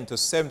when it went to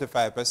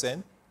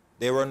 75%,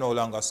 they were no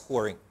longer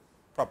scoring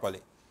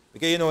properly.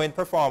 Because you know, in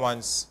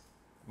performance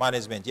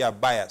management, you have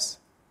bias.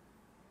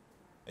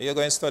 You're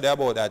going to study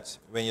about that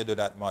when you do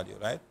that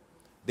module, right?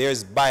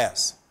 There's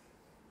bias.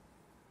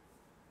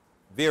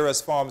 Various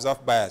forms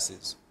of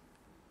biases.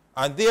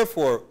 And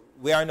therefore,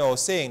 we are now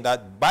saying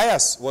that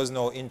bias was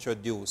now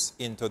introduced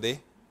into the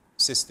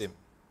system.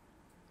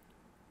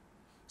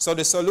 So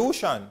the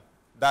solution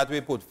that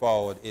we put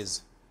forward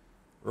is,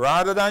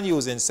 rather than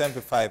using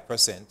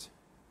 75%,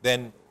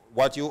 then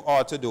what you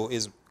ought to do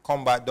is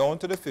come back down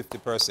to the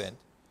 50%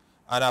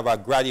 and have a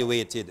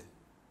graduated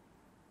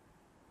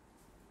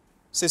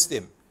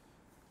system.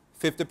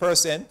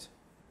 50%,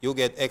 you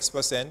get X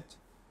percent.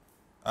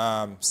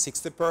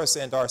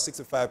 60% or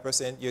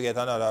 65%, you get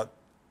another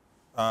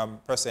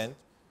percent.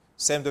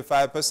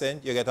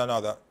 75%, you get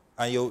another.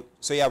 And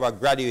so you have a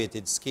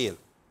graduated scale,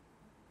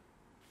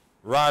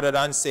 rather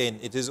than saying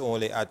it is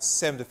only at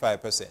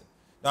 75%.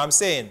 Now I'm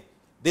saying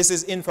this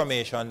is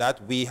information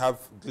that we have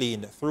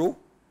gleaned through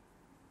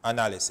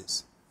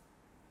analysis.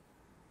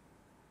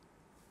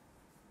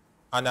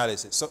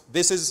 So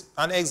this is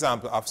an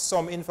example of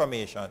some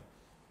information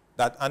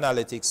that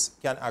analytics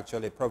can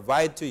actually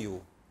provide to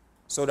you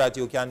so that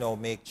you can now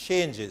make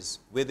changes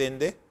within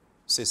the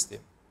system.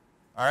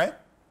 All right?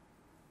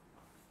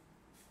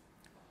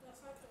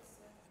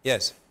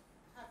 Yes?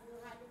 Have you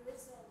had the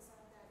results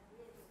of that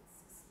grading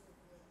system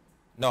yet?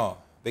 No,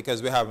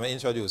 because we haven't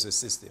introduced a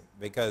system.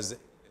 Because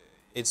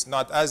it's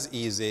not as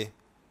easy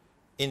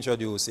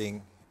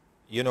introducing,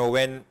 you know,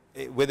 when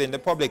within the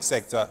public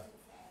sector,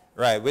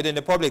 right, within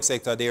the public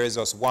sector there is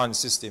just one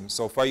system.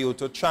 So for you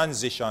to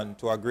transition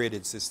to a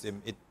graded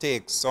system, it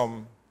takes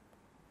some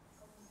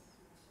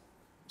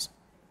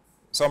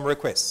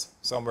requests.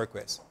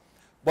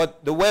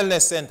 But the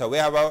wellness center, we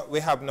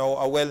have now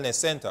a wellness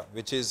center,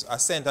 which is a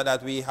center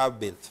that we have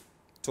built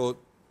to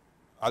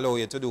allow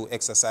you to do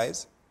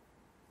exercise.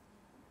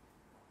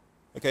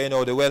 Okay, you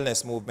know, the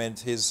wellness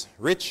movement is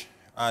rich,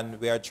 and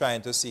we are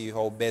trying to see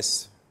how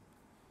best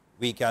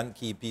we can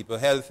keep people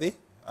healthy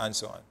and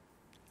so on,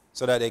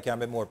 so that they can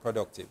be more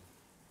productive.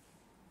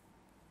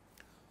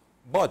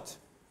 But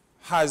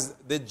has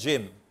the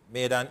gym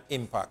made an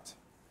impact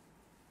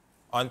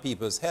on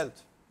people's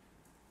health?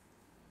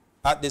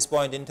 At this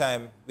point in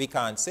time, we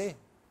can't say.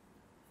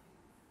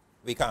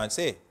 We can't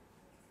say.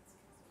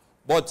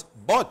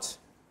 But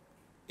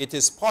it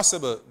is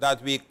possible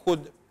that we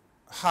could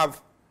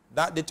have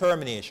that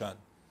determination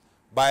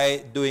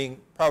by doing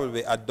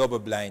probably a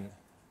double-blind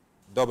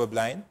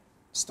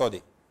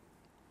study.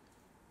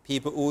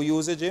 People who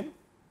use a gym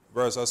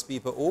versus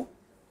people who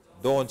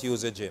don't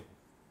use a gym.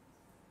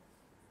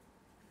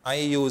 I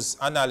use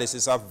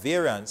analysis of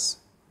variance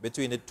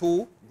between the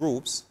two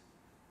groups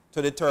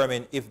to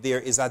determine if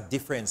there is a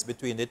difference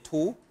between the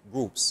two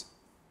groups.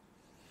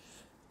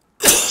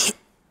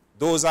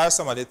 Those are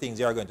some of the things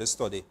you are going to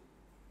study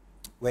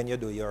when you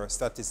do your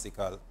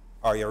statistical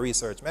or your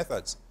research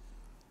methods.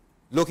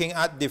 Looking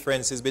at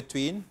differences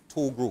between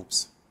two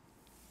groups.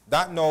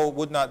 That now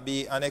would not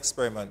be an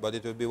experiment, but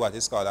it would be what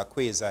is called a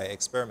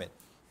quasi-experiment.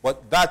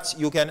 But that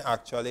you can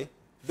actually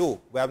do.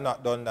 We have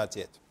not done that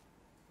yet.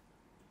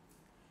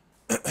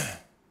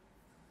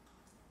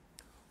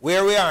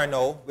 Where we are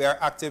now, we are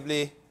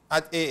actively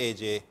at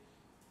AAJ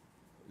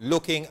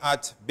looking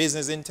at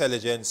business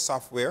intelligence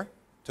software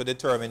to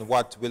determine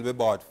what will be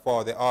bought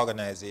for the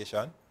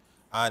organization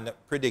and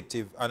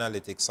predictive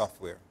analytics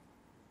software.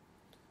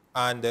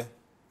 And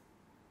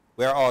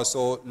we're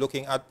also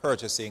looking at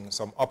purchasing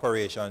some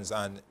operations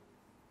and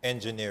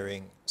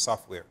engineering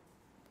software.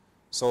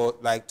 So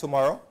like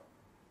tomorrow,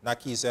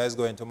 Nakisa is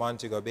going to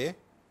Montego Bay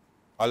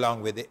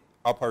along with the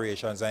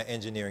operations and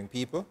engineering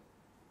people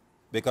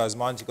because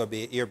Montego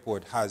Bay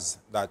Airport has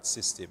that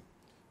system.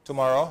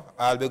 Tomorrow,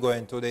 I'll be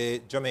going to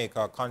the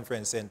Jamaica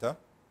Conference Center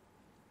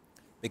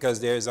because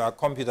there is a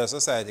Computer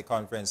Society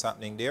conference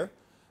happening there,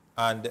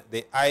 and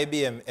the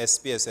IBM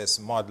SPSS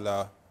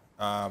modeler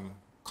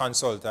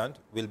consultant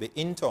will be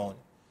in town,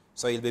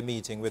 so he'll be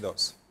meeting with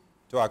us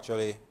to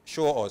actually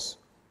show us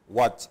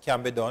what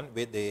can be done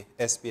with the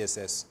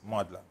SPSS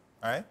modeler.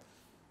 All right?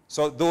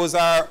 So those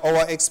are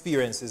our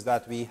experiences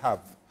that we have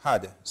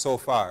had so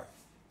far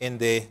in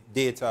the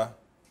data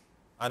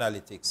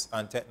analytics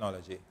and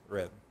technology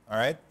realm, all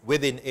right,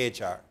 within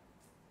HR.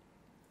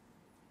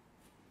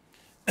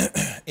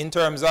 In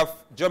terms of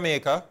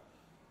Jamaica,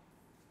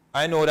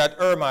 I know that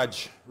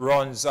ERMAG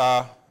runs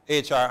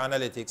HR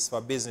analytics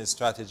for business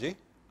strategy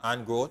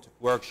and growth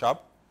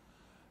workshop.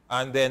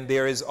 And then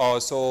there is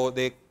also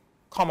the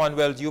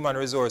Commonwealth Human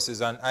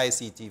Resources and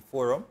ICT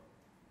Forum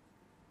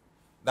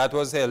that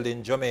was held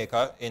in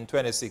Jamaica in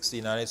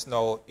 2016, and it's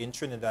now in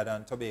Trinidad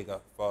and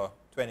Tobago for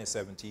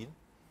 2017.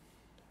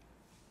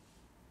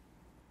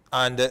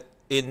 And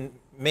in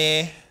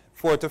May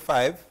 4 to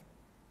 5,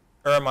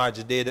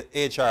 ERMAG did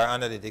HR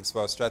analytics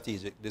for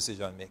strategic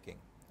decision making.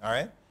 All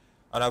right?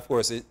 And of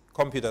course, the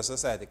Computer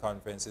Society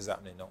conference is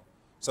happening now.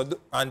 So,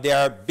 and they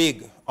are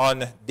big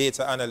on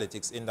data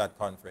analytics in that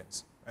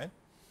conference. Right?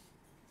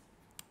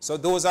 So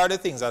those are the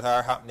things that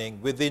are happening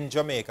within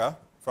Jamaica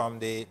from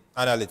the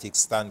analytics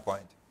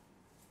standpoint.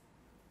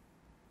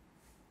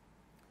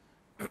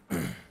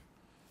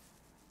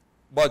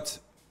 But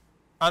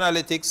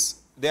analytics,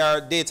 there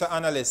are data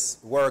analysts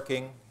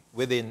working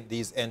within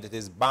these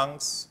entities,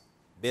 banks,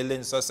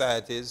 building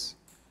societies,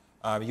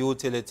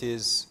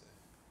 utilities,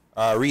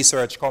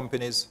 research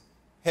companies,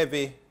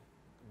 heavy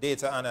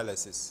data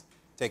analysis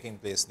taking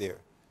place there.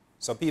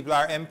 So people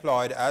are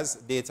employed as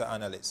data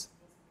analysts.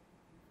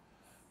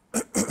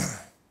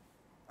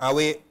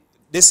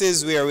 This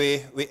is where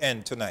we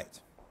end tonight.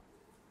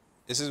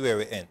 This is where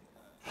we end,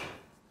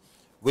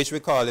 which we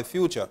call the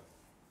future.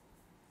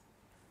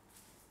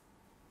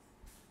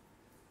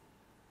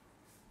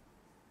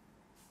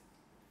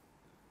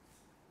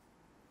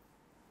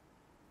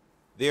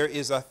 There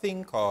is a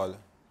thing called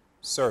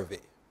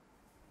survey.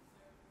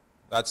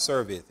 That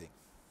survey thing.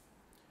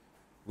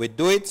 We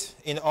do it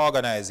in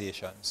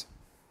organizations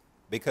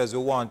because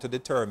we want to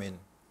determine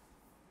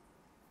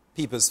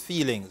people's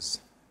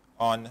feelings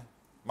on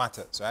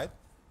matters, right?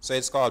 So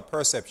it's called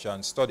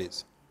perception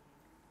studies.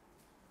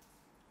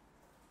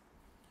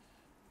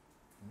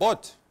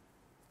 But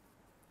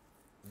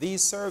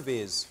these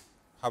surveys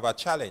have a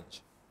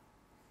challenge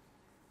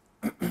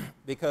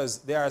because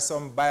there are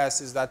some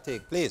biases that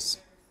take place.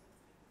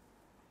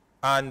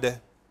 And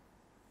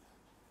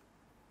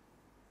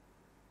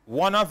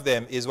one of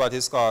them is what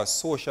is called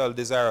social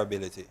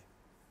desirability.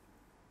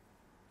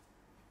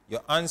 You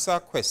answer a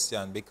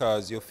question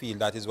because you feel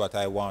that is what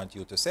I want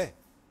you to say.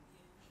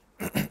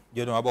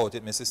 You know about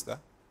it, my sister?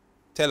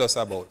 Tell us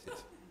about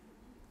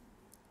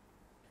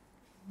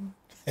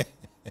it.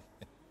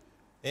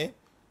 Eh?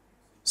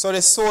 So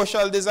the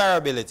social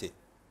desirability.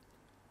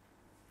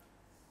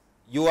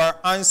 You are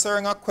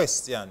answering a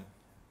question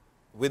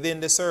within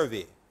the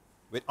survey,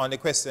 on the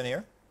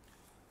questionnaire,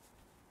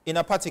 in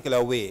a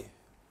particular way.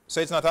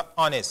 So it's not an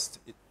honest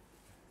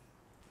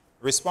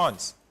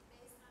response.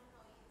 Based on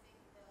how you think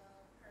the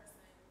person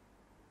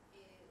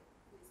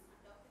who is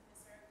conducting the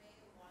survey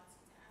wants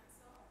you to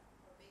answer,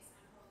 or based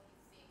on how you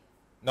think?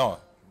 No,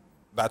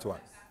 that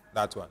one.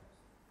 That one.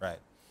 Right.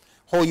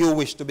 How you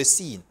wish to be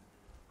seen.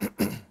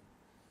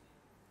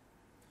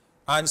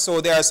 And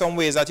so there are some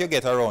ways that you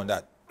get around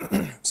that.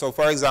 So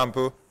for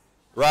example,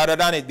 rather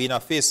than it being a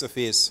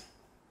face-to-face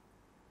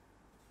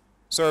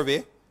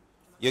survey,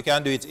 you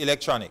can do it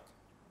electronic.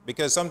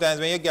 Because sometimes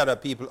when you gather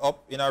people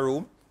up in a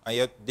room and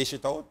you dish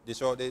out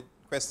the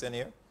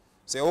questionnaire,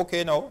 say,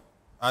 okay, now,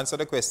 answer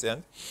the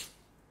question,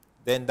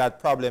 then that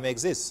problem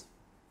exists.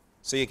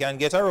 So you can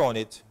get around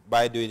it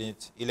by doing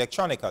it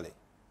electronically.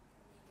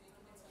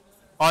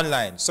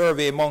 Online,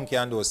 Survey Monkey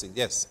and those things,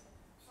 yes.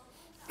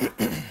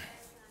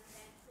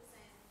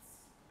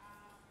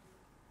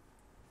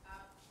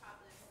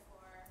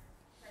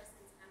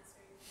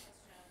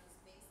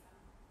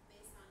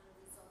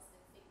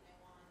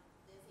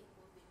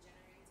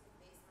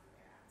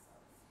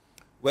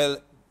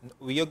 Well,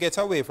 you get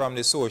away from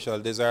the social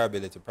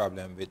desirability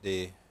problem with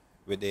the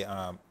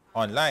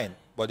online,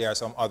 but there are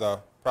some other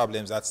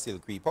problems that still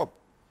creep up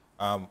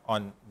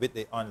with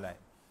the online.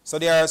 So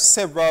there are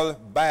several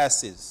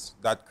biases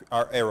that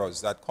are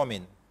errors that come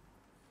in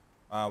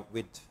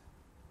with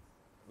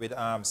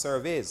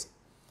surveys.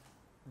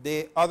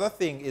 The other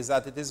thing is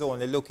that it is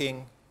only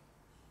looking,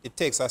 it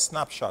takes a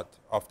snapshot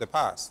of the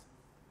past.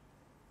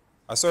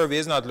 A survey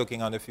is not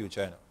looking on the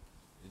future. No.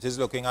 It is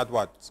looking at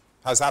what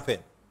has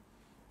happened.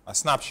 A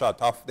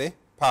snapshot of the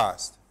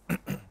past.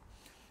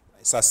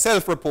 It's a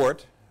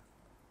self-report,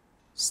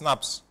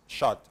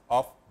 snapshot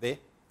of the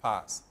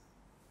past.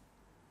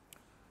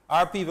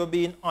 Are people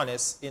being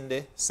honest in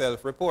the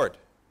self-report?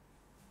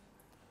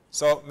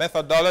 So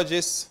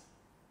methodologists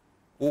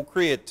who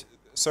create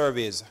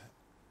surveys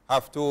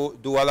have to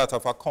do a lot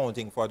of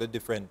accounting for the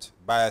different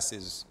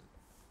biases.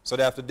 So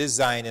they have to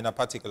design in a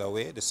particular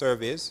way, the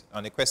surveys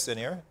and the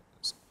questionnaire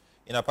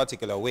in a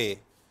particular way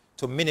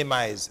to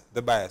minimize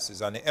the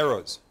biases and the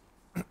errors.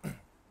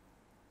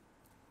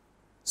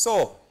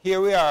 So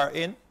here we are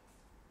in,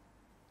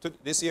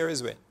 this year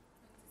is when? 2017.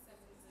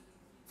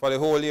 For the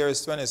whole year is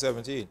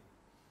 2017.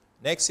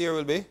 Next year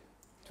will be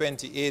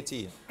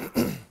 2018.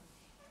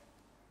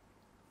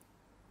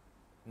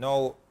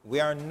 Now, we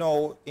are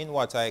now in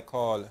what I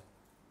call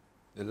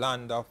the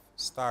land of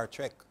Star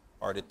Trek,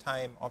 or the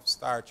time of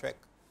Star Trek.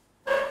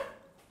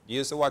 You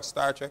used to watch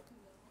Star Trek?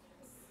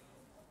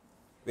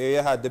 Where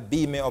you had the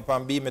beam me up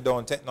and beam me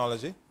down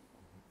technology.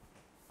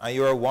 And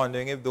you were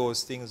wondering if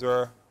those things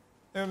were,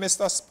 you know,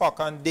 Mr. Spock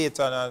and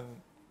Dayton and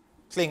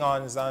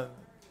Klingons, and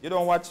you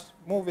don't watch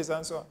movies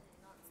and so on.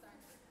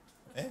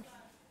 Eh?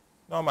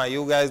 No, man,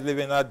 you guys live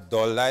in a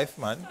dull life,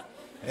 man.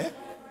 Eh?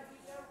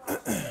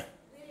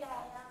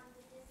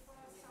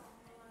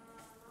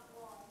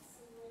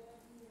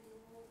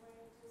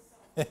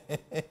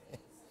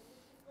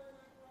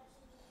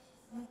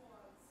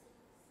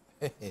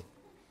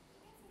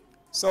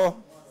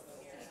 So,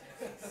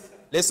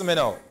 listen to me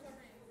now.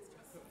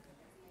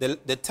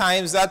 The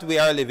times that we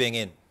are living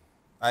in,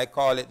 I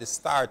call it the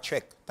Star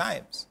Trek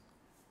times.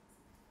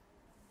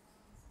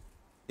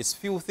 It's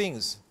few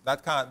things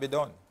that can't be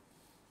done.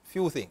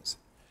 Few things.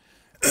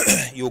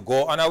 You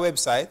go on a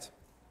website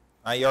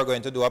and you're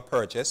going to do a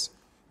purchase.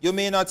 You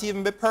may not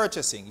even be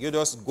purchasing. You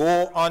just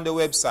go on the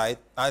website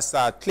and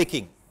start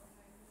clicking.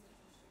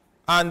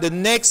 And the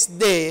next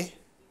day,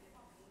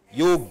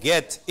 you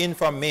get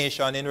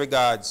information in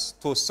regards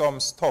to some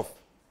stuff.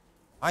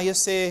 And you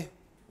say,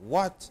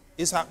 what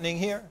is happening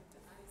here?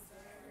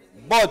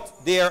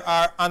 But there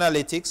are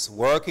analytics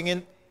working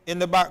in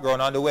the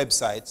background on the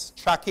websites,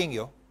 tracking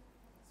you,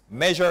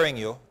 measuring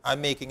you,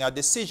 and making a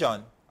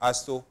decision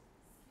as to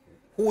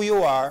who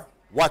you are,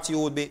 what you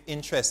would be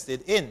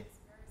interested in.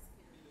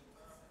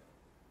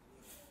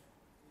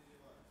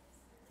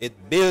 It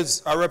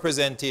builds a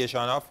representation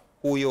of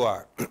who you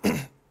are.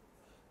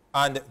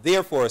 And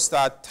therefore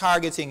start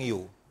targeting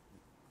you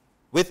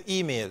with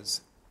emails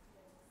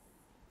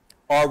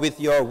or with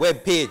your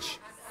web page,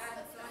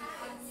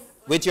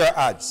 with your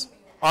ads,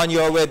 on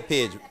your web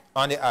page,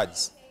 on the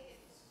ads.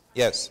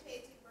 Yes.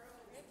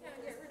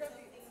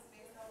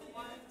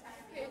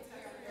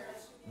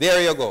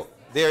 There you go.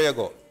 There you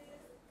go.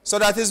 So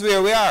that is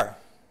where we are.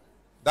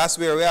 That's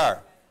where we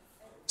are.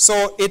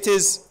 So it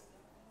is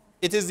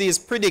these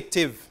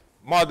predictive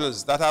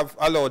models that have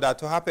allowed that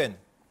to happen.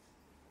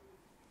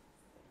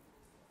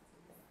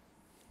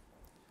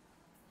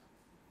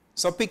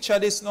 So picture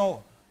this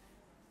now.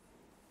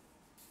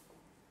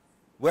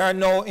 We are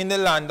now in the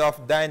land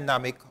of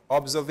dynamic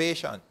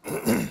observation.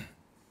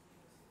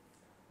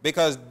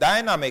 Because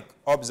dynamic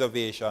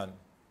observation,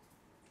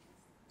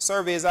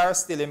 surveys are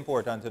still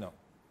important to know.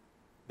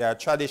 They are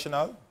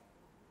traditional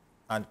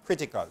and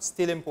critical,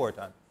 still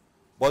important.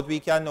 But we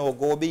can now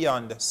go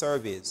beyond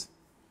surveys.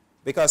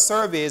 Because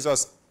surveys are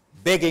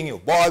begging you,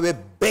 boy,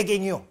 we're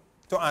begging you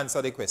to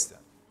answer the question.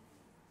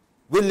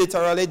 We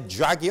literally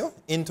drag you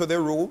into the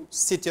room,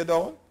 sit you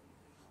down,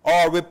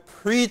 or we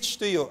preach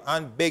to you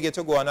and beg you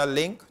to go on a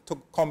link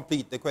to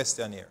complete the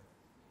questionnaire.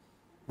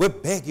 We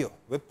beg you,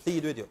 we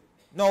plead with you.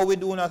 No, we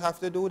do not have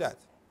to do that.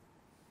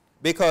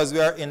 Because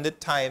we are in the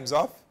times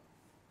of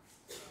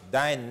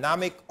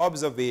dynamic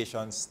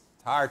observation,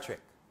 Star Trek.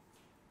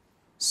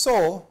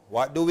 So,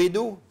 what do we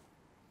do?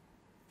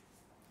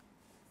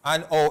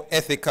 And how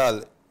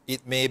ethical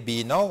it may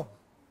be now.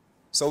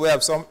 So we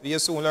have you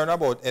soon learn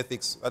about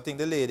ethics. I think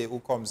the lady who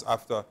comes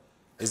after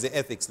is the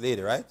ethics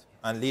lady, right?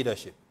 And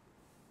leadership.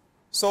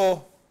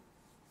 So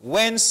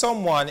when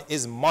someone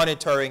is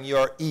monitoring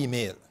your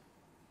email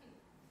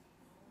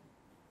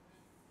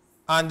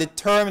and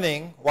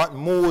determining what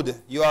mood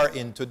you are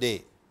in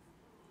today,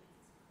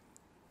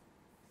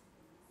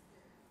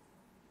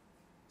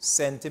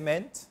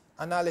 sentiment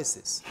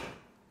analysis,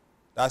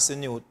 that's a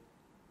new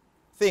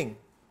thing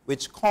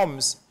which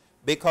comes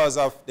because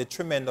of the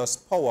tremendous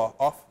power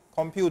of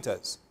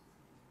computers.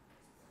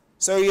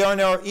 So you're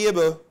now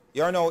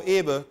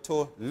able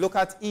to look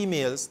at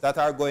emails that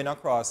are going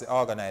across the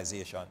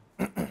organization.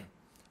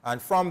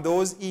 And from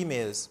those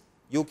emails,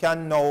 you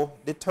can now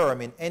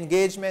determine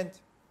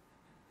engagement,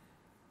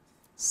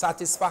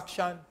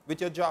 satisfaction with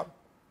your job,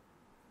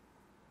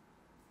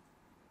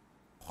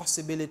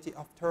 possibility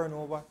of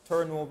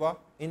turnover,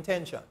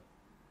 intention.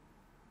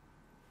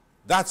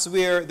 That's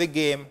where the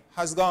game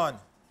has gone.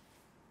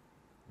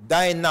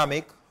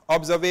 Dynamic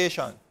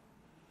observation.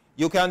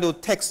 You can do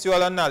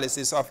textual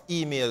analysis of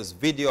emails,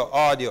 video,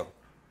 audio.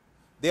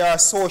 There are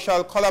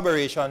social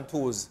collaboration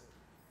tools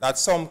that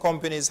some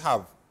companies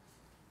have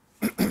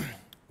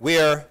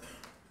where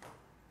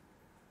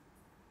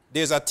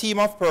there's a team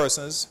of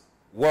persons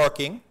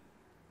working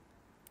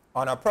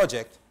on a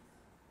project.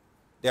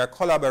 They are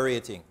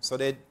collaborating. So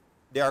they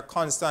are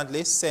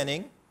constantly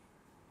sending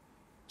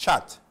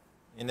chat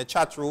in the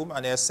chat room,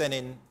 and they are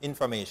sending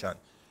information.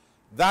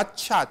 That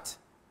chat,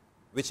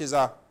 which is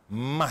a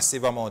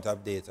massive amount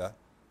of data,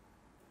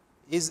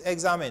 is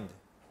examined.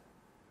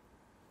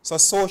 So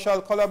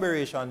social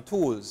collaboration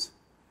tools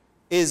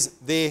is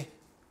the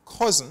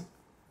cousin,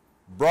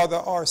 brother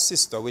or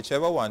sister,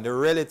 whichever one, the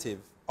relative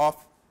of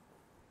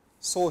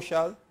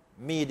social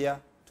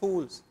media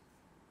tools.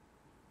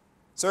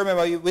 So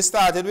remember, we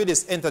started with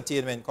this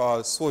entertainment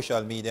called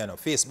social media,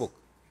 Facebook,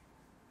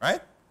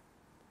 right?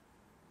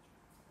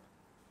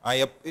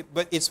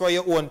 But it's for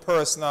your own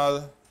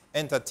personal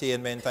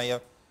entertainment,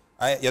 and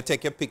you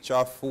take a picture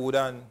of food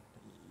and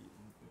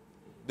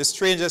the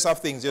strangest of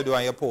things you do,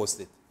 and you post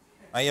it.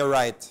 And you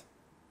write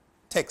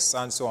texts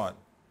and so on.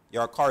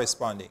 You're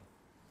corresponding.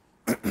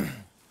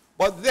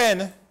 But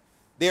then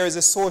there is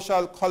a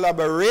social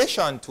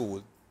collaboration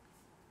tool,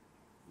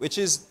 which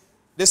is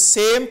the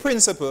same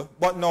principle,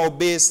 but now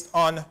based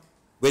on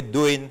we're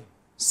doing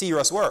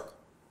serious work.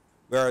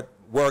 We're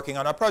working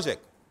on a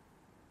project.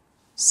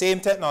 Same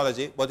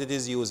technology, but it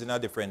is used in a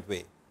different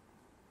way.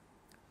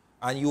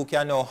 And you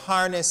can now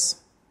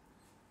harness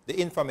the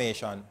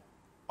information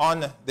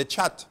on the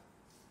chat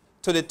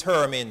to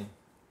determine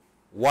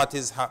what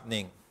is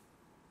happening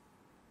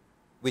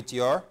with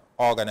your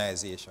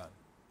organization.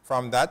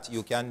 From that,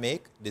 you can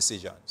make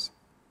decisions.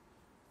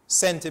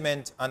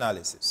 Sentiment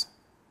analysis.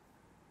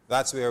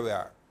 That's where we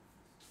are.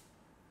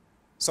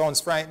 Sounds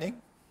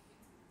frightening?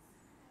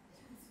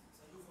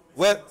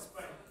 Well,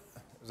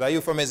 it's a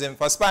euphemism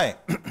for spying.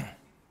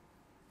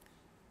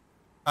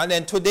 And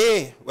then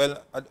today,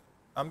 well,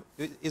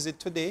 is it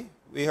today?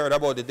 We heard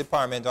about the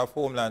Department of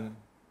Homeland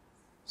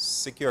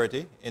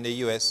Security in the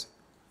U.S.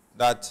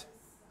 that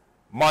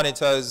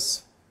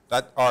monitors,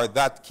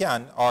 that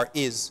can or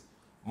is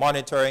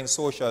monitoring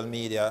social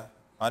media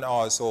and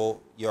also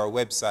your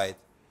website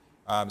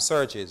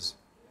searches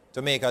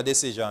to make a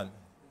decision.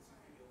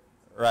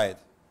 Right.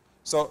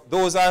 So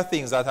those are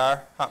things that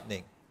are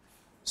happening.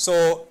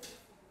 So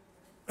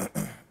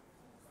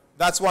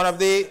that's one of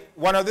the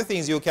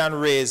things you can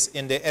raise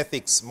in the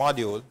ethics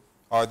module,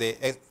 or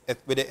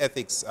with the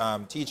ethics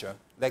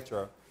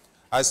lecturer,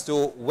 as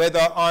to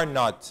whether or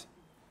not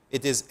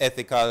it is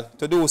ethical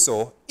to do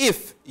so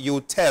if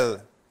you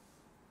tell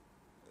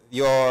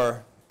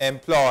your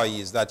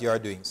employees that you are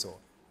doing so.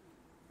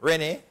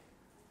 Renee,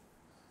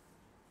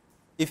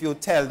 if you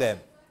tell them,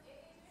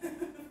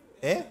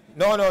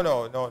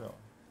 No.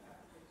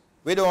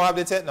 We don't have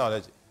the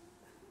technology.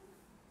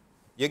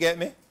 You get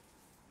me?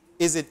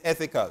 Is it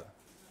ethical?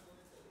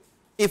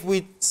 If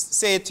we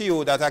say to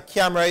you that a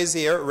camera is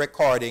here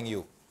recording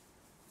you,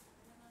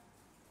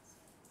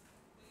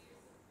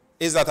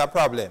 is that a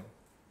problem?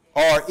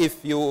 Or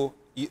if you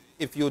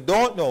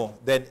don't know,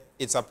 then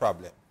it's a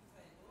problem.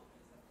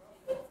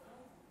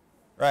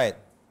 Right.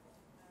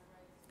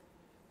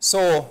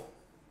 So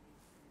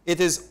it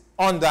is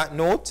on that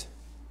note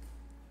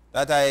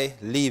that I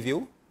leave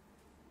you.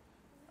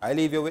 I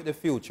leave you with the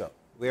future,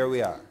 where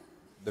we are,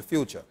 the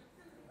future,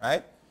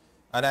 right?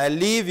 And I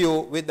leave you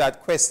with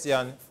that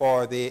question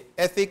for the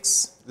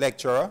ethics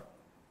lecturer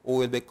who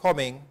will be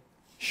coming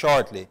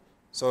shortly.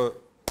 So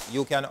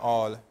you can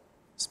all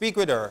speak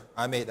with her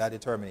and make that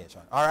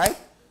determination. All right?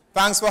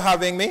 Thanks for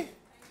having me.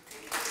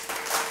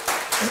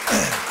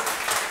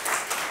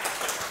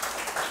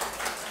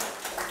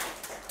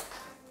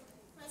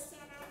 Question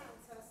and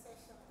answer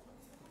session.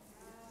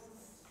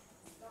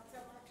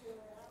 Dr.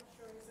 McLeary, I'm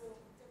sure is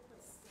open to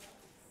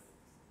questions.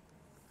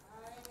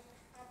 I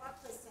have a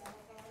question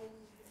that I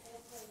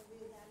opened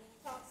with, and it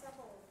talks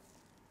about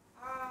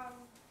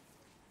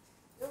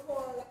the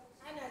whole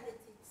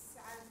analytics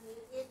and the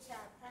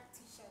HR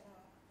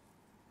practitioner.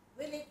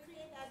 Will it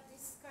create a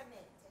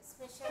disconnect,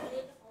 especially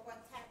in our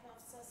type of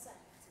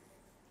society,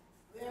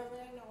 where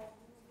we're now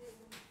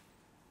moving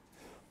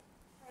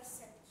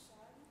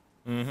perception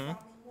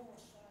from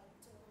emotion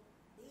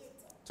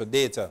to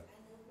data?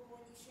 And the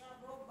whole issue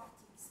of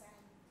robotics and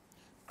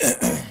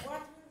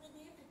what will be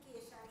the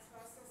implications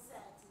for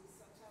societies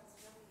such as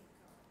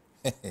Jamaica,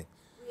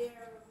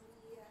 where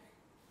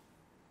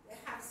we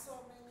have so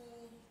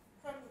many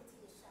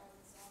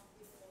permutations of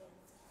different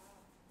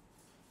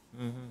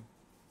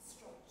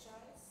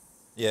structures,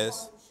 Yes.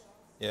 cultures,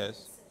 Yes.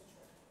 etc.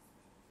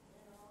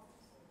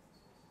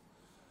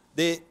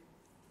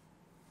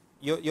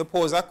 You know? You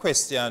pose a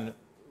question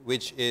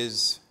which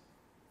is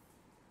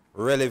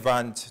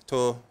relevant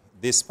to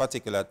this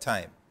particular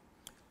time,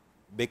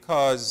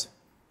 because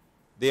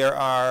there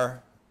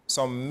are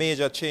some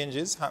major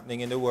changes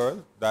happening in the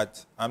world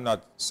that I'm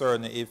not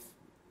certain if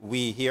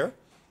we here,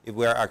 if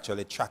we are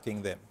actually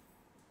tracking them.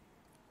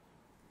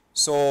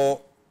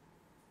 So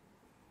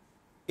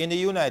in the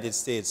United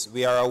States,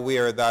 we are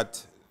aware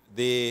that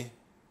they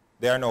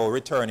are now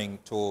returning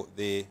to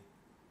the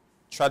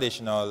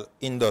traditional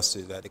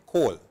industries, like the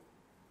coal,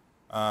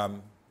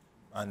 and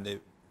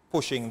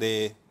pushing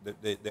the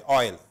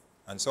oil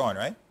and so on,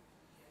 right?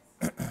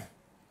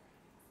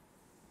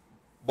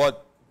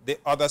 But the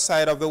other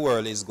side of the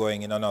world is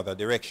going in another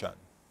direction.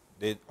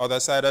 The other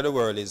side of the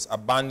world is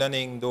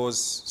abandoning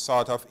those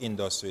sort of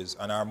industries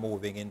and are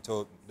moving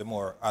into the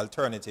more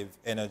alternative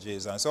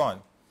energies and so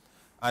on.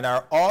 And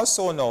are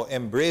also now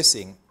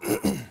embracing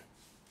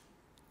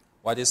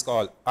what is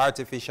called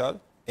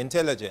artificial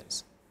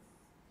intelligence.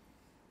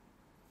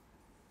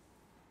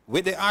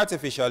 With the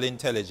artificial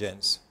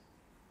intelligence,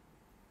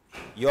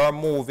 you're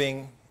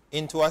moving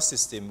into a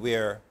system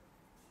where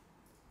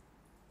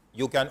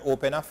you can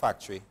open a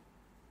factory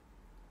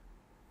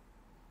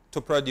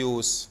to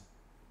produce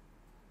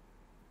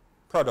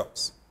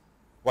products,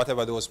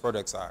 whatever those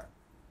products are.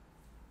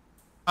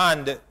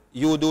 And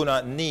you do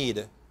not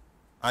need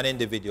an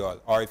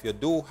individual, or if you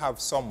do have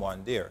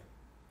someone there,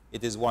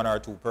 it is one or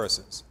two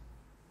persons.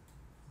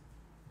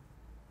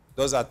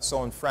 Does that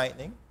sound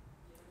frightening?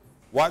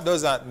 What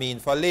does that mean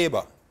for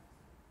labor?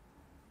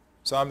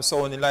 So I'm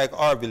sounding like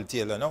Orville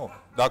Taylor now,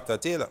 Dr.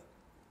 Taylor.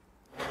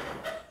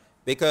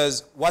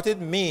 Because what it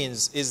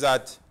means is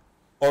that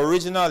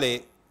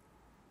originally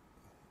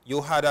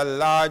you had a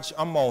large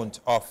amount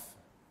of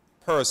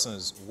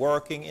persons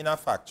working in a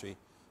factory,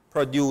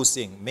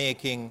 producing,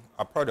 making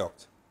a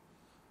product.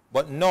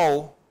 But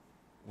now,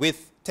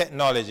 with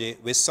technology,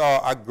 we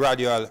saw a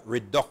gradual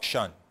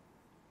reduction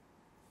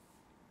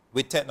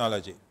with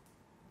technology.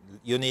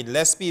 You need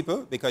less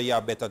people because you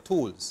have better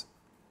tools.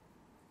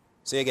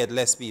 So you get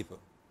less people.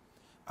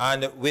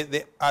 And with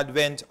the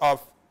advent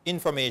of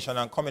information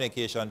and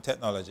communication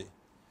technology,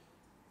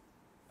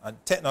 and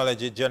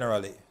technology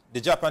generally,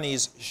 the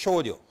Japanese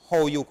showed you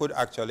how you could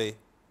actually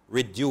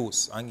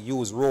reduce and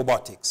use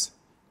robotics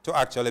to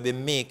actually be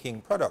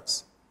making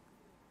products.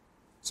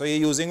 So you're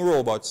using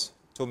robots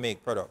to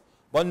make products.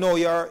 But now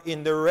you're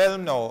in the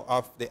realm now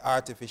of the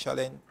artificial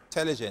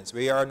intelligence,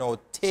 where you are now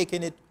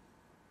taking it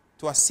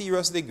to a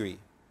serious degree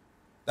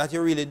that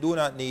you really do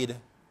not need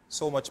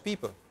so much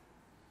people.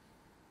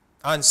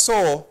 And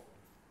so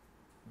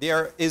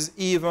there is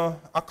even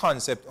a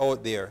concept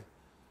out there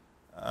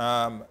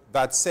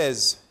that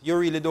says you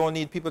really don't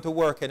need people to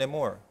work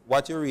anymore.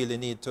 What you really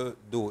need to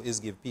do is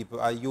give people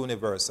a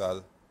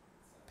universal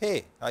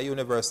pay, a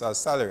universal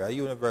salary, a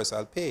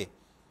universal pay.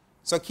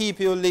 So keep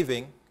you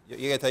living, you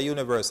get a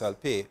universal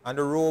pay, and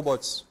the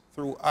robots,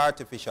 through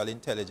artificial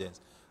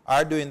intelligence,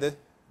 are doing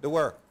the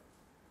work.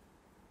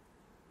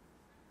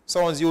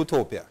 Sounds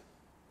utopia.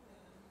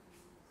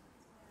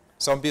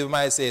 Some people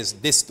might say it's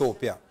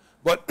dystopia.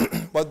 But,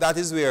 but that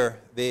is where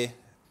the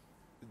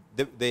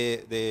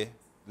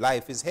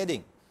life is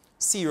heading.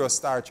 Serious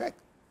Star Trek.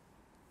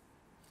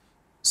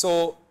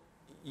 So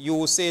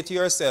you say to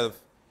yourself,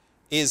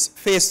 is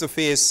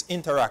face-to-face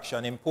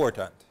interaction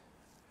important?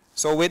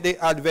 So with the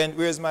advent,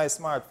 where's my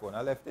smartphone?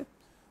 I left it.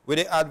 With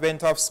the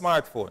advent of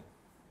smartphone,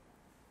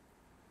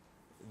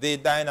 the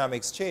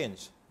dynamics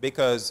change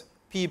because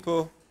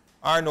people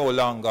are no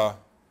longer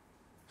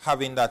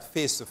having that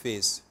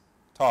face-to-face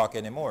talk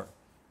anymore.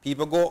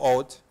 People go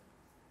out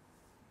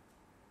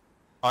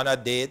on a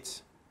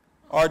date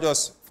or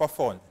just for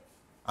fun.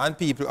 And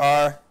people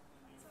are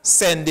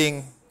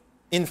sending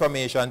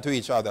information to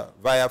each other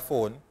via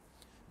phone,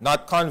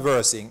 not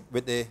conversing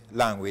with the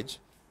language,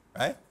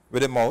 right,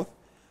 with the mouth.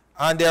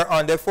 And they're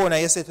on their phone,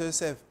 and you say to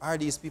yourself, are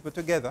these people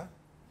together?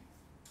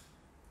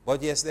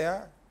 But yes, they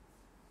are.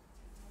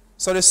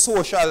 So the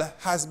social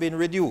has been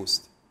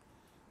reduced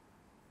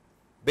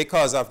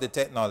because of the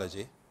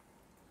technology.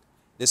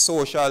 The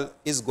social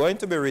is going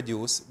to be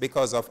reduced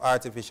because of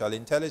artificial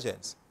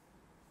intelligence.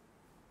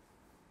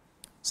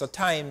 So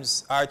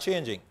times are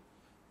changing.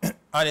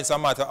 And it's a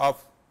matter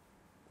of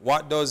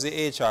what does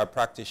the HR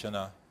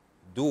practitioner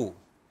do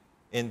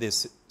in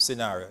this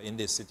scenario, in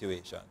this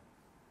situation.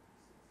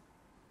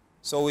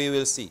 So we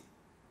will see.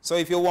 So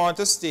if you want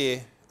to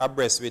stay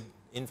abreast with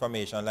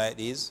information like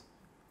this,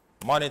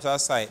 monitor a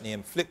site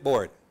named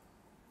Flipboard.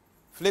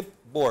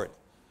 Flipboard.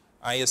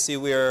 And you see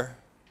where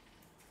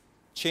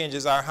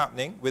changes are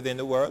happening within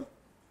the world,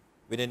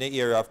 within the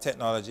area of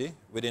technology,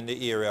 within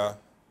the area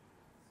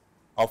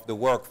of the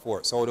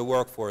workforce, how the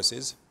workforce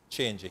is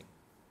changing,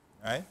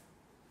 right?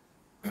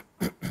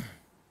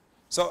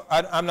 So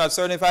I'm not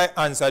certain if I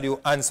answered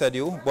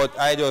you, but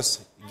I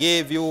just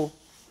gave you,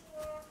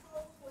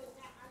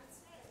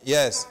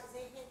 yes.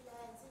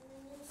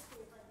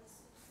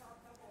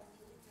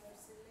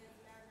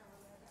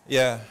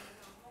 Yeah.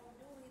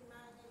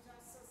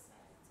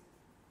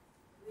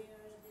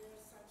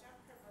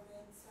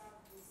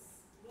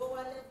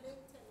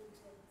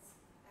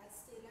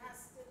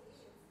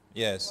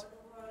 Yes.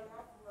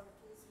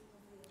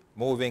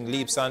 Moving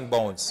leaps and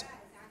bounds.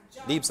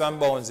 Leaps and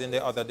bounds in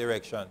the other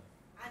direction.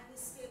 And we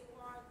still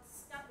want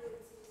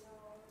stability in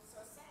our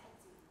society.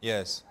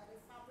 Yes. The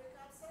fabric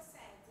of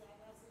society,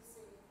 and as you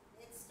say,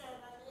 the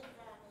external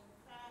environment,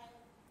 crime,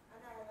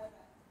 and all of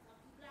that. Now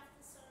people have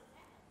to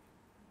survive.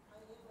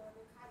 And you know,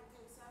 the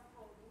context of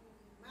how we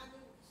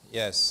manage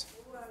Yes.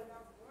 the world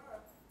of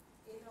work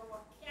in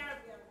our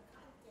Caribbean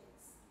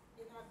context,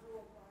 in a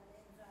global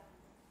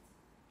environment,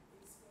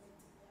 is going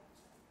to be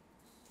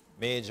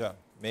a challenge.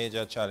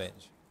 Major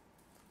challenge.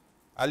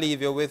 I'll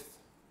leave you with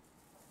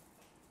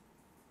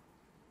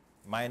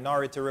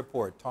Minority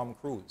Report, Tom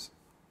Cruise.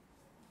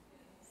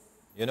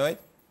 You know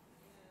it?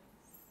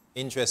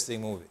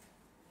 Interesting movie.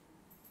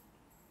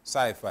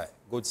 Sci-fi,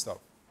 good stuff.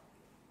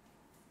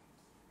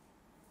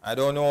 I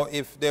don't know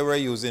if they were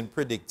using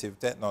predictive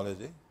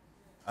technology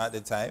at the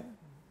time,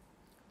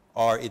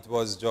 or it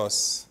was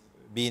just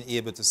being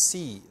able to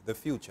see the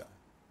future.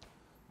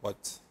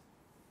 But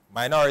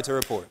Minority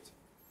Report,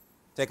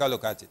 take a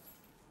look at it.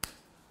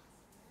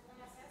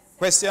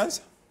 Questions?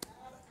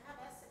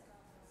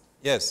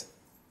 Yes.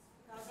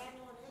 Because I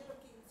know they're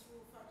looking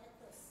through for their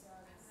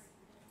questions.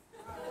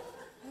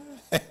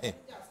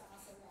 Just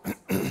answer that.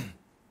 And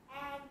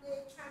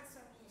the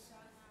transformation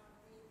of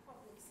the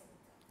public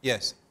sector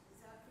Yes. is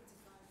a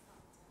critical factor.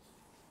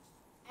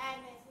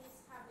 And it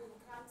is having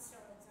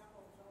concerns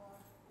about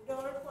we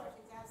don't report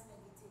it as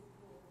negative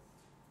growth,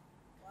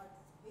 but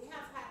we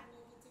have had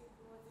negative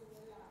growth in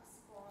the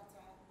last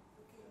quarter,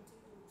 looking to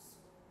do so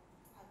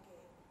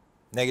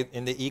again.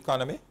 In the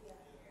economy?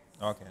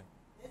 Yeah. Okay.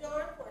 They don't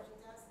report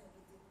it as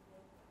negative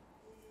growth.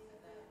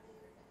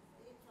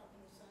 The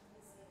information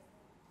is there.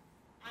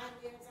 And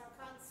there's a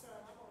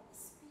concern about the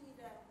speed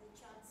of the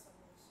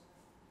transformation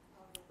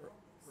of the public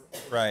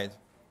sector. Right.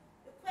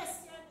 The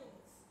question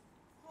is,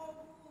 how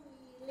do we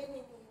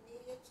eliminate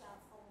the HR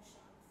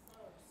function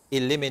first?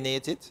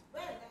 Eliminate it?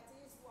 Well, that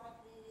is what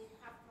we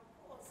have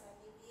proposed, and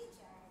the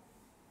HR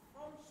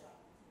function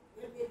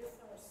will be the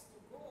first to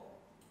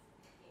go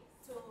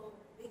to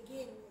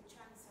begin the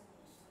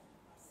transformation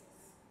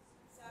process.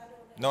 So I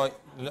don't know.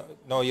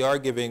 No, you are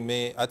giving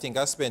me, I think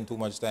I spend too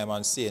much time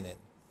on CNN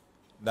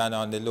than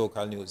on the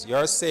local news.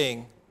 You're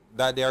saying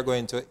that they are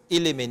going to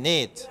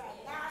eliminate.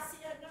 Right. Last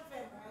year,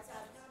 November, I was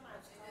at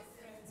Norman's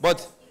conference. But,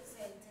 That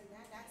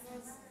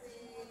was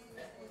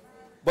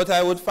but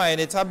I would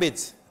find it a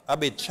bit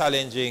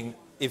challenging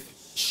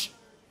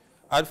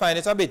I'd find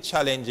it a bit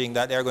challenging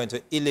that they're going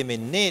to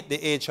eliminate the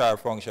HR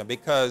function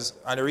because,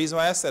 and the reason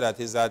why I said that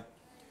is that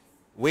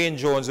Wayne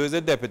Jones, who is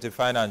the Deputy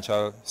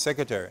Financial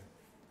Secretary,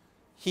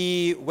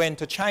 he went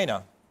to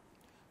China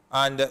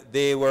and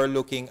they were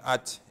looking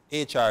at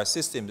HR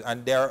systems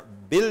and they're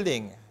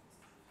building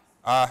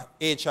a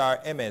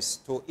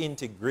HRMS to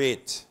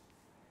integrate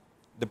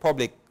the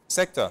public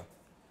sector.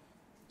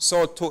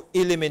 So to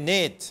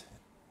eliminate,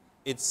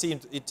 it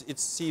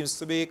seems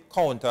to be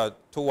counter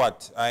to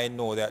what I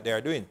know that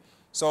they're doing.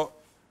 So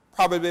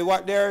probably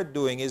what they're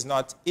doing is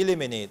not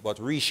eliminate, but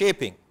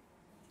reshaping.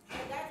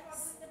 that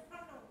was the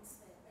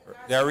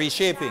pronouncement. They're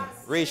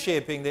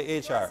reshaping the It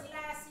was HR. last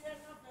year,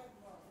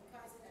 November,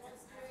 because it was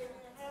during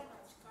the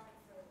Herman's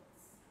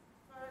conference,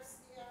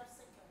 first year or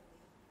second year,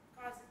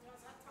 because it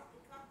was a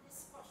topic of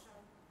discussion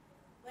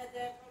whether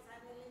it was an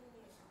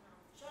elimination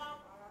of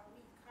job or a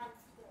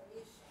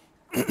reconfiguration.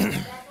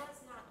 That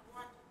was not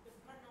what the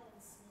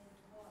pronouncement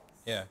was.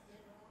 Yeah. You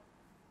know,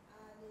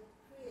 and it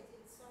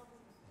created some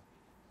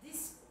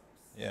discourse.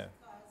 Yeah.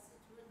 Because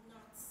it would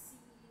not seem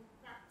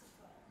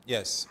practical.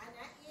 Yes. And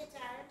an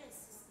HRMS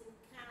system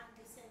can't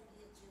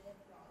disengage your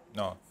employees.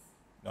 No.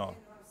 No.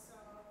 You know, so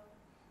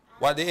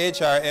What the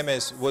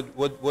HRMS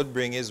would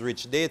bring is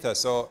rich data.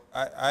 So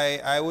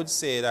I would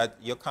say that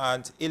you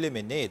can't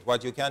eliminate.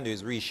 What you can do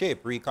is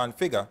reshape,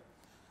 reconfigure.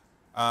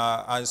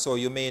 And so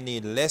you may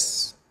need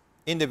less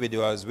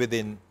individuals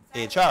within HR.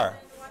 what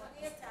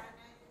data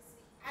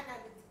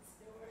analytics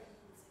they were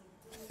using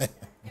to make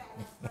that kind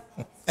of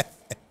pronouncement.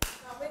 So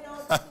we know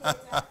the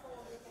data for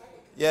it.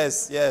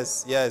 Yes,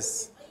 yes,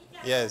 yes, But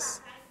you yes,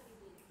 can't find it.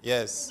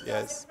 yes, Because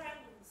yes. the Prime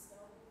Minister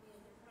who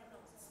made the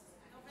pronouncement,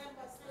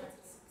 November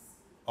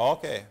 2016.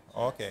 Okay,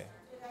 okay. It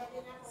would have been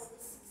about the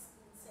 16,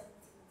 17,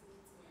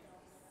 18,000.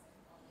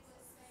 He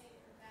was saying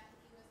that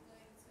he was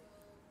going to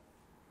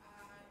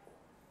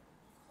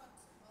cut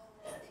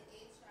over the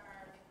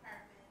HR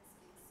departments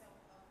in some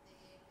of the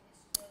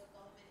municipal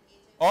government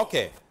agencies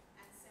Okay, and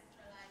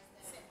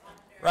centralize them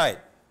under right,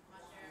 under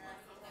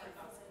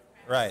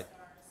right.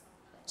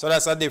 So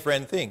that's a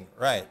different thing,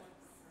 right?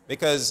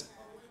 Because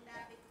Wouldn't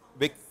that become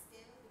Bec-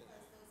 still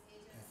because those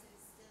agencies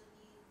still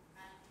need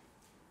an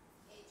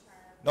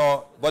HR?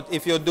 no, but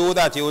if you do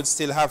that, you would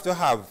still have to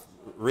have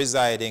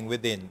residing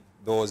within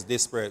those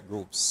disparate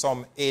groups,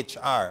 some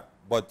HR,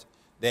 but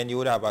then you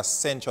would have a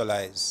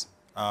centralized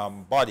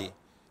body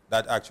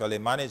that actually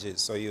manages.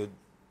 So you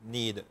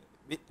need,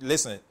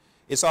 listen,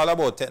 it's all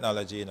about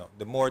technology, you know.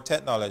 The more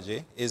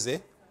technology is the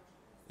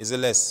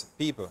less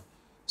people.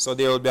 So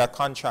there will be a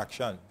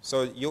contraction.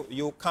 So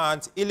you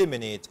can't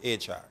eliminate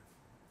HR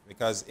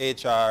because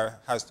HR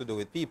has to do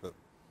with people.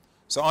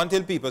 So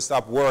until people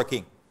stop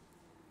working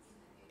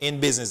in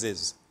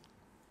businesses,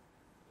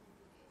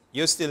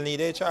 you still need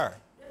HR,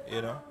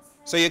 you know.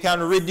 So you can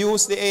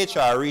reduce the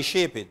HR,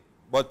 reshape it,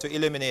 but to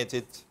eliminate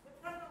it, The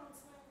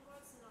pronouncement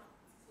was not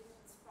in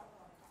its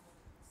proper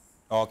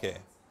context. okay,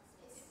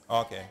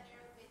 okay.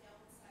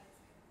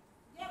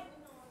 Yeah, we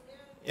know there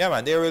Yeah,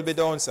 man, there will be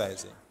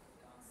downsizing.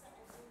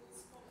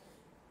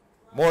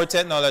 More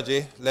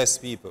technology, less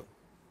people.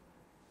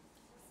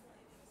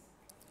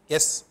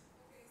 Yes?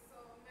 Okay, so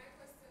my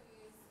question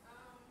is,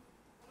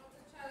 one of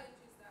the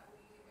challenges that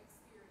we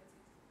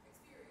experience,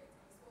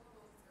 and we spoke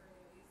about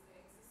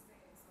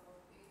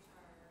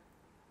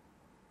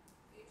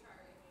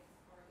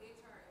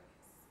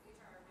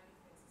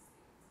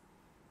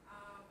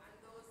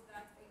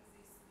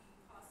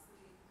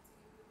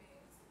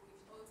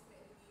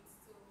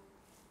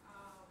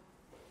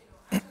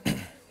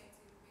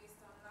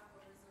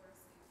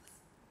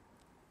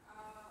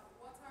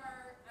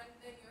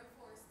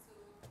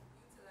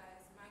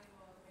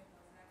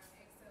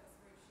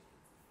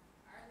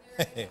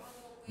any other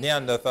way?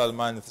 Neanderthal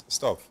man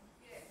stuff.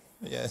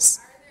 Yes. Yes.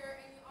 Are there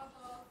any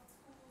other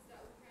tools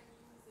that we can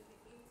use in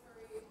the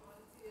interim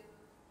until,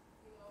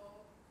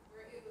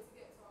 we're able to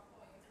get to a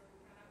point where we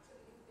can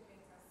actually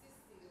implement a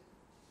system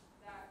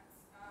that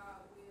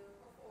will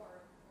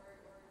perform or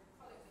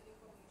collect the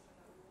information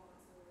that we want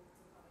to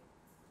collect?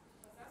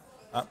 Because that's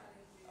one of the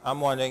challenges. I'm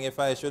wondering if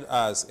I should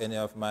ask any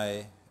of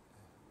my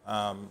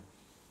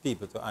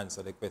people to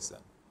answer the question.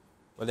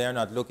 Well, they're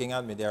not looking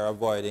at me. They're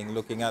avoiding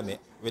looking at me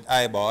with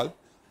eyeball.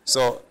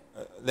 So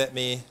let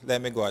me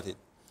go at it.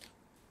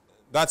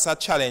 That's a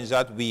challenge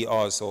that we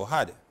also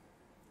had,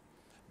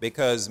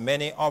 because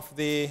many of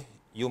the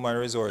human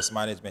resource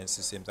management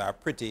systems are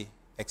pretty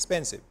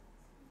expensive.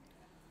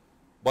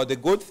 But the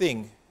good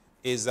thing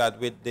is that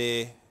with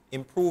the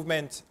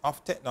improvement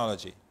of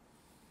technology,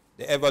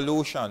 the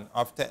evolution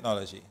of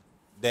technology,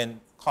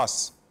 then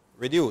costs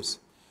reduce.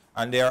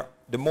 And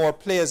the more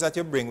players that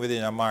you bring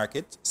within a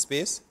market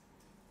space,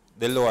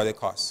 the lower the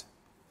cost.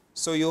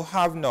 So you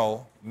have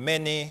now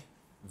many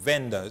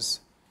vendors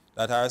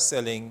that are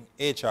selling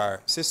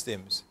HR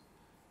systems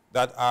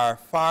that are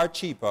far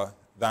cheaper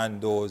than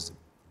those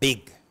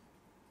big,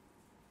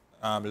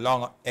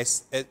 long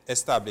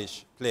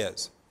established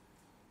players.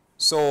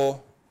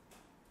 So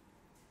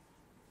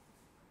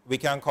we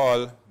can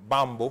call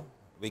Bamboo,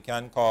 we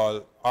can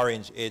call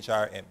Orange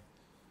HRM.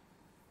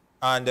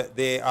 And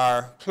they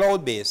are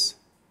cloud-based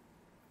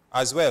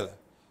as well.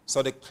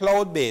 So the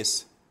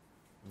cloud-based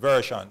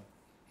version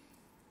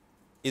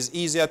is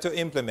easier to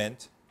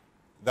implement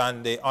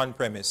than the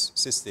on-premise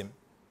system,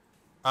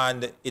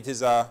 and it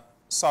is a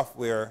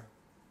software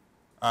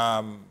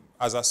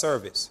as a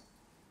service.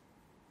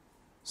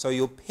 So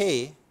you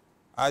pay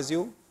as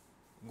you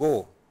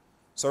go.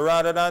 So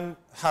rather than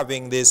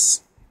having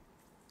this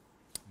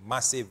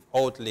massive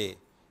outlay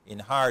in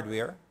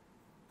hardware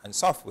and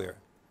software,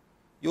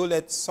 you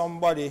let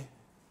somebody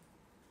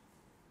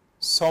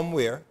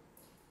somewhere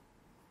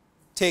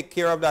take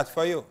care of that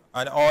for you.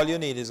 And all you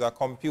need is a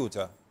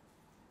computer.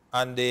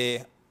 And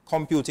the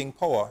computing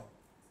power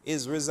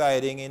is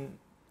residing in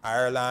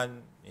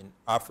Ireland, in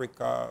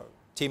Africa,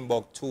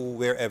 Timbuktu,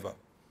 wherever.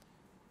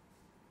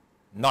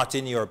 Not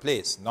in your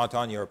place, not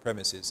on your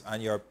premises.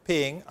 And you're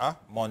paying a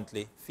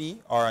monthly fee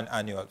or an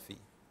annual fee.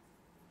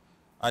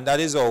 And that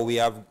is how we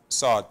have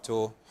sought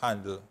to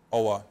handle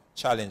our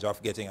challenge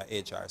of getting an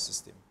HR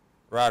system,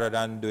 rather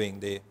than doing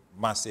the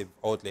massive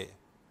outlay.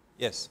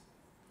 Yes?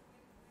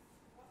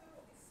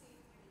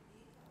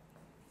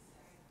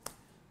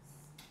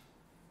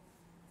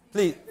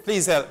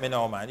 Please help me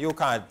now, man. You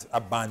can't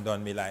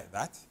abandon me like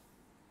that.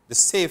 The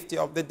safety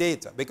of the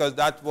data, because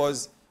that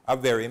was a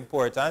very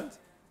important.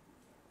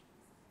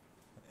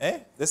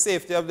 The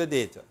safety of the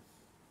data.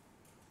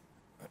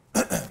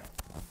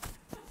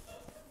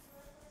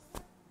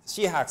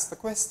 She asked the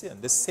question,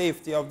 the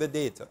safety of the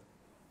data.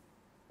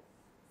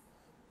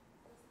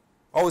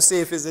 How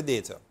safe is the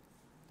data?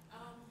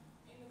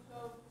 In the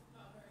cloud,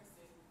 very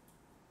safe.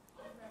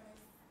 On-premise,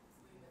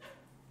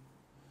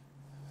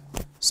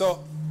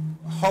 So,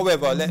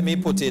 however, let me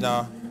put in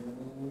a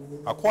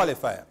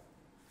qualifier.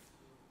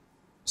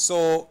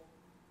 So,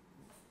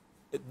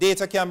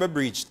 data can be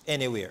breached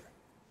anywhere.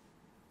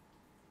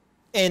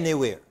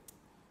 Anywhere.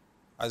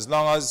 As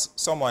long as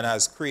someone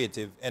has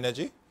creative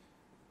energy,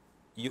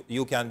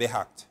 you can be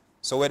hacked.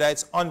 So whether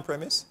it's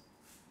on-premise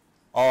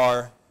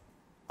or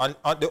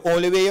the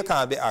only way you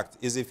can't be hacked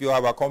is if you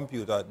have a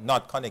computer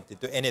not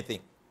connected to anything.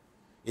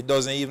 It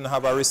doesn't even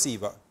have a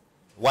receiver,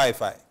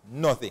 Wi-Fi,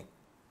 nothing.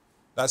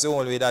 That's the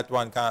only way that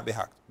one can't be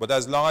hacked. But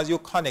as long as you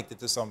connect it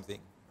to something,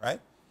 right,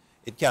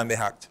 it can be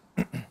hacked.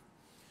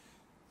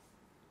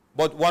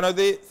 But one of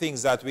the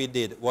things that we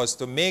did was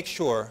to make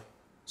sure,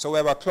 so we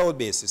have a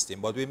cloud-based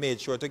system, but we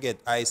made sure to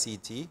get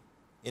ICT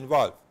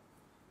involved.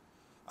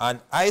 And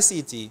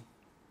ICT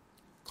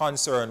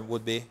concern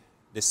would be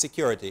the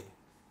security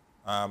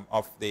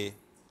of the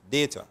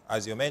data,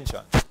 as you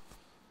mentioned.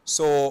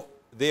 So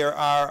there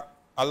are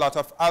a lot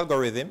of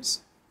algorithms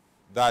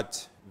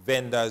that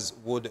vendors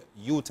would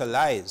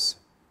utilize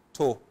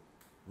to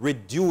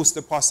reduce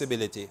the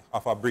possibility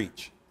of a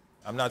breach.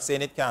 I'm not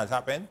saying it can't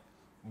happen,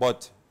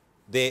 but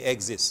they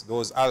exist,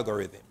 those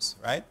algorithms,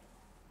 right?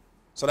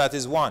 So that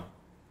is one.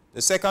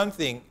 The second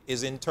thing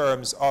is in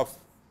terms of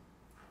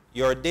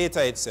your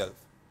data itself.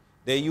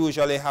 They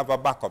usually have a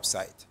backup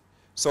site.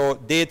 So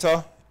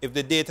data, if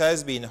the data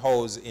is being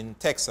housed in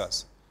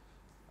Texas,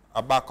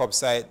 a backup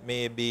site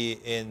may be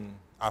in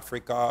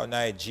Africa or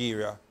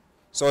Nigeria.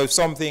 So if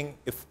something,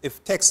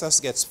 if Texas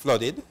gets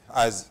flooded,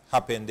 as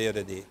happened the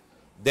other day,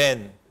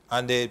 then,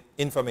 and the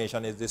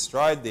information is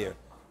destroyed there,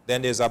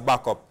 then there's a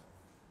backup,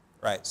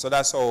 right? So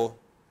that's how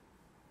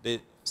the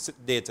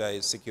data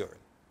is secured.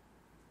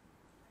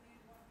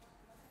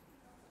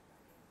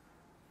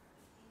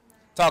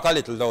 Talk a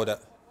little louder.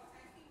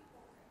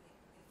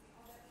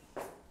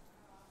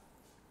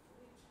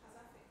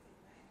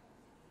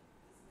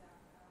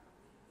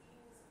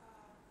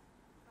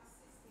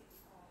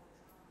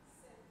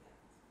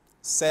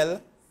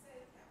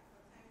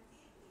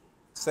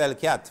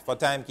 Cellcat for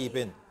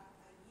timekeeping.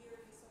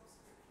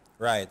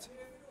 Right.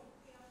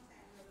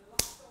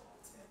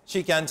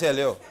 She can tell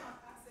you.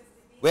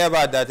 We have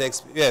had that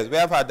experience. Yes, we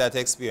have had that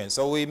experience.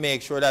 So we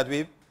make sure that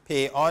we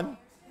pay on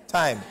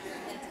time,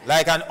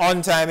 like an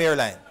on-time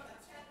airline.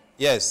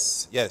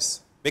 Yes,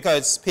 yes, because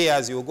it's pay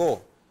as you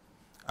go,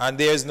 and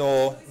there's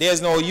no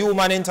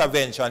human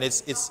intervention.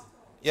 It's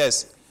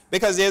yes,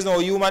 because there's no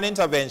human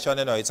intervention.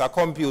 You know, it's a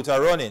computer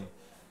running,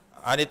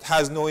 and it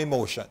has no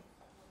emotion,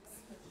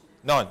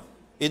 none.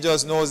 It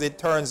just knows it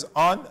turns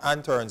on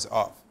and turns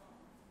off.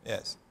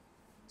 Yes,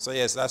 so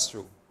yes, that's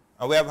true,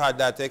 and we have had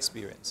that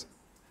experience.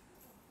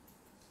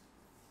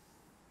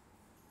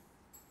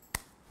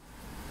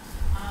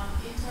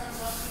 In terms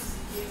of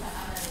using data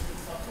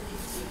analytics for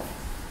predictive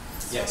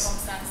Yes.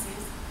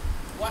 circumstances,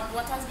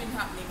 what has been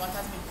happening, what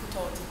has been put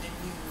out in the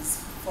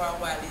news for a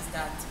while is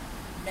that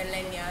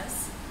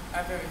millennials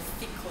are very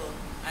fickle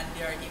and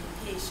they're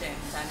impatient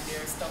and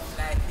they're stuff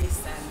like this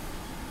and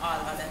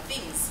all other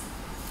things,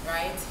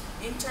 right?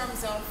 In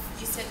terms of,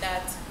 you said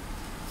that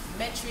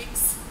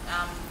metrics,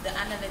 the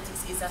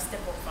analytics is a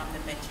step up from the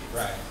metrics.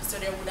 Right. So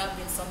there would have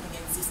been something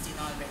existing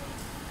already.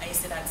 And you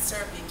said that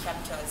survey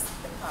captures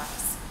the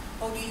past.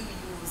 How do you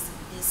use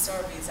these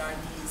surveys or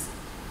these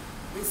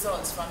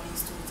results from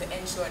these tools to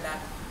ensure that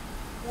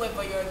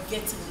whoever you're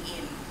getting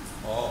in,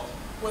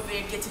 whoever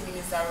you're getting in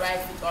is the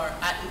right fit, or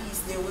at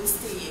least they will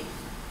stay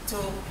to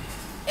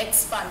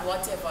expand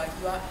whatever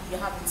you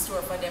have in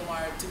store for them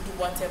or to do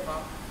whatever?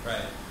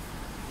 Right.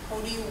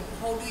 How do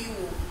you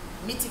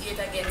mitigate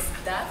against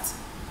that,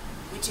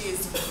 which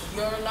is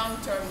your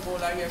long-term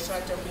goal or your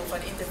short-term goal for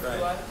the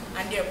individual,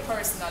 and their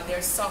personal,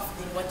 their soft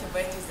thing, whatever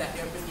it is that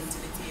they're bringing to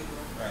the table?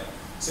 Right.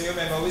 So you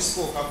remember we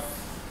spoke of,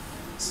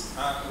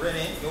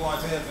 Renee, you want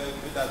to help me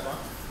with that one?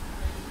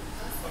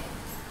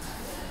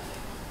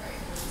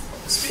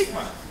 Speak,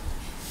 man.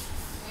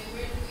 When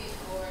we're doing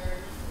our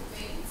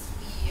recruitment,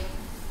 we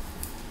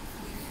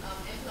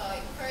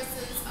employ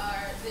persons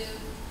or the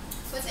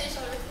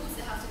potential recruits,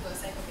 they have to do a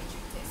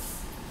psychometric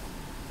test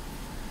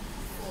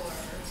for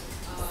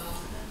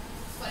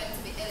them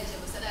to be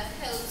eligible. So that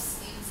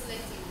helps in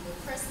selecting the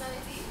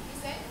personality, you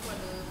said, for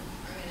the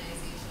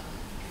organization.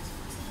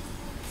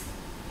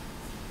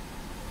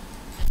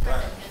 And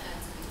Right. can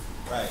add to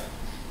it. Right.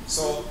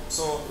 So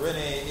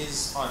Renee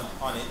is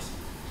on it.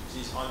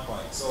 She's on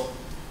point. So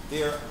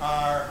there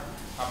are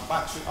a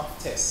battery of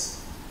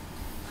tests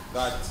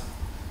that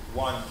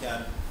one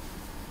can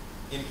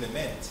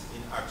implement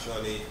in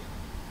actually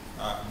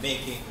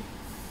making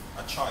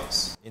a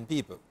choice in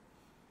people.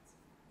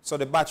 So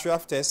the battery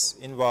of tests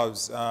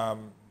involves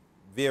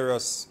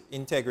various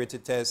integrity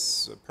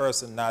tests,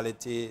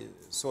 personality,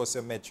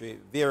 sociometry,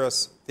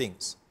 various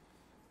things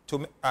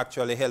to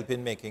actually help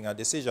in making a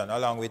decision,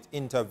 along with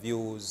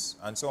interviews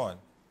and so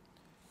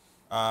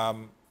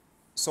on.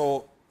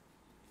 So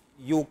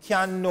you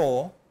can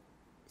know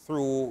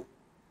through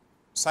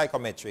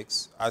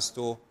psychometrics as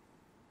to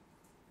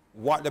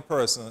what the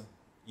person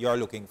you're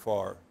looking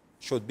for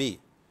should be.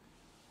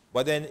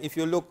 But then if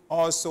you look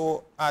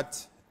also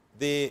at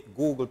the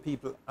Google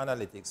People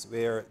Analytics,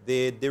 where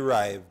they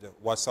derived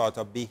what sort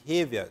of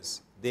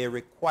behaviors they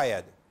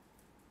required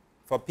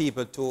for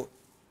people to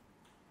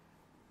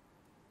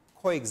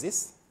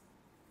coexist,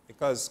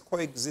 because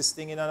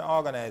coexisting in an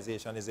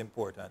organization is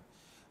important.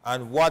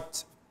 And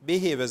what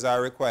behaviors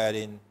are required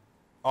in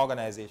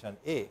organization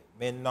A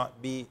may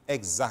not be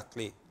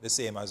exactly the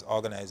same as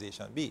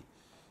organization B.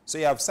 So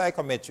you have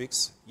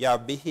psychometrics, you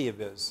have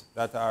behaviors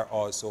that are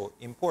also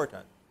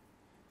important.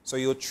 So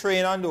you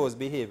train on those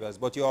behaviors,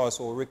 but you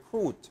also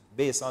recruit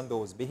based on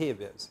those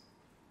behaviors.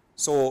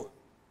 So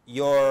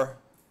your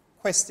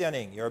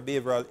questioning, your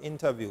behavioral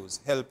interviews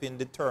help in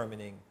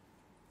determining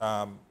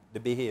the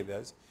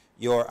behaviors.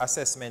 Your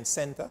assessment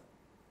center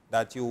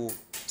that you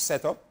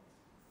set up,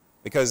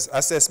 because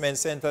assessment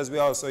centers, we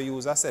also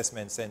use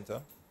assessment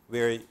center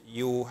where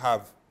you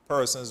have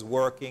persons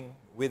working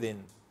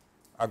within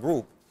a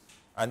group,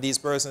 and these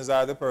persons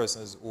are the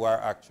persons who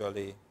are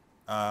actually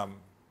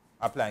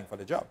applying for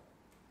the job.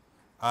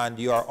 And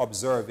you are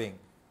observing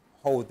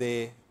how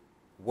they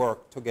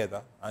work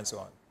together and so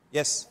on.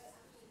 Yes?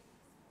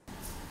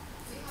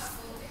 We have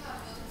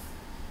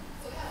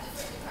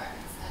different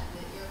departments at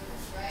the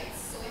airport, right?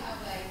 So we have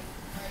like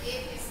our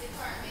APS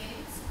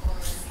department, or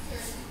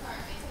security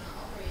department, and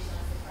our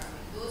operations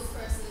department. Those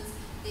persons,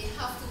 they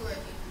have to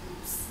work in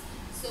groups.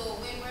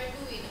 So when we're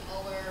doing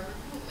our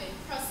recruitment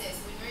process,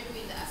 when we're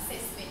doing the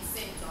assessment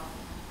center,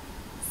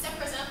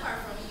 separate and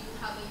apart from you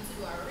having to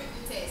do a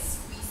written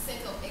test, we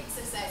set up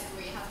exercises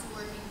where you have to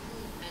work in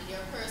group, and there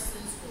are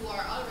persons who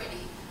are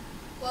already,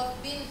 who have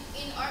been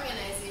in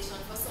organization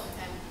for some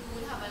time, who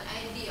would have an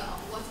idea of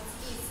what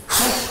it is,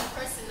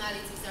 what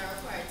personalities are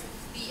required to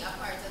be a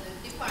part of the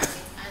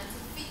department and to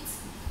fit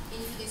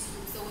into this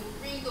group. So we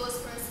bring those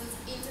persons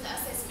into the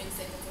assessment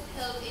center to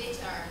help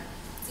HR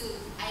to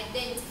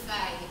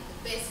identify the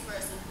best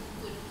person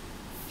who could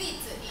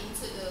fit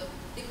into the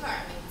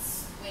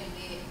departments when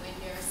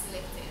they're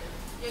selected.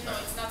 You know,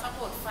 it's not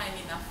about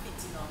finding a fit,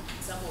 you know,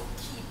 it's about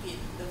keeping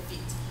the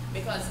fit.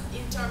 Because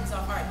in terms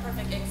of, all right,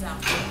 perfect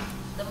example,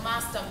 the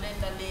master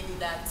blender lady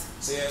that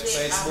So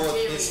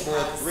it's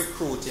both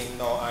recruiting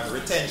now and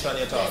retention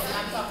you're talking. Yes,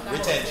 I'm talking about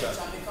retention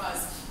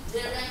because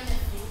their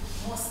nephew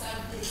must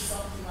have did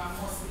something or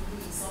must be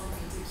doing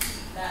something to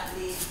keep that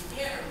lady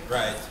there.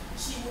 Right.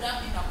 She would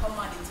have been a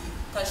commodity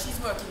because she's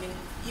working in,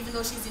 even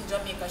though she's in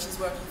Jamaica, she's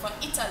working for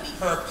Italy.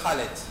 Her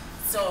palette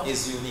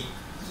is unique.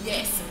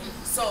 Yes.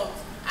 So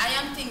I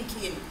am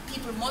thinking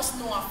people must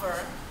know of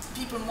her,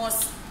 people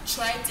must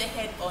try to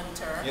headhunt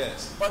her.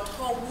 Yes. But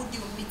how would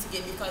you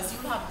mitigate? Because you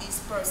have these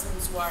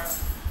persons who are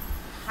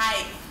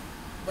high,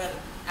 well,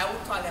 I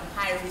would call them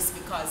high risk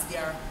because they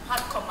are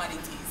hot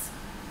commodities.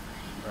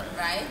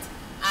 Right?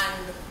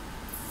 And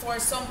for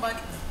somebody,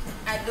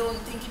 I don't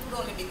think it would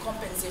only be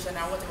compensation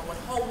or whatever, but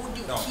how would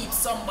you keep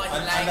somebody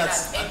like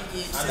that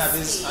engaged?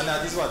 And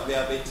that is what we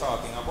have been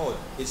talking about.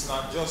 It's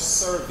not just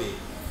survey.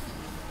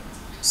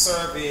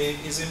 Survey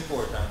is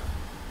important,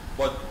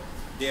 but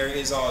there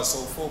is also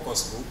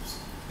focus groups.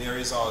 There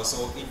is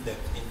also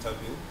in-depth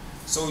interview.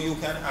 So you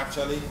can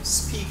actually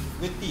speak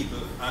with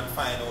people and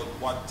find out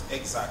what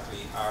exactly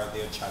are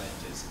their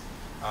challenges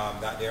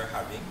that they're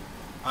having.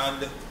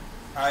 And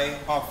I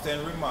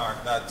often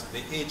remark that the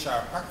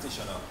HR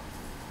practitioner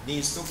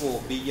needs to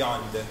go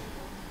beyond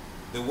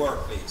the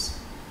workplace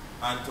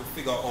and to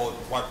figure out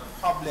what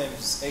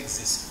problems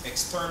exist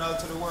external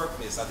to the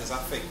workplace that is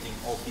affecting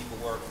how people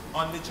work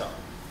on the job,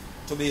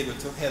 to be able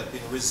to help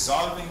in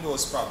resolving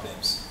those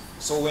problems.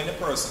 So when a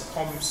person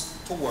comes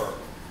to work,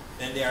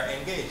 then they are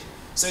engaged.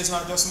 So it's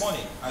not just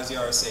money, as you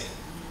are saying,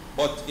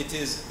 but it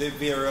is the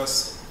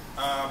various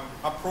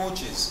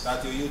approaches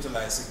that you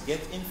utilize to get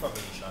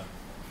information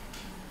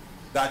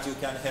that you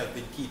can help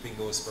in keeping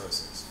those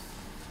persons.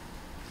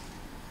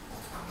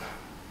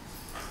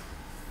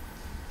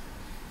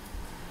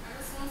 I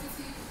just wanted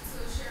to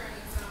share an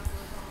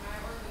example from my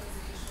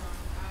organization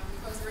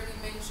because we already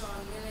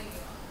mentioned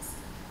millennials.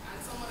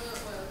 And some of the,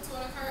 two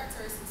of the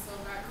characteristics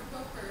of that group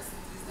of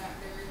persons is that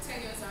their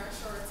tenures are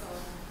shorter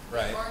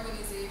in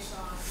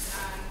organizations,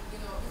 and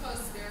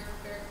because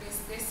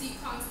they see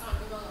constant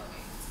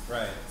development.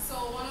 Right.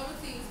 So one of the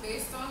things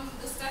based on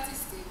the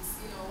statistics,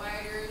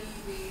 why they're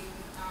leaving,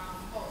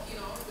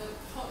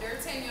 their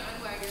tenure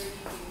and why they're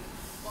leaving,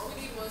 what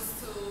we did was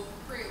to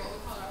create what we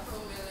call a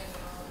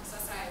pro-millennial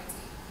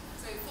society.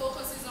 So it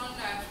focuses on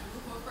that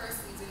group of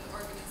persons in the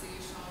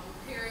organization,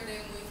 pair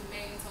them with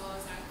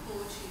mentors and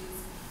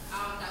coaches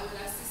that will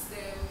assist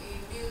them in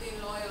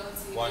building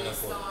loyalty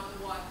based on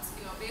what,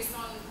 based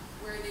on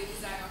where they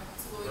desire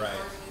to go in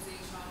the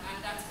organization. And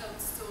that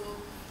helps to,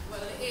 well,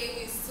 the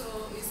aim is to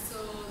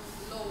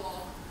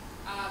lower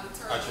the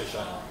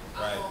turnover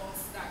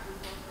amongst that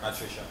group of persons.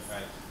 Attrition,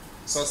 right.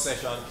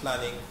 Succession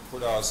planning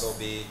could also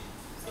be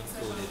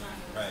included,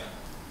 right.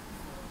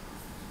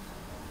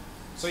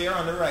 So you're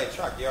on the right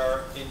track.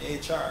 You're in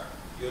HR.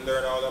 You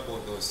learn all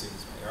about those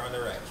things. You're on the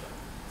right track.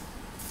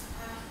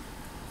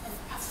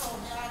 I saw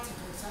the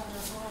articles. I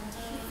just want to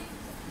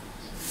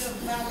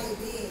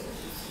validate.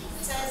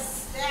 It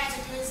says the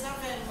article is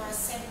November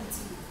 17.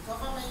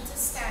 Government to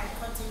start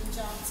cutting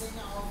jobs in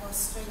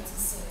August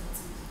 2017.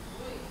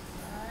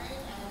 Right?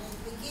 And it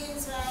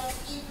begins with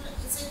people,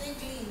 it's in the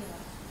Gleaner.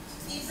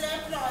 People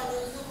employed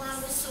in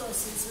human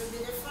resources will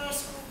be the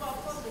first group of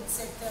public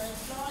sector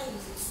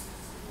employees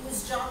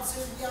whose jobs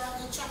will be on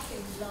the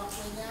chopping block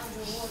when the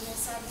Andrew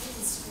Holness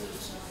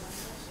administration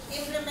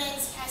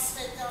implements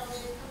aspects of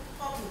the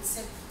public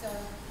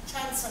sector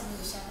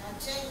transformation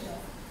agenda.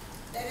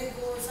 Then it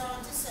goes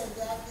on to say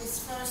that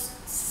this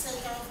first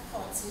set of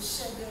cuts is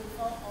scheduled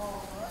for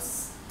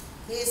August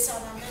based on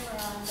a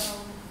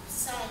memorandum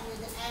signed with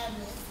the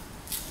IMF,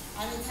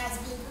 and it has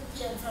been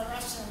prepared for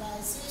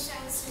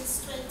rationalization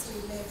since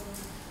 2011.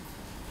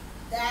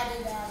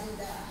 And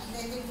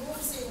then it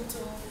moves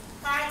into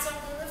parts of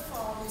the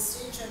reform is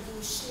to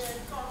introduce shared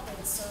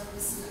corporate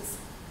services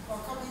for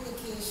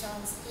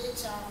communications,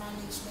 HR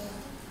management,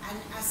 and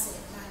asset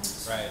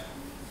management. Right.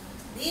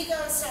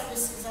 Legal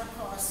services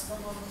across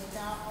government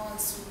are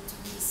also to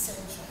be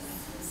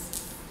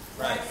centralized.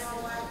 Right. You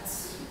know what?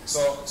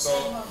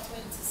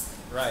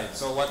 Right.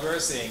 So what we're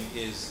saying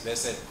is they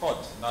said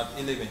cut, not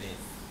eliminate.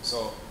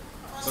 So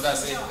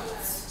that's it.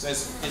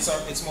 So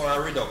it's more a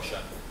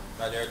reduction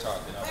that they're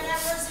talking about. When I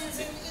was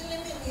using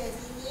eliminating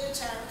the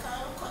HR, because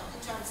I cut the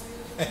jobs,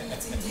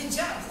 eliminating the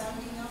jobs. I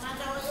mean, no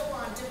matter how you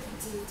want to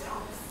put it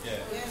down. Yeah.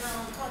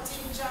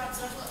 Cutting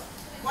jobs.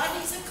 What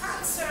is a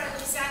concern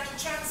is that the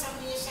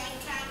transformation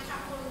can't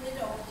happen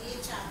without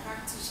HR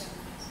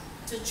practitioners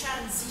to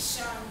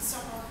transition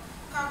some of,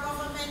 because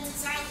government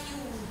is a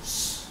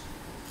huge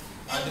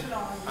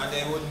employer. And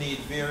they would need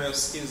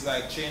various skills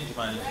like change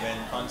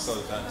management,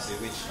 consultancy,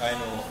 which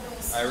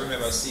I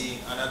remember seeing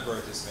an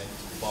advertisement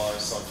for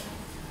such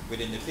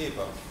within the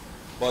paper.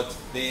 But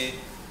the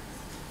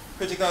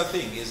critical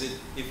thing is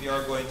if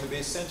you're going to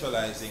be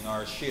centralizing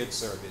our shared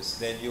service,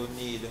 then you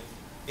need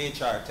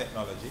HR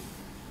technology,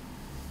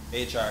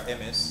 HR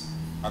MS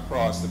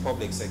across the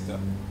public sector,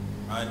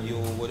 and you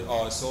would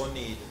also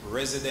need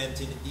resident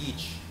in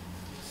each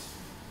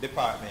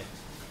department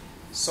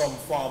some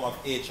form of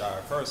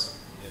HR person,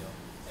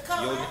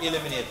 Because you'll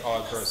eliminate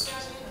all persons.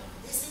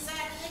 This is an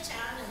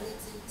HR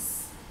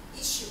analytics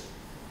issue.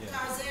 Yeah.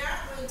 Because there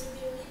are going to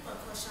be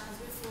repercussions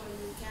before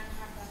you can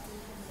have that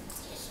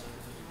implementation.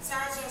 So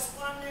I was just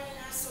wondering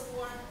as to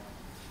what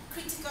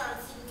critical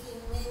thinking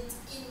went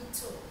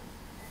into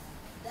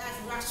that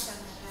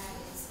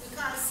rationalize.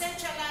 Because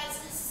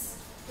centralizes,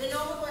 we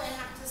know we're going to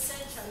have to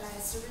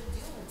centralize to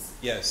reduce.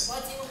 Yes.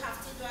 But you have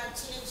to do a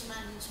change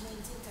management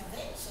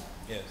intervention.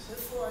 Yes.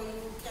 Before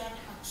you can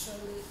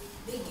actually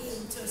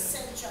begin to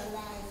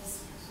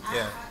centralize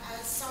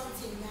as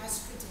something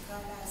as critical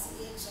as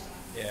HR.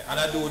 Yeah, and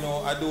I do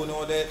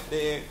know that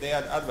they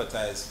had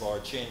advertised for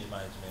change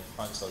management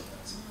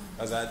consultants,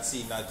 because I had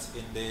seen that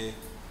in the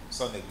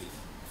Sunday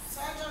Gleaner.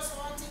 So I just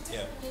wanted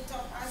to bring it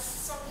up as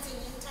something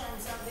in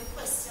terms of the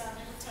question,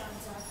 in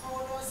terms of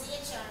how does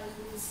HR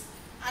use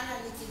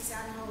analytics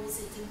and how is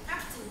it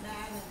impacted by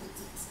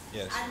analytics?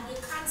 Yes. And the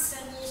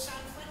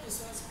consternation for this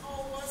was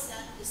how was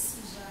that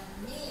decision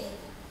made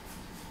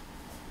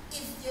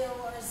if there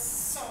was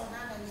sound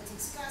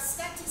analytics? Because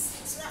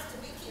statistics, you have to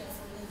be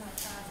careful in our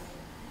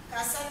traveling.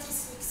 Because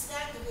statistics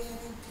can't be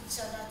any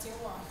picture that you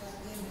want at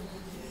the end of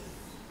the day.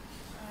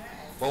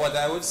 Alright. But what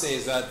I would say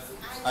is that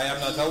I am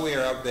not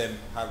aware of them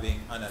having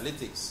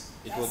analytics.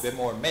 It would be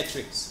more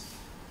metrics,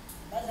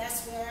 But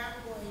that's where I'm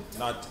going to.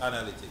 not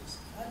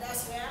analytics. But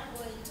that's where I'm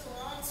going to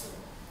also.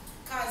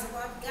 Because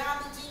what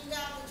garbage in,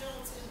 garbage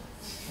out in.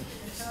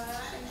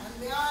 Alright? And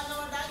we all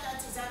know that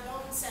that is a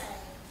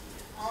downside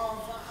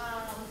of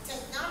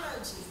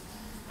technology.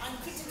 And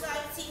critical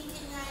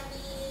thinking, I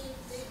mean,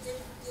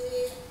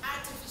 the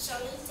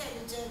artificial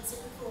intelligence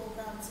in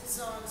programs is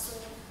also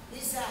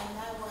designed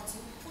by what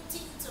you put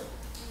into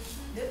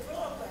the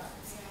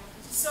programs.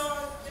 So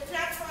the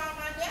platform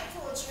and the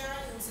approach you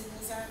are using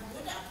is a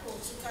good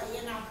approach because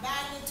you're not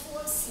buying it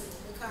wholesale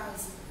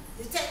because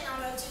the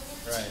technology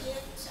will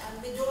change and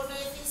we don't know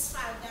if it's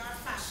fad or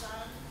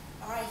fashion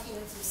or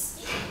here to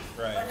stay.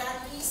 Right. But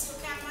at least you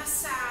can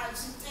massage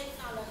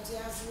technology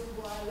as you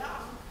go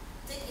along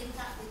to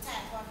impact the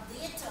type of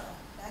data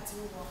that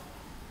you want.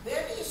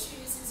 Where the issue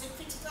is the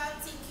critical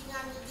thinking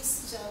and the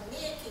decision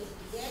making.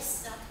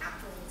 Yes, that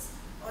happens.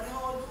 But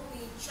how do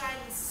we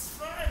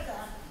transfer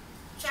that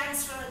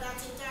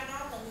into an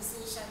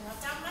organization,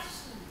 not of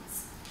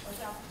machines, but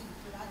of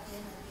people at the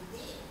end of the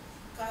day?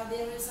 Because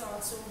there is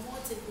also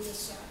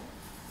motivation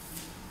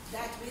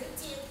that will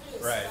take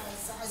place. Right.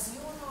 As you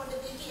know, the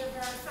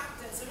behavioral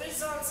factors, the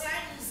results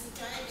are easy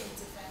to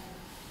identify.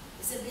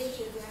 It's the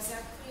behaviors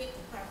that create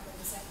the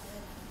problems at the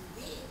end of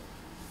the day.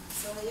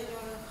 So,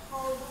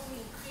 how do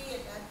we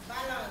create that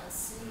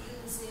balance in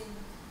using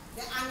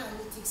the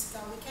analytics?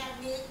 Because we can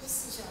make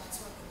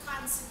decisions, what the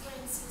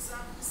consequences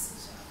of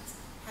decisions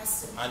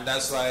has to be. And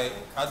that's why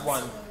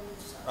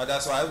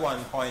at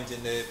one point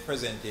in the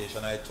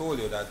presentation I told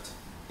you that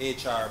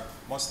HR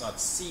must not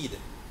cede,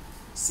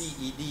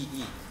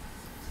 C-E-D-E,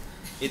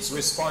 its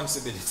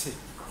responsibility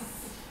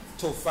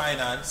to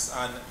finance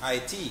and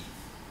IT.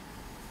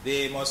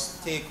 They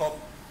must take up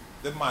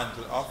the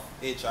mantle of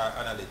HR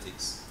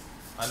analytics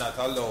and not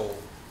allow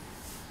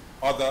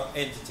other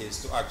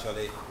entities to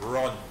actually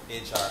run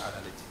HR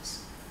analytics.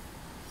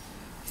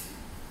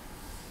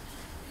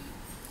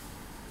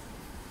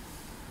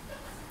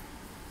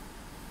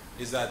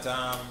 Is that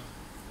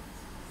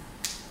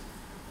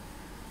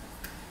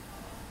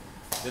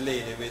the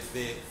lady with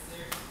the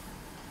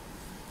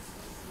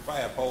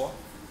firepower?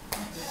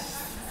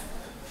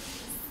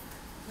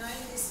 Now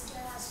in this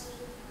class,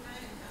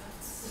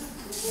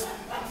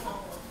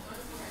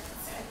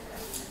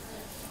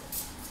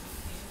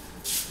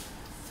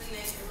 Good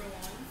night,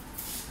 everyone.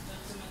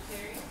 Dr.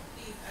 McLeary,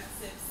 please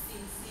accept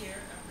sincere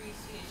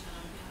appreciation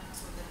on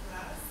behalf of the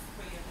class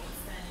for your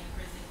outstanding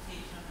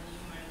presentation on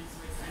human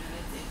resource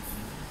analytics.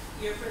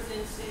 Your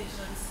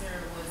presentation,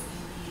 sir, was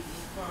indeed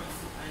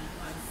informative and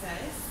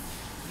concise.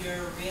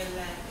 Your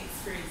real-life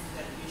experiences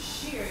that you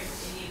shared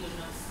enabled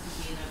us to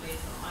gain a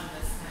better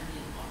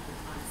understanding of the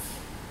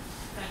concept.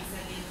 Thanks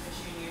again for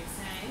sharing your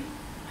time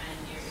and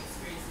your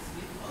experiences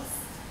with us.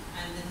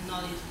 And the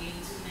knowledge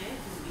gained tonight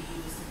will be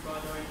used to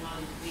broaden our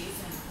knowledge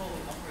base and